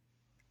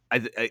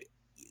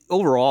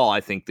overall,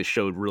 I think the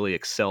show really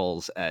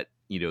excels at,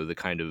 you know, the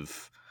kind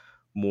of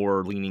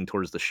more leaning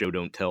towards the show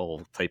don't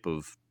tell type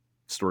of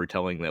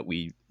storytelling that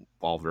we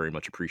all very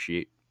much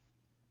appreciate.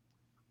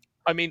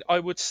 I mean, I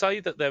would say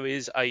that there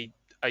is a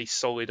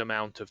solid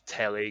amount of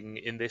telling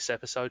in this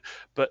episode,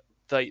 but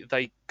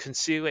they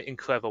conceal it in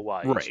clever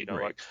ways. Right, you know,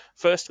 right. like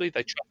firstly,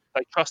 they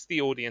trust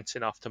the audience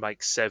enough to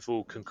make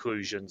several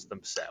conclusions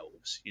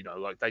themselves. You know,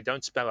 like they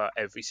don't spell out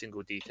every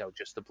single detail,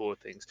 just the broad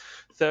things.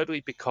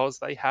 Thirdly, because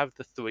they have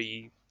the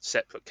 3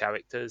 separate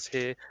characters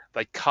here,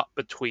 they cut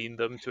between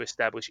them to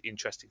establish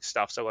interesting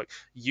stuff. So like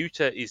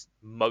Yuta is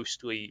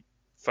mostly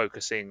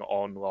focusing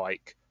on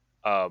like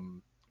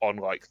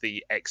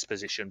the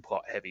exposition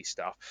plot heavy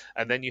stuff,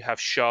 and then you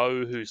have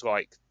Sho, who's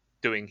like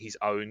doing his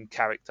own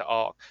character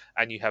arc,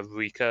 and you have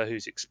Rika,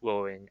 who's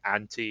exploring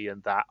Anti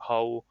and that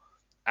whole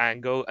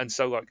angle. And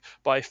so like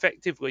by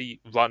effectively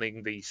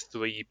running these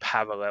 3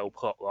 parallel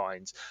plot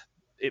lines,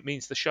 it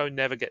means the show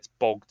never gets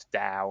bogged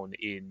down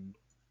in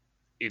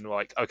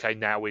like, okay,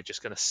 now we're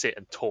just going to sit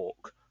and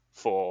talk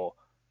for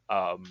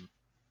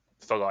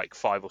for like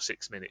 5 or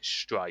 6 minutes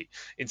straight.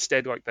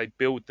 Instead, like, they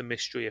build the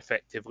mystery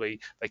effectively.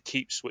 They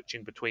keep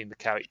switching between the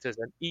characters,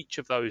 and each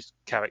of those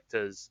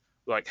characters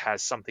like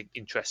has something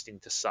interesting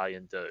to say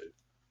and do.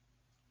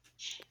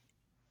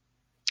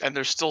 And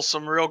there's still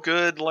some real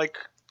good, like,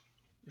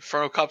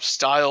 Inferno Cop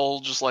style,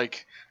 just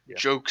like Yeah.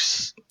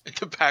 jokes in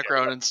the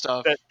background and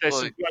stuff. There's Like,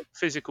 some great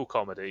physical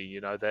comedy,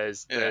 you know.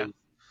 Yeah.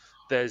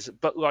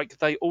 But like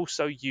they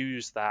also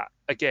use that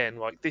again.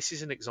 Like, this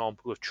is an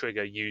example of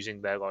Trigger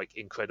using their like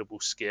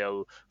incredible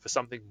skill for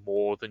something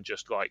more than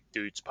just like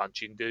dudes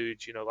punching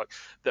dudes. You know, like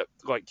that.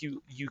 Like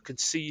you can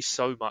see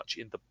so much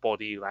in the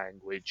body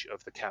language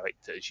of the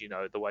characters. You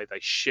know, the way they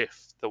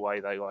shift, the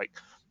way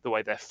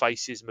their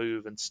faces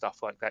move and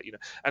stuff like that. You know,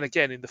 and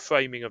again in the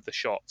framing of the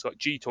shots. Like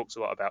G talks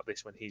a lot about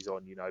this when he's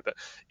on. You know, but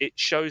it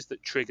shows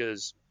that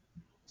Trigger's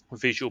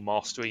visual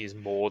mastery is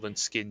more than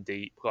skin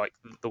deep. Like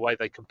the way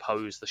they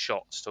compose the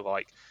shots to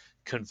like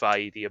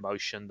convey the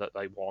emotion that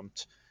they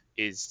want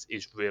is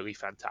really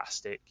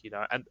fantastic, you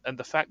know. And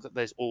the fact that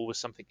there's always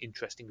something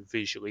interesting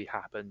visually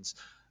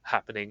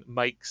happening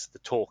makes the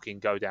talking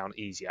go down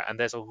easier. And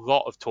there's a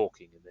lot of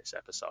talking in this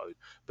episode,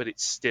 but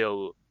it's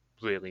still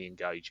really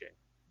engaging.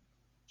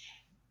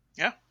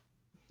 Yeah.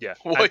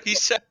 what he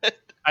said.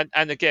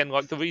 And again,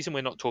 like, the reason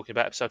we're not talking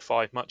about episode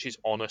 5 much is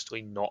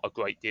honestly not a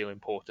great deal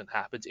important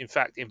happens. In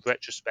fact, in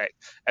retrospect,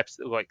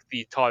 like the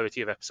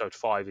entirety of episode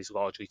 5 is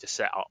largely to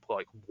set up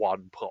like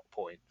one plot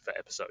point for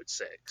episode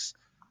 6,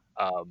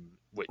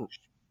 which,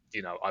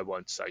 you know, I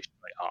won't say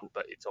straight up,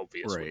 but it's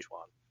obvious Right. which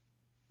one.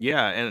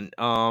 Yeah, and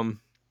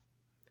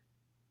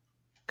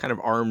kind of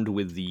armed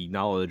with the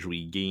knowledge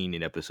we gain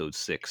in episode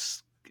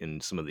 6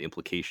 and some of the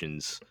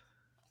implications,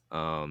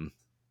 I'm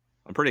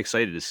pretty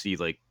excited to see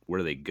like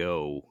where they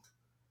go.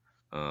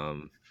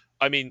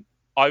 I mean,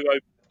 I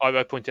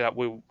pointed out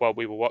while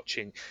we were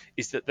watching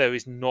is that there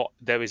is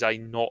a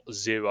not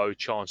zero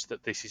chance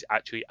that this is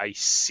actually a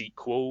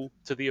sequel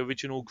to the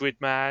original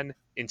Gridman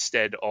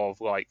instead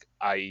of like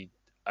a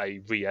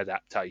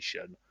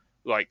readaptation.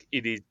 Like,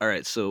 it is. All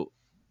right, so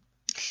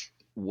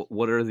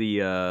what are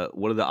the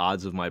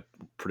odds of my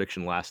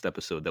prediction last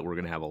episode that we're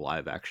going to have a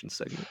live action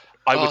segment?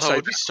 I would that say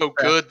would be so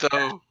good,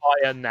 though.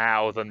 higher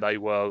now than they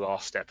were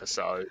last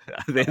episode.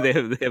 they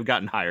have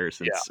gotten higher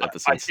since episode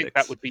 6. I think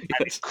that would be an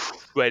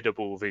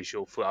incredible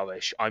visual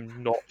flourish.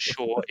 I'm not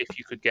sure if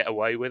you could get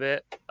away with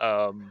it,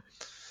 but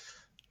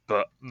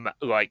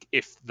like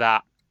if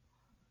that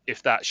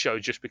show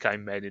just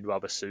became men in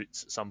rubber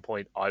suits at some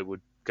point, I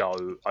would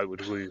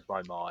lose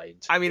my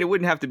mind. I mean, it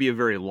wouldn't have to be a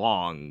very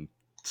long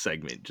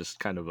segment, just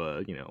kind of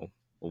a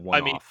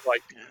one-off. I mean,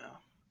 like,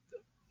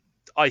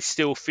 I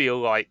still feel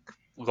like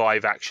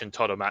live action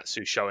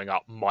Todomatsu showing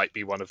up might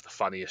be one of the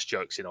funniest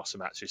jokes in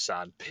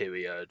Osamatsu-san,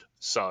 period.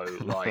 So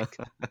like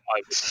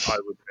I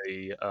would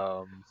be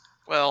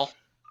Well,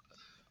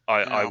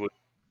 I would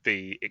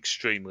be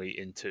extremely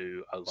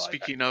into a live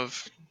speaking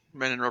of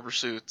men in rubber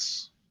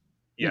suits,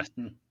 Yes.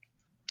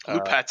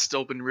 Lupat's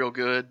still been real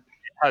good.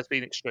 It has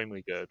been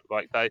extremely good.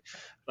 Like they've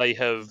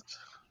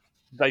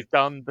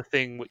done the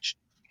thing which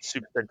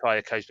Super Sentai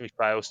occasionally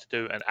fails to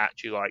do, and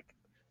actually like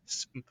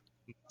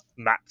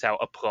mapped out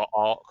a plot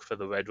arc for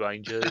the Red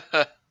Rangers.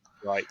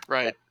 Like,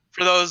 Right.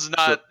 For those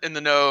not in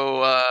the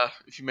know,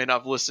 if you may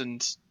not have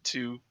listened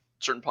to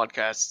certain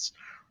podcasts,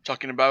 we're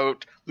talking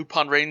about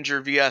Lupin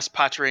Ranger vs.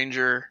 Patch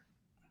Ranger,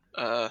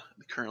 the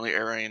currently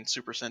airing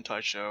Super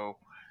Sentai show.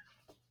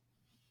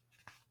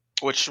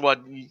 Which,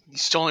 you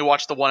still only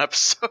watched the one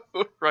episode,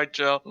 right,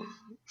 Joe?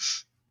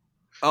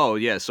 Oh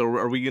yeah, so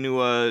are we going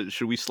to?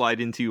 Should we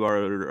slide into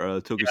our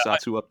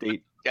tokusatsu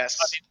update? Yes.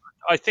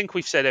 I think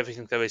we've said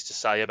everything there is to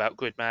say about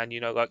Gridman. You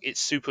know, like, it's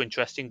super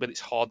interesting, but it's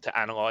hard to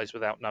analyze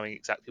without knowing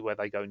exactly where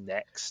they go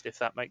next, if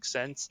that makes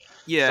sense.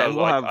 Yeah, So, and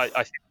we'll like,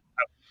 have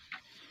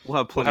we'll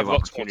have plenty of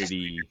lots more to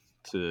opportunity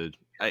to.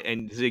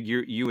 And Zig,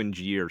 you and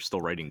G are still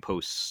writing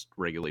posts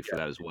regularly for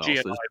that as well. G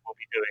and So I will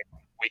be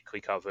doing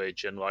weekly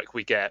coverage, and like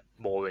we get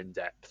more in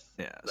depth.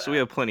 yeah, so we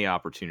have plenty of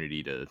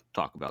opportunity to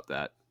talk about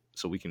that.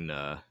 So we can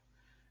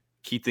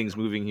keep things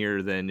moving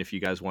here. Then, if you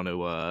guys want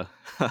to,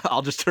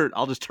 I'll just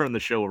turn the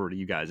show over to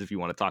you guys if you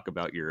want to talk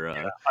about your. I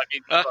mean,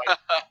 like,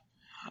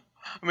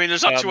 I mean,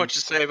 there's not too much to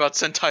say about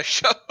Sentai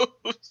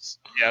shows.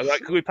 yeah,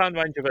 like Lupin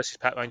Ranger versus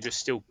Pat Ranger is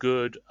still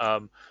good.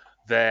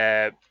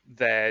 They're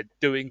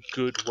doing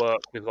good work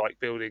with like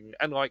building,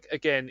 and like,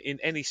 again, in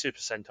any Super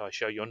Sentai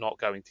show you're not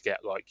going to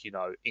get like, you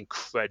know,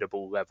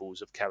 incredible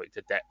levels of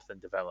character depth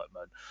and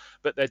development,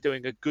 but they're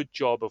doing a good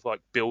job of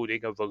like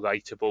building a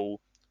relatable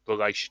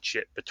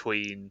relationship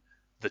between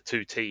the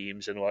two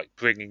teams and like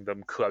bringing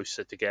them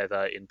closer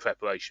together in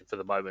preparation for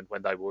the moment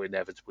when they will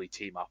inevitably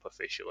team up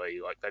officially.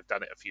 Like, they've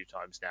done it a few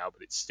times now,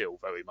 but it's still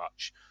very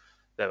much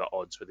they're at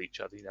odds with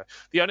each other, you know.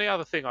 The only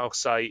other thing I'll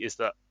say is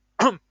that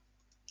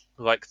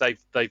like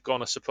they've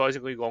gone a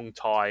surprisingly long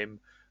time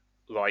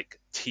like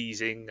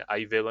teasing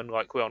a villain.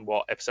 Like, we're on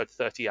episode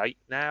 38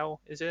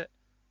 now, is it?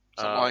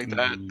 Something like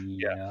that.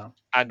 Yeah.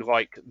 And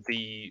like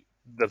the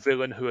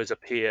villain who has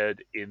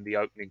appeared in the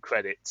opening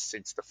credits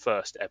since the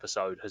first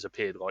episode has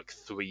appeared like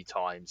 3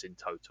 times in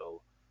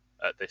total.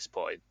 at this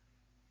point.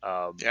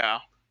 Yeah.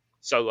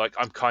 So like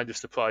I'm kind of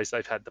surprised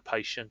they've had the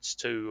patience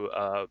to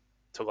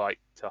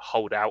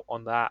hold out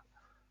on that.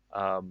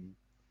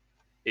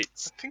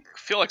 It's I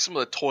feel like some of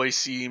the toy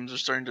seams are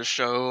starting to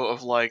show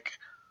of like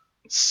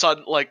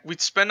we'd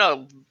spend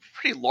a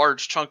pretty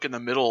large chunk in the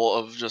middle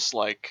of just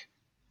like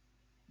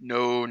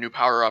no new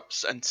power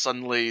ups, and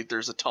suddenly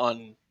there's a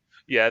ton.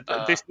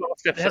 This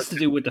last It has episode to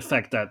do with the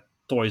fact that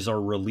toys are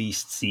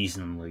released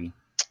seasonally,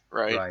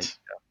 Right. right?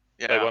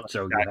 they Yeah. want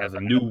So you have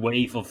a new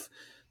wave of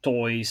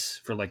toys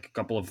for like a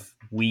couple of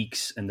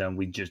weeks, and then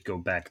we just go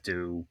back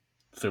to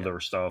filler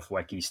stuff,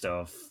 wacky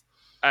stuff.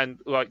 and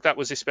like that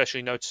was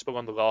especially noticeable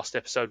on the last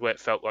episode where it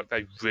felt like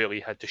they really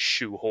had to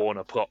shoehorn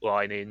a plot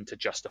line in to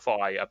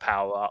justify a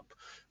power up,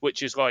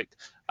 which is like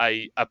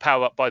a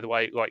power up, by the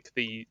way. Like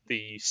the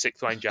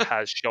Sixth Ranger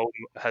has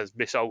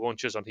missile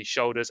launchers on his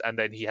shoulders, and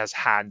then he has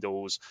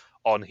handles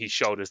on his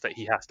shoulders that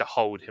he has to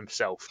hold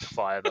himself to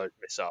fire those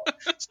missiles.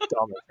 It's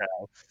dumb as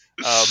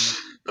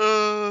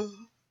hell.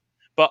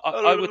 But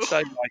I would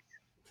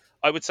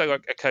say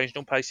like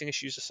occasional pacing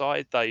issues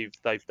aside,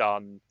 they've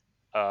done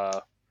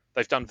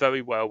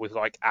very well with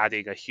like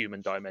adding a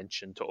human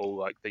dimension to all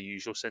like the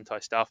usual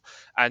Sentai stuff,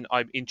 and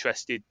I'm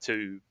interested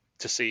to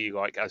see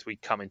like as we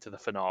come into the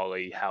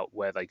finale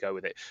where they go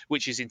with it,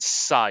 which is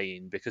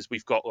insane because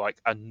we've got like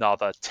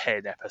another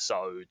 10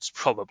 episodes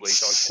probably,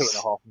 so like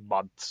 2.5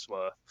 months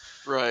worth.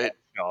 Right.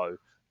 No,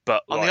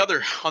 but on the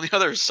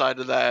other side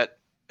of that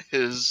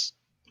is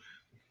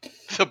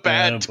the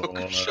bad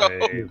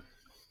show.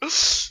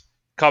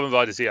 Kamen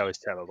Rider Zero is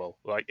terrible.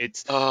 Like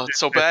it's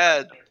so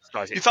bad.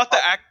 Guys, You thought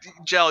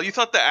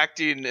the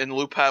acting in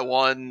Lupat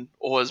 1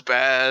 was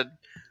bad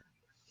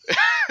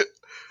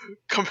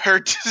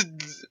compared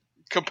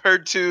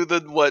to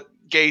the what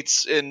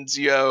Gates in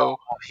Zio.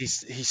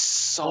 He's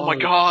so. Oh my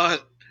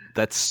god.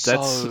 That's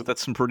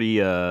some pretty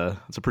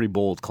that's a pretty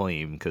bold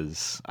claim,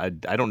 because I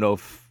don't know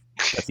if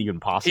that's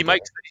even possible.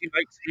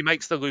 He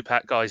makes the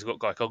Lupat guys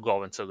look like a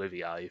Laurence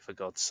Olivier, for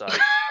God's sake.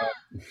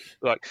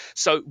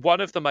 So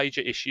one of the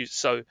major issues,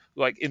 so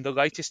like in the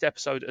latest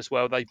episode as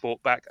well, they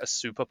brought back a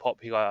super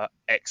popular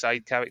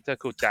X-Aid character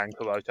called Dan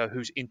Kuroto,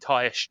 whose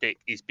entire shtick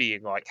is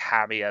being like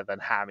hammier than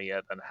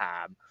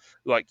ham.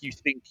 Like you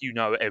think you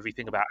know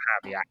everything about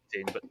hammy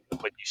acting, but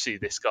when you see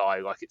this guy,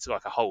 like it's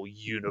like a whole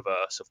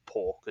universe of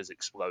pork has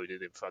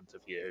exploded in front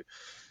of you.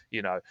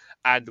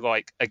 And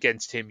like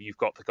against him you've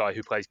got the guy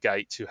who plays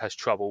Gates, who has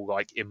trouble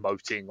like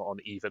emoting on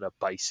even a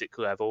basic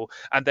level,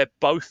 and they're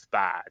both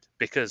bad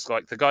because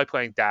like the guy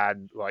playing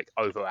Dan like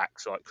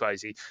overacts like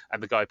crazy,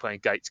 and the guy playing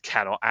Gates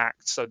cannot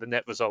act. So the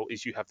net result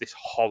is you have this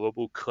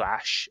horrible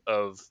clash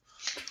of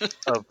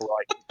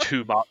like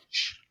too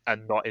much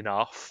and not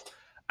enough,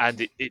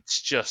 and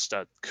it's just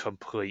a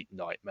complete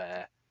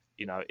nightmare.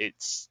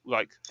 It's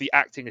like the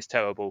acting is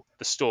terrible,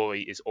 the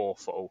story is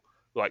awful,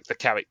 like the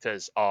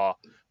characters are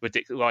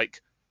ridiculous.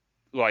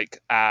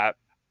 Like our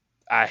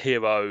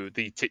hero,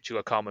 the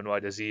titular Kamen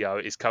Rider Zio,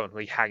 is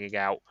currently hanging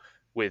out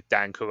with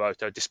Dan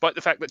Kuroto, despite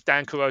the fact that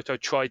Dan Kuroto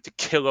tried to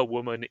kill a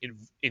woman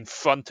in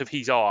front of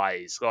his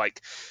eyes,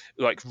 like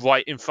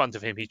right in front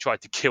of him. He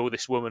tried to kill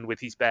this woman with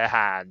his bare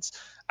hands,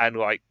 and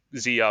like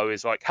Zio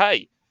is like,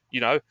 hey,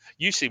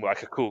 you seem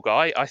like a cool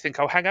guy. I think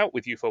I'll hang out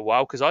with you for a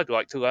while because I'd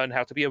like to learn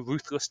how to be a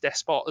ruthless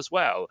despot as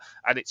well.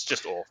 And it's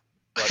just awful.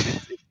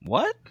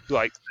 What?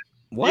 Like.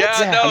 What?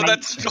 Yeah,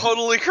 that's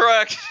totally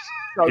correct.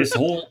 His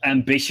whole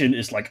ambition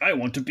is like, I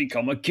want to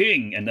become a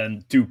king, and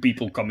then two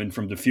people come in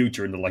from the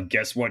future and they're like,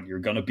 guess what, you're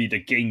gonna be the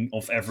king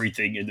of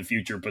everything in the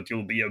future, but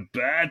you'll be a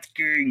bad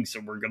king,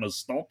 so we're gonna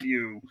stop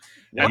you.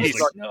 And he's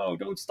like, no,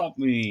 don't stop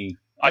me,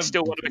 I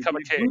still want to become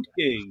a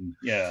king.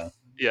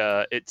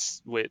 Yeah,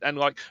 it's weird. And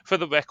like for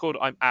the record,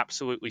 I'm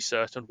absolutely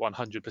certain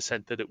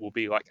 100% that it will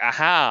be like,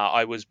 aha,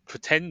 I was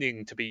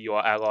pretending to be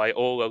your ally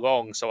all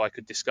along so I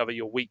could discover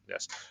your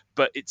weakness.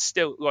 But it's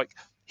still like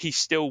he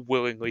still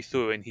willingly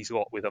threw in his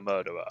lot with a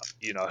murderer.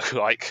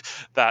 Like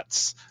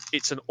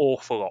it's an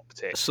awful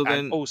optic. So then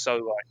and also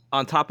like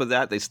on top of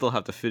that, they still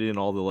have to fit in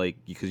all the like,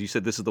 because you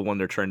said this is the one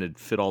they're trying to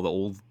fit all the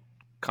old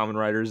Kamen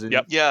Riders in.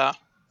 Yep. Yeah.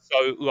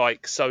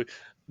 So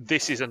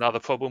this is another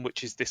problem,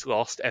 which is this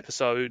last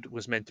episode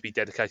was meant to be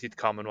dedicated to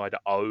Kamen Rider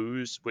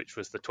O's, which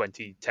was the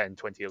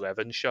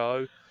 2010-2011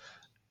 show.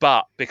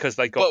 But because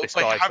they got this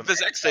guy, have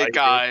this X-Aid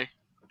guy,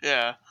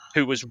 yeah,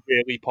 who was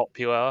really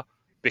popular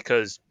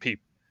because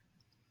people.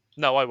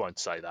 No, I won't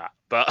say that.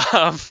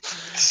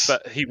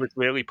 But he was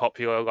really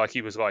popular. Like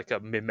he was like a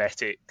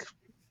mimetic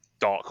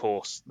dark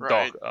horse,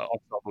 right.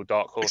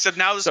 dark horse. Except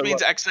now this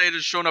means X-Aid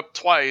has shown up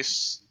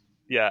twice.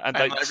 Yeah, and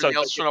everything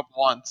else showed up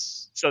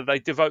once. So they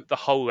devote the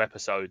whole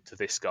episode to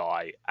this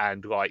guy,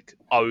 and like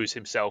O's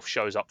himself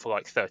shows up for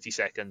like 30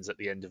 seconds at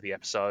the end of the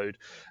episode.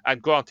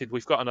 And granted,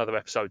 we've got another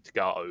episode to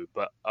go,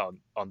 but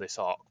on this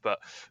arc. But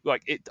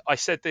like I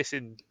said this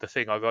in the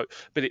thing I wrote,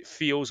 but it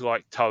feels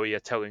like Toei are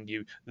telling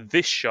you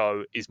this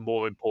show is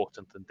more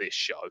important than this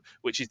show,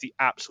 which is the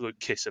absolute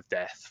kiss of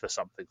death for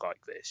something like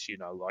this.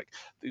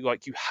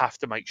 Like you have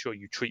to make sure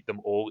you treat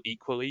them all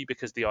equally,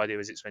 because the idea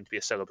is it's meant to be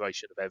a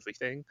celebration of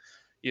everything.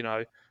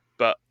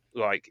 But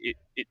like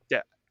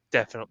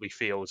definitely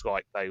feels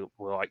like they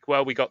were like,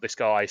 well, we got this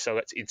guy, so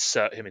let's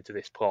insert him into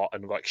this plot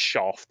and like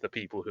shaft the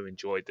people who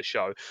enjoyed the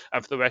show.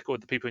 And for the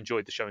record, the people who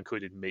enjoyed the show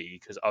included me,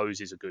 because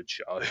O's is a good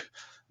show.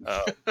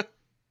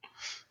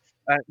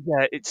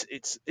 Yeah, it's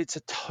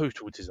a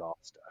total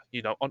disaster.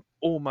 You know, on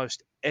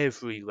almost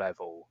every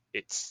level,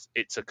 it's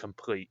a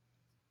complete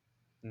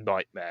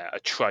nightmare, a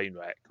train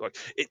wreck. Like,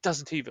 it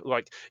doesn't even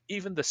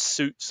the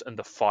suits and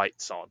the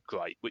fights aren't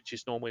great, which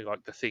is normally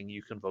like the thing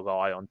you can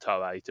rely on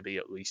Toei to be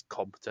at least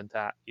competent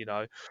at, you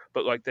know.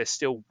 But like, there's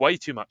still way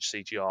too much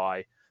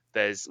CGI.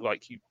 There's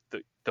like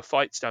the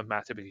fights don't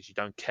matter because you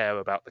don't care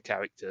about the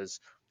characters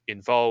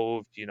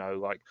involved. You know,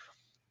 like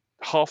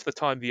half the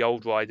time the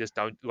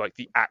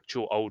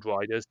actual old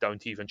riders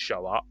don't even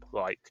show up.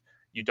 Like,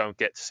 you don't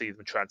get to see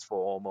them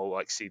transform or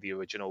like see the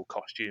original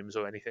costumes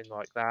or anything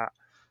like that.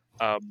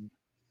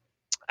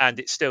 And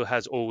it still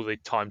has all the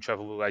time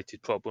travel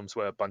related problems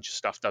where a bunch of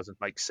stuff doesn't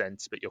make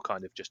sense, but you're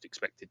kind of just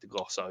expected to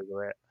gloss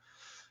over it.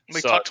 Let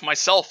me talk to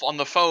myself on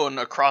the phone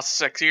across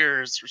 6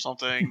 years or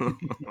something.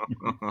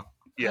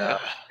 Yeah,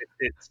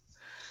 it's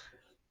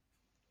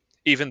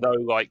even though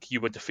like you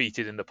were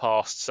defeated in the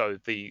past, so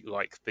the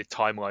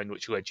timeline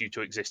which led you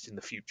to exist in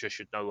the future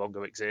should no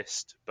longer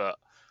exist. But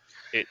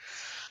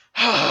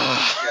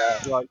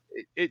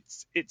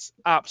it's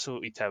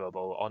absolutely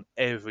terrible on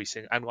every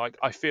single. And like,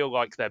 I feel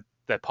like they're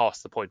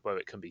past the point where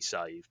it can be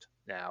saved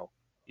now.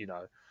 You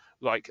know,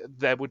 like,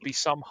 there would be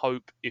some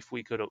hope if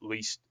we could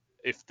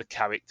if the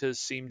characters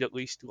seemed at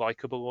least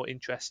likable or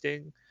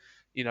interesting.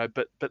 You know,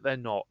 but they're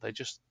not. They're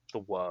just the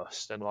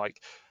worst. And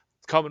like,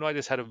 Kamen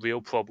Rider's had a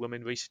real problem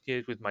in recent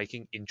years with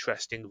making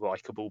interesting,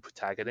 likable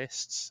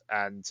protagonists,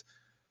 and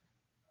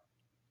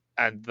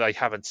they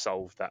haven't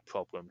solved that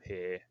problem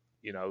here.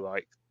 You know,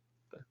 like,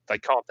 they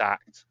can't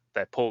act.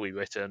 They're poorly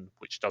written,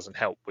 which doesn't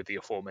help with the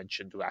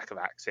aforementioned lack of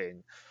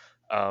acting.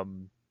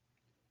 And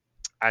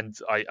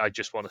I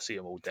just want to see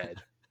them all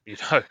dead. You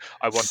know,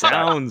 I want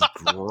Sounds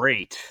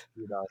great.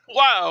 You know,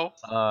 Wow.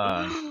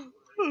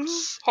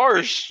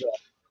 Harsh.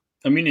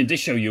 I mean, in this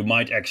show, you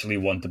might actually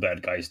want the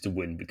bad guys to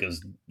win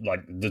because,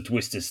 like, the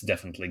twist is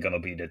definitely gonna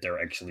be that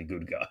they're actually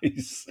good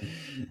guys.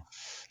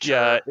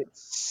 Yeah,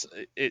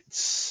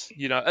 it's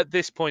you know, at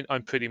this point,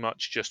 I'm pretty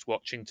much just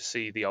watching to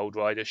see the old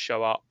riders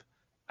show up.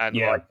 And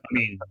yeah, like, I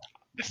mean,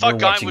 I thought we're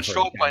Guy watching would for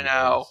show up by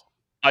now.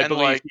 I And,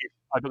 believe like-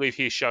 I believe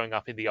he's showing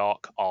up in the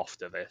arc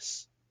after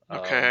this.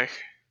 Okay.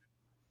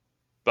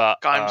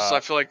 But Gimes, I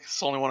feel like it's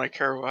the only one I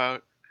care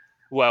about.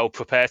 well,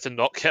 prepare to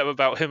not care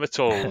about him at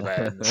all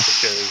then,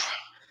 because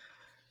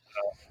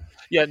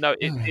yeah, no,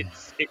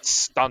 it's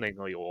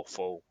stunningly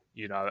awful,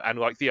 you know. And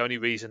like, the only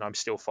reason I'm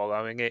still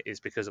following it is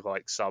because of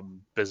like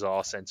some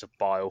bizarre sense of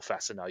bile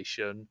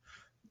fascination.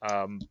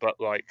 But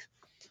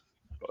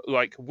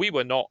like we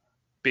were not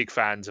big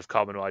fans of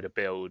Kamen Rider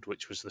Build,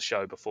 which was the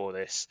show before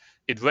this.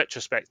 In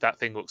retrospect, that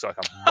thing looks like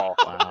a mark.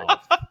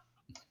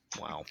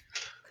 Wow.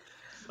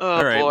 Oh,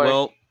 All right. boy.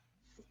 Well,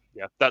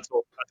 Yeah, that's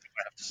all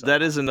I have to say.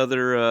 that is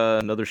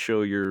another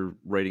show you're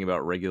writing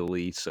about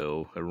regularly,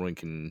 so everyone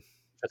can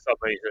For some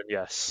reason,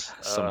 yes.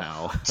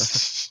 somehow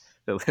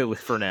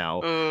for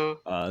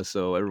now.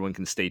 So everyone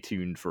can stay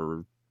tuned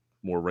for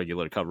more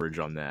regular coverage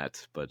on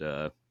that.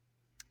 But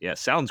yeah,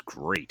 sounds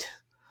great.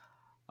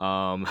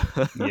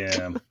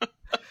 yeah.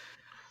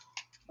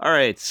 All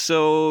right,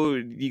 so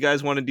you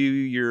guys want to do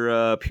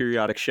your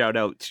periodic shout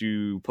out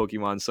to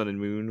Pokemon Sun and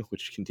Moon,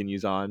 which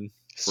continues on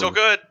Still for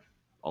good.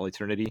 all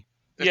eternity?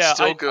 It's Yeah,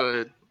 still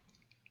good.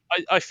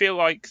 I feel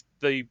like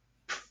the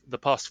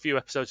past few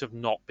episodes have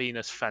not been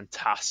as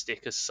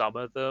fantastic as some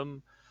of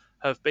them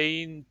have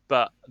been,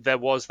 but there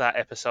was that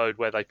episode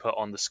where they put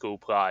on the school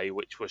play,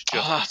 which was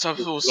just That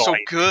episode was so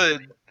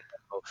good.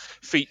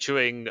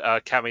 featuring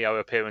cameo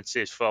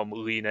appearances from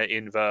Lena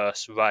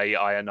Inverse, Rei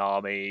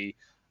Ayanami.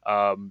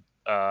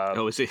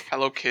 Is it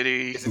Hello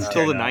Kitty. is it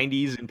still the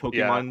 90s in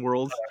Pokemon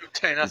world?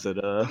 Utena. Is it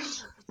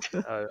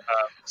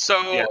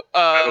So,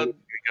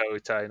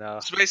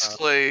 Utena. so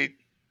basically,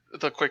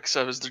 the quick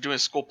stuff is they're doing a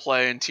school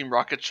play, and Team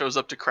Rocket shows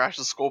up to crash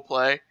the school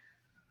play.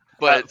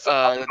 But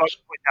I'd like to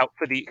point out,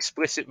 for the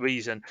explicit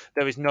reason,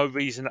 there is no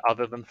reason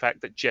other than the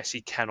fact that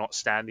Jessie cannot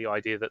stand the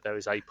idea that there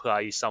is a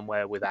play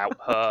somewhere without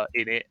her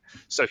in it.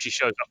 So she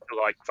shows up to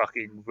like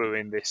fucking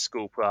ruin this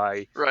school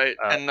play. right,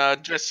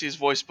 and Jessie is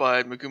voiced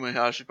by Megumi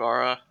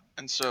Hashibara,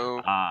 and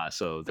so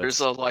so there's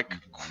a like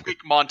quick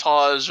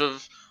montage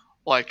of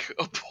like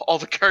all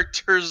the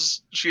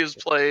characters she has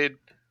played.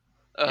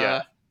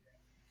 So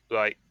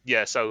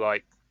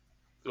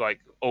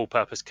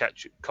all-purpose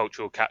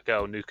cultural cat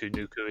girl Nuku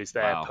Nuku is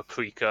there. Wow.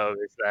 Paprika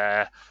is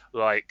there.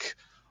 Like,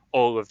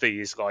 all of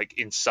these like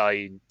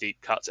insane deep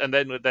cuts, and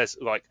then there's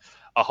like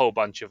a whole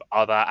bunch of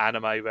other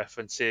anime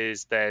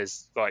references.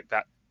 There's like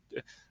that.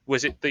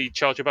 Was it the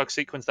Charger Bug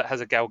sequence that has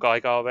a Gal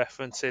Gaigar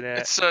reference in it?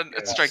 It's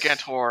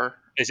Gigantor.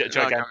 Is it a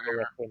Gigantor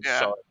reference? Yeah.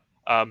 Sorry.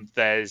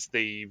 There's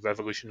the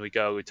Revolutionary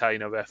Girl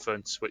Utena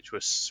reference, which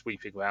was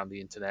sweeping around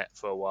the internet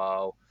for a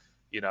while.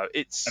 You know,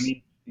 it's. I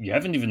mean, You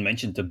haven't even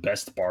mentioned the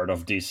best part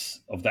of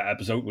that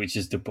episode, which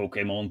is the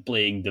Pokemon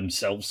playing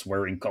themselves,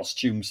 wearing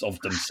costumes of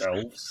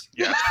themselves.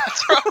 Yeah,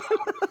 that's right.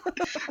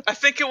 I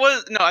think it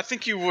was I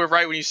think you were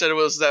right when you said it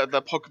was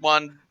the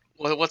Pokemon.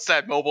 What's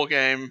that mobile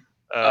game?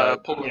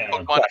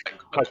 Pokemon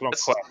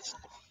Quest.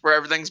 where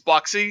everything's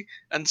boxy,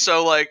 and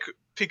so like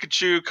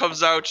Pikachu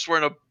comes out just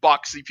wearing a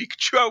boxy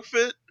Pikachu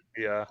outfit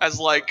Yeah. as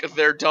like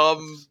their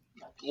dumb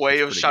way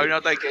That's of pretty shouting good.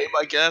 out that game.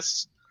 I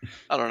guess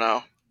I don't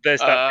know. There's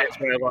that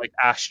bit where like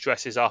Ash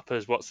dresses up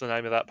as what's the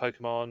name of that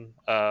Pokemon?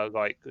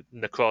 Like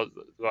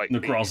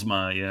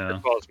Necrozma, yeah.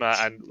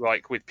 Necrozma, and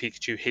like with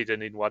Pikachu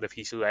hidden in one of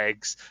his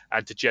legs,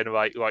 and to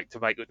generate to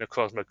make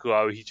Necrozma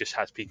glow, he just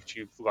has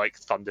Pikachu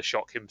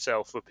thundershock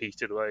himself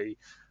repeatedly.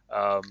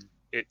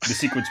 It's the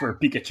sequence where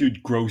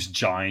Pikachu grows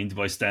giant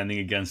by standing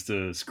against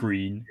the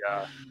screen.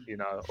 Yeah,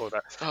 all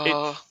that.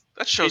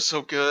 That show's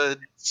so good.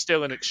 It's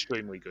still an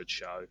extremely good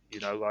show.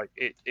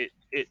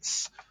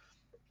 It's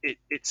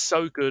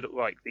so good at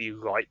the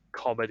light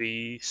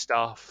comedy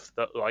stuff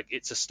that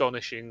it's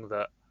astonishing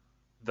that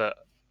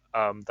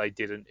they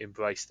didn't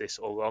embrace this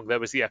all along. There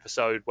was the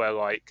episode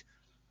where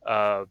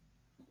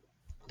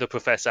the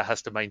professor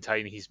has to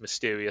maintain his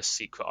mysterious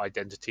secret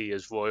identity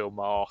as Royal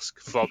Mask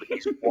from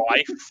his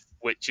wife,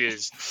 which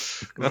is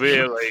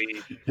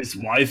really his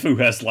wife, who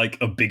has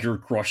a bigger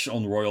crush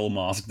on Royal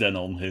Mask than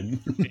on him.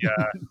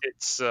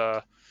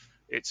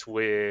 It's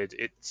weird.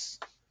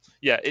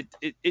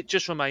 It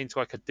just remains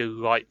a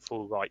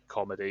delightful light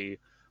comedy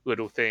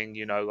little thing.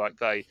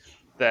 The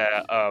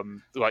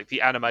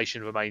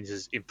animation remains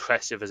as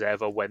impressive as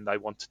ever when they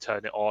want to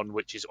turn it on,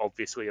 which is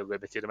obviously a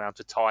limited amount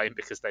of time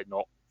because they're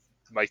not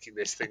making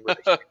this thing with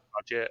a huge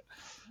budget.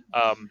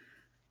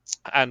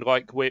 And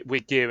we're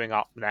gearing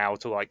up now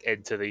to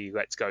enter the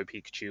Let's Go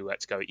Pikachu,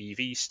 Let's Go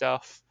Eevee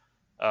stuff,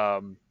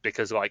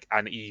 because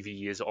an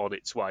Eevee is on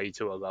its way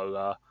to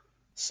Alola.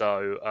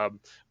 So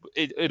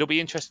it'll be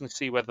interesting to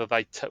see whether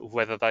they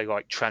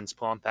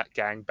transplant that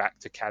gang back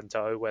to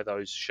Kanto where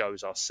those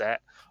shows are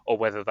set, or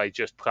whether they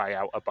just play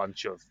out a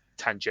bunch of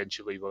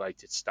tangentially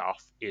related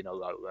stuff in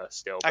Alola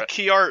still. That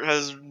key art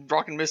has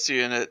Rock and Misty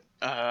in it.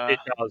 It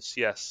does,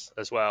 yes,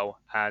 as well,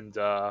 and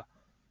but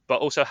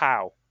also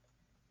how.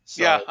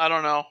 So, yeah, I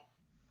don't know.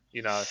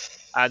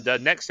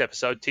 And next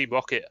episode, Team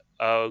Rocket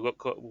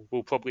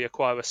will probably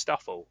acquire a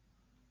Stuffle.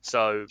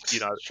 So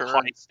Sure.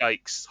 High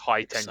stakes,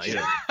 high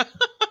tension.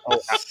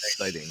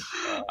 Exciting.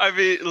 I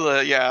mean,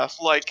 yeah, it's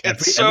have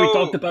we so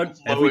talked about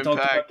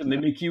the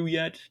Mimikyu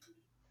yet?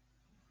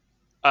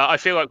 I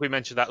feel like we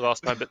mentioned that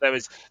last time, but there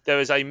is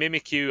a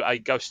Mimikyu, a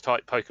ghost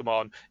type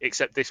Pokemon,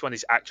 except this one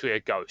is actually a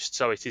ghost,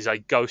 so it is a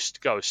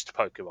ghost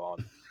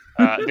Pokemon.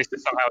 This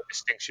is somehow a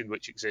distinction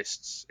which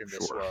exists in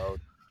this world.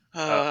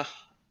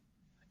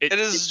 It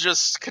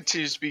just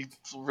continues to be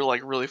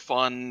really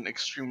fun,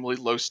 extremely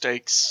low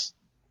stakes,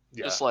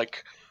 just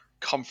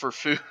comfort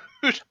food.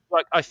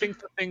 I think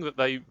the thing that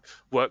they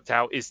worked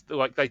out is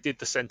they did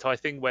the Sentai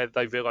thing where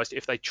they realized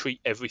if they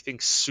treat everything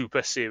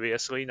super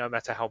seriously, no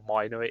matter how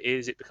minor it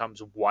is, it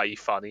becomes way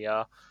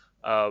funnier.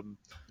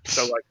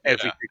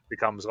 Everything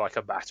becomes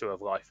a matter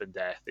of life and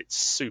death. It's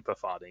super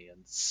funny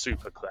and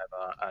super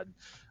clever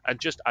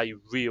and just a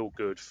real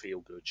good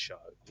feel good show.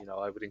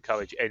 I would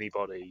encourage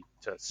anybody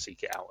to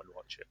seek it out and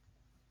watch it.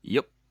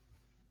 Yep.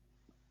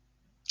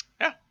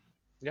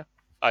 Yeah.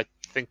 I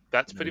think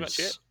that's pretty much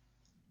it.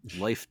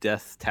 Life,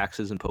 death,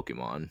 taxes, and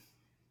Pokemon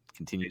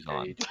continues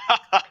Indeed.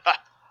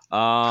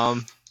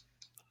 on.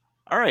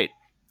 All right.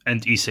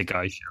 And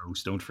isekai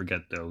shows, don't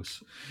forget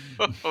those.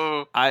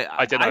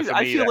 I don't know.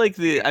 I feel like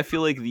the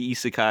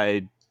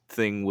isekai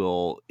thing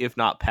will, if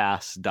not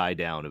pass, die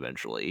down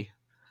eventually,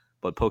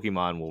 but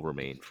Pokemon will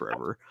remain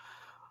forever.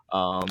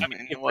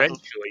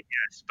 Eventually,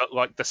 yes,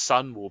 but the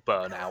sun will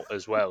burn out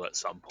as well at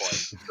some point.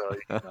 So,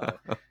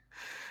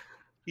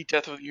 Heat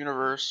Death of the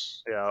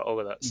Universe. Yeah, all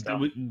of that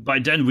stuff. By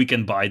then, we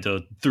can buy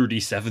the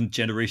 37th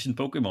generation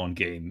Pokemon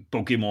game,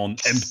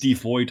 Pokemon Empty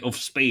Void of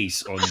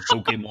Space, on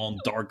Pokemon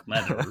Dark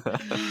Matter.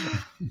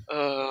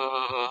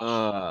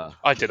 I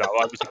don't know.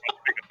 I was a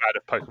big fan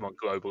of Pokemon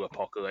Global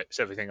Apocalypse.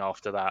 Everything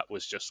after that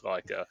was just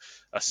a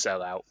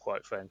sellout,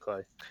 quite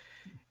frankly.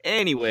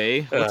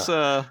 Anyway, let's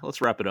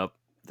wrap it up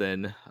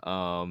then.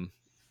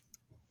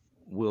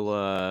 We'll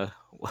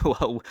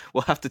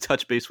have to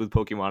touch base with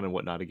Pokemon and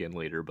whatnot again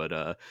later,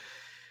 but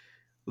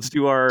let's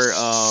do our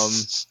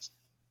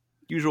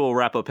usual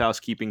wrap-up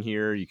housekeeping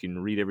here. You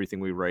can read everything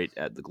we write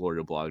at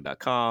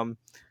theglorioblog.com.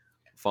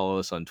 Follow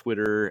us on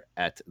Twitter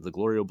at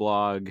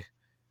theglorioblog.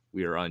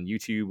 We are on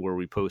YouTube, where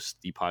we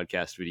post the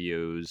podcast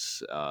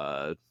videos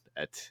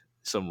at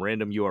some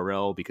random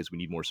URL because we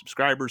need more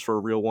subscribers for a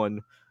real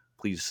one.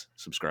 Please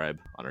subscribe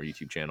on our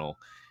YouTube channel.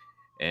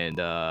 And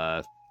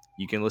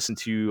you can listen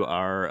to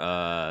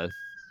our...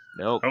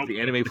 the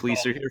anime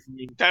police are here for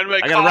me. I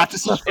gotta wrap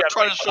this up.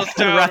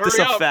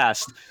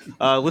 Fast.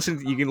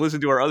 You can listen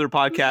to our other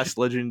podcast,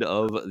 Legend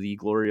of the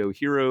GLORIO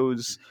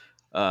Heroes,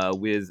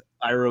 with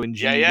Iro and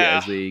G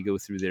as they go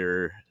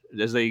through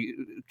as they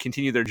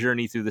continue their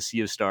journey through the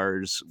Sea of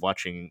Stars,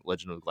 watching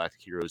Legend of the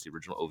Galactic Heroes, the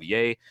original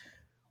OVA,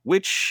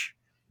 which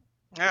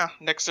Yeah,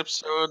 next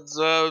episode's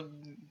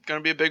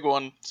gonna be a big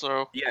one.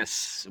 So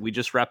Yes, we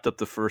just wrapped up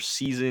the first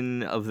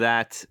season of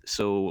that,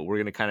 so we're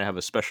gonna kind of have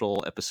a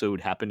special episode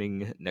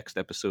happening next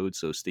episode.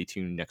 So stay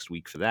tuned next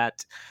week for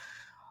that.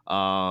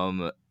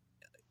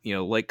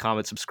 Like,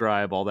 comment,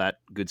 subscribe, all that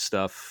good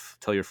stuff.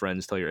 Tell your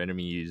friends, tell your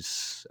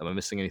enemies. Am I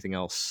missing anything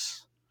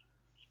else?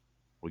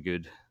 We're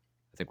good.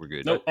 I think we're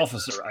good. No,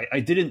 officer, I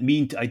didn't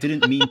mean to. I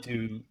didn't mean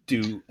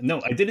to.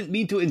 No, I didn't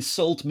mean to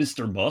insult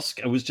Mr.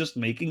 Musk. I was just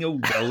making a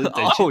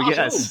well-intentioned Oh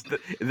yes,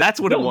 joke. that's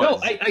what it No,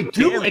 was. I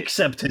do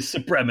accept his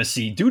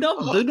supremacy. Do not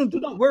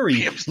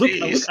worry. Look,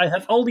 I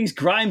have all these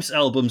Grimes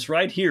albums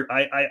right here.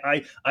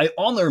 I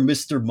honor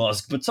Mr.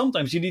 Musk, but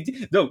sometimes you need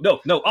to...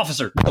 No,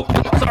 officer. No,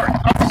 sorry,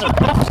 officer.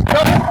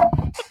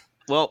 No.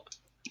 Well,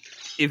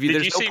 if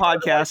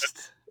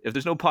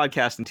there's no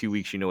podcast in 2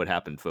 weeks, you know what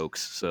happened,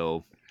 folks.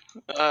 So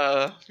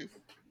that'll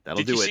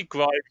Did do you it. see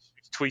Grimes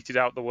tweeted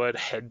out the word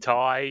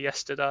hentai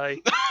yesterday?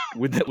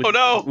 With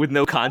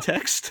no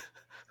context.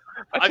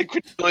 I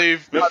couldn't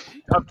believe.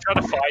 I'm trying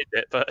to find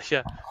it, but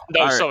yeah.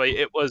 No, All right. sorry,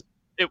 it was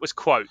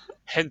quote,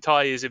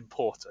 hentai is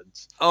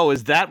important. Oh,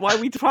 is that why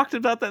we talked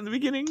about that in the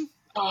beginning?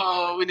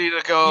 Oh, we need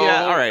to go.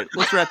 Yeah. All right.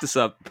 Let's wrap this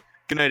up.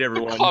 Good night,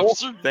 everyone.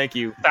 Officer, Thank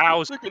you.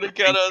 they're gonna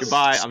get us.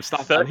 Goodbye. I'm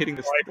hitting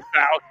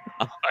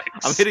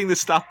the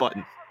stop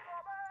button.